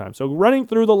this point in time. So running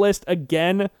through the list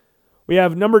again, we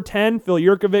have number 10, Phil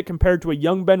Yurkovich, compared to a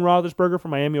young Ben Roethlisberger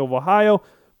from Miami of Ohio.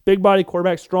 Big body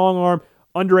quarterback, strong arm,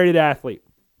 underrated athlete.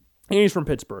 And he's from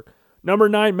Pittsburgh. Number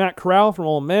 9, Matt Corral from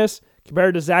Ole Miss,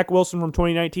 compared to Zach Wilson from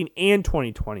 2019 and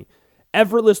 2020.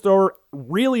 Effortless thrower,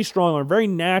 really strong arm, very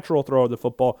natural throw of the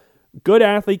football. Good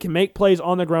athlete, can make plays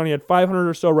on the ground. He had 500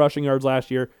 or so rushing yards last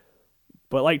year.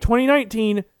 But like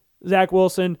 2019, Zach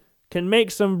Wilson can make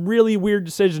some really weird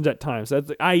decisions at times. That's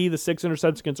i.e. the 6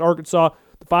 interceptions against Arkansas,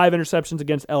 the 5 interceptions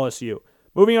against LSU.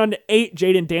 Moving on to 8,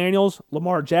 Jaden Daniels,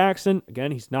 Lamar Jackson.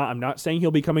 Again, I'm not saying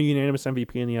he'll become a unanimous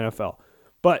MVP in the NFL.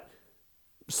 But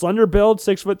slender build,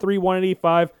 6'3",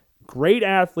 185, great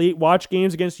athlete, watched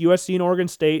games against USC and Oregon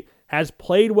State, has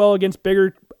played well against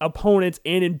bigger opponents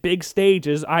and in big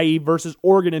stages, i.e. versus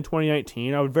Oregon in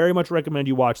 2019. I would very much recommend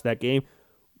you watch that game.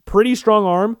 Pretty strong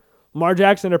arm. Lamar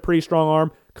Jackson had a pretty strong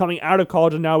arm. coming out of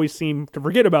college, and now we seem to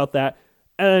forget about that.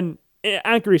 And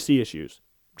accuracy issues.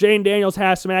 Jane Daniels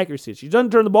has some accuracy issues. He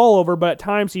doesn't turn the ball over, but at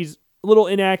times he's a little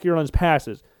inaccurate on his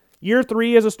passes. Year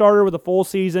 3 as a starter with a full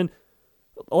season.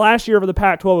 Last year for the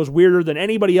Pac-12 was weirder than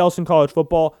anybody else in college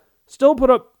football. Still put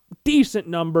up decent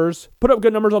numbers, put up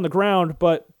good numbers on the ground,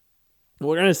 but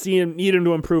we're going to need him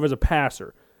to improve as a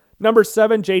passer. Number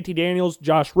 7, JT Daniels,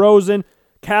 Josh Rosen,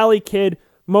 Cali kid,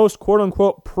 most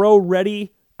quote-unquote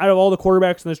pro-ready out of all the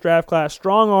quarterbacks in this draft class.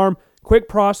 Strong arm, quick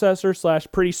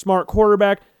processor / pretty smart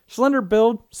quarterback, slender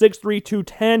build, 6'3",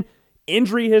 210,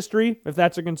 injury history, if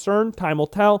that's a concern, time will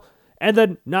tell, and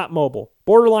then not mobile.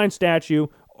 Borderline statue,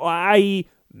 i.e.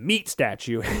 meat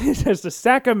statue. It's just a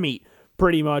sack of meat,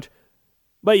 pretty much.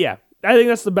 But yeah, I think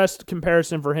that's the best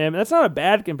comparison for him. That's not a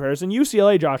bad comparison.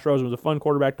 UCLA Josh Rosen was a fun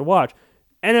quarterback to watch.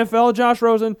 NFL Josh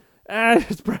Rosen,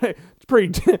 it's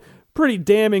pretty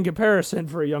damning comparison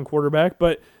for a young quarterback,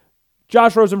 but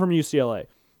Josh Rosen from UCLA.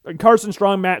 Carson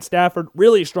Strong, Matt Stafford,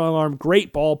 really strong arm,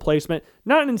 great ball placement.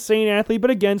 Not an insane athlete, but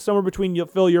again, somewhere between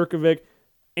Phil Yurkovich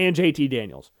and JT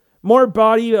Daniels. More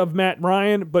body of Matt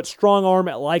Ryan, but strong arm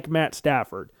like Matt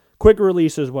Stafford. Quick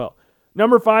release as well.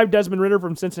 Number 5, Desmond Ridder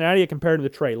from Cincinnati compared to the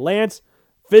Trey Lance.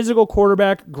 Physical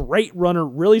quarterback, great runner,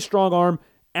 really strong arm,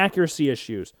 accuracy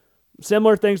issues.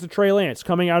 Similar things to Trey Lance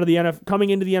coming into the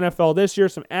NFL this year,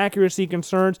 some accuracy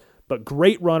concerns, but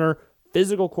great runner,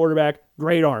 physical quarterback,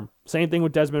 great arm. Same thing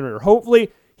with Desmond Ridder.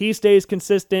 Hopefully, he stays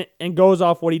consistent and goes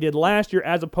off what he did last year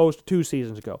as opposed to 2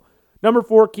 seasons ago. Number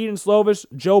 4, Keaton Slovis,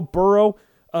 Joe Burrow,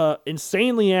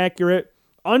 insanely accurate,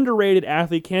 underrated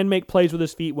athlete, can make plays with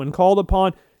his feet when called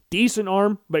upon. Decent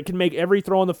arm, but can make every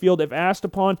throw on the field if asked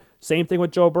upon. Same thing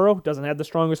with Joe Burrow. Doesn't have the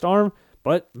strongest arm,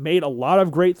 but made a lot of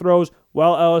great throws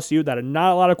while LSU that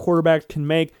not a lot of quarterbacks can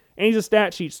make. And he's a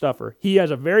stat sheet stuffer. He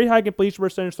has a very high completion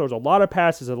percentage, throws a lot of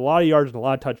passes, a lot of yards, and a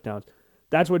lot of touchdowns.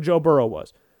 That's what Joe Burrow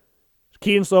was.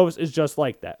 Keaton Slovis is just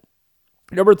like that.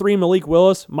 Number 3, Malik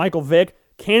Willis, Michael Vick.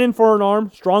 Cannon for an arm,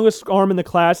 strongest arm in the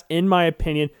class, in my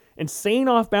opinion. Insane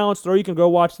off-balance throw. You can go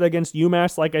watch that against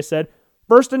UMass, like I said.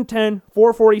 1st and 10,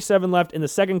 4:47 left in the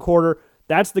second quarter.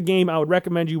 That's the game I would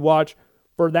recommend you watch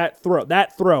for that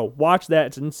throw. Watch that.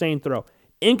 It's an insane throw.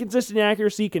 Inconsistent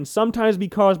accuracy can sometimes be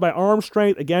caused by arm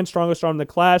strength. Again, strongest arm in the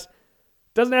class.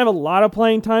 Doesn't have a lot of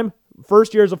playing time.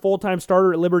 First year as a full-time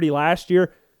starter at Liberty last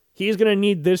year. He's going to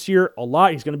need this year a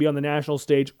lot. He's going to be on the national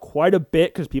stage quite a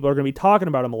bit because people are going to be talking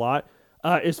about him a lot.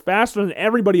 Is faster than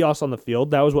everybody else on the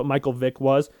field. That was what Michael Vick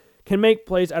was. Can make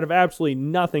plays out of absolutely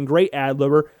nothing. Great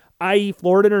ad-libber. i.e.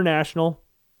 Florida International,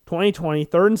 2020,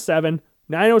 3rd and 7,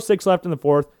 9:06 left in the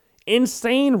 4th.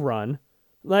 Insane run.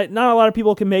 Like, not a lot of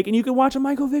people can make, and you can watch a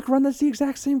Michael Vick run that's the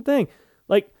exact same thing.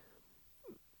 Like,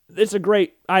 it's a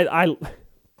great, I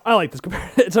like this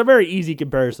comparison. It's a very easy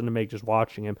comparison to make just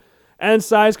watching him. And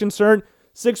size concern,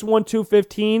 6'1",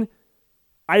 215.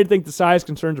 I think the size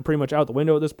concerns are pretty much out the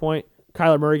window at this point.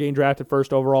 Kyler Murray getting drafted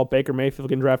 1st overall, Baker Mayfield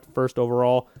getting drafted 1st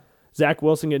overall, Zach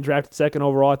Wilson getting drafted 2nd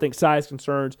overall. I think size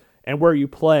concerns and where you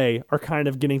play are kind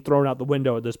of getting thrown out the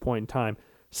window at this point in time.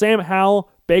 Sam Howell,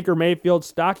 Baker Mayfield,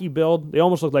 stocky build. They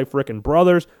almost look like frickin'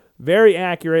 brothers. Very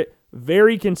accurate,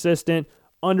 very consistent,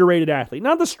 underrated athlete.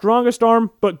 Not the strongest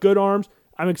arm, but good arms.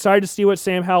 I'm excited to see what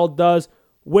Sam Howell does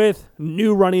with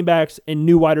new running backs and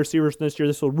new wide receivers this year.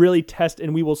 This will really test,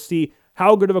 and we will see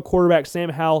how good of a quarterback Sam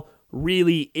Howell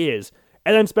really is.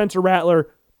 And then Spencer Rattler,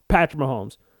 Patrick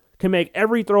Mahomes. Can make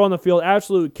every throw on the field,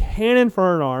 absolute cannon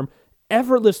for an arm,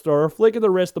 effortless thrower, flick of the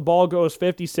wrist, the ball goes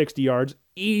 50, 60 yards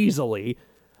easily.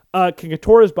 Can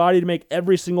contort his body to make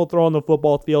every single throw on the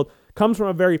football field. Comes from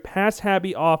a very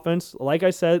pass-happy offense. Like I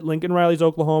said, Lincoln Riley's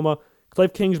Oklahoma.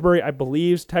 Cliff Kingsbury, I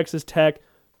believe, is Texas Tech.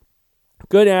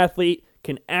 Good athlete.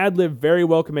 Can ad-lib very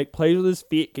well. Can make plays with his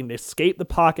feet. Can escape the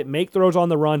pocket. Make throws on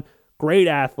the run. Great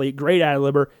athlete. Great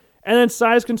ad-libber. And then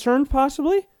size concerns,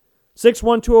 possibly?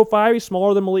 6'1", 205. He's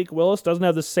smaller than Malik Willis. Doesn't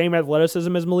have the same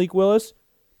athleticism as Malik Willis,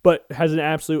 but has an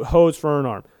absolute hose for an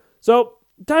arm. So,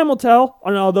 time will tell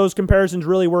on how those comparisons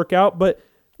really work out, but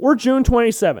we're June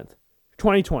 27th,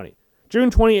 2020.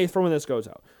 June 28th for when this goes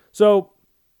out. So,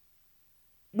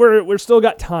 we're still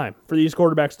got time for these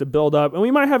quarterbacks to build up, and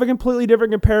we might have a completely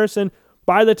different comparison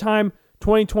by the time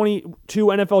 2022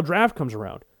 NFL draft comes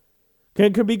around.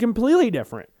 It could be completely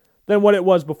different than what it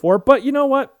was before, but you know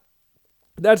what?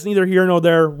 That's neither here nor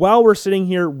there. While we're sitting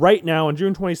here right now on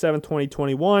June 27th,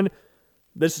 2021,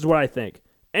 this is what I think.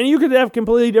 And you could have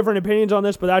completely different opinions on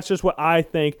this, but that's just what I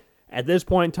think at this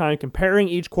point in time, comparing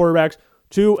each quarterback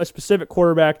to a specific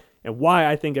quarterback and why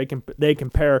I think they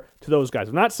compare to those guys.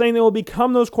 I'm not saying they will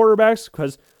become those quarterbacks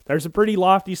because there's some pretty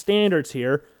lofty standards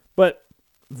here, but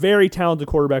very talented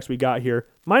quarterbacks we got here.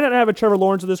 Might not have a Trevor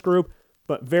Lawrence of this group,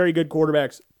 but very good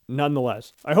quarterbacks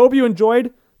nonetheless. I hope you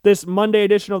enjoyed this Monday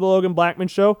edition of the Logan Blackman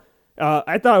Show.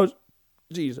 I thought it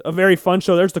was, a very fun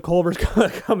show. There's the Culvers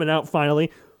coming out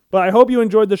finally. But I hope you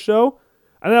enjoyed the show.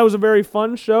 I thought it was a very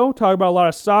fun show. Talked about a lot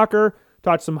of soccer,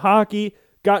 talked some hockey,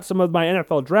 got some of my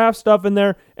NFL draft stuff in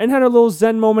there, and had a little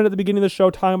zen moment at the beginning of the show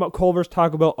talking about Culver's,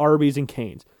 talk about Arby's and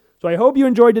Canes. So I hope you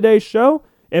enjoyed today's show.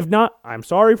 If not, I'm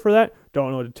sorry for that.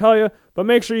 Don't know what to tell you. But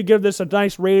make sure you give this a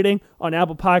nice rating on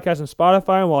Apple Podcasts and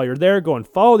Spotify. And while you're there, go and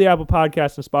follow the Apple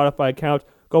Podcasts and Spotify accounts.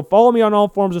 Go follow me on all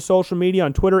forms of social media,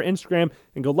 on Twitter, Instagram,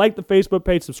 and go like the Facebook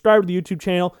page, subscribe to the YouTube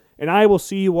channel, and I will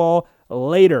see you all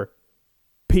later.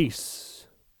 Peace.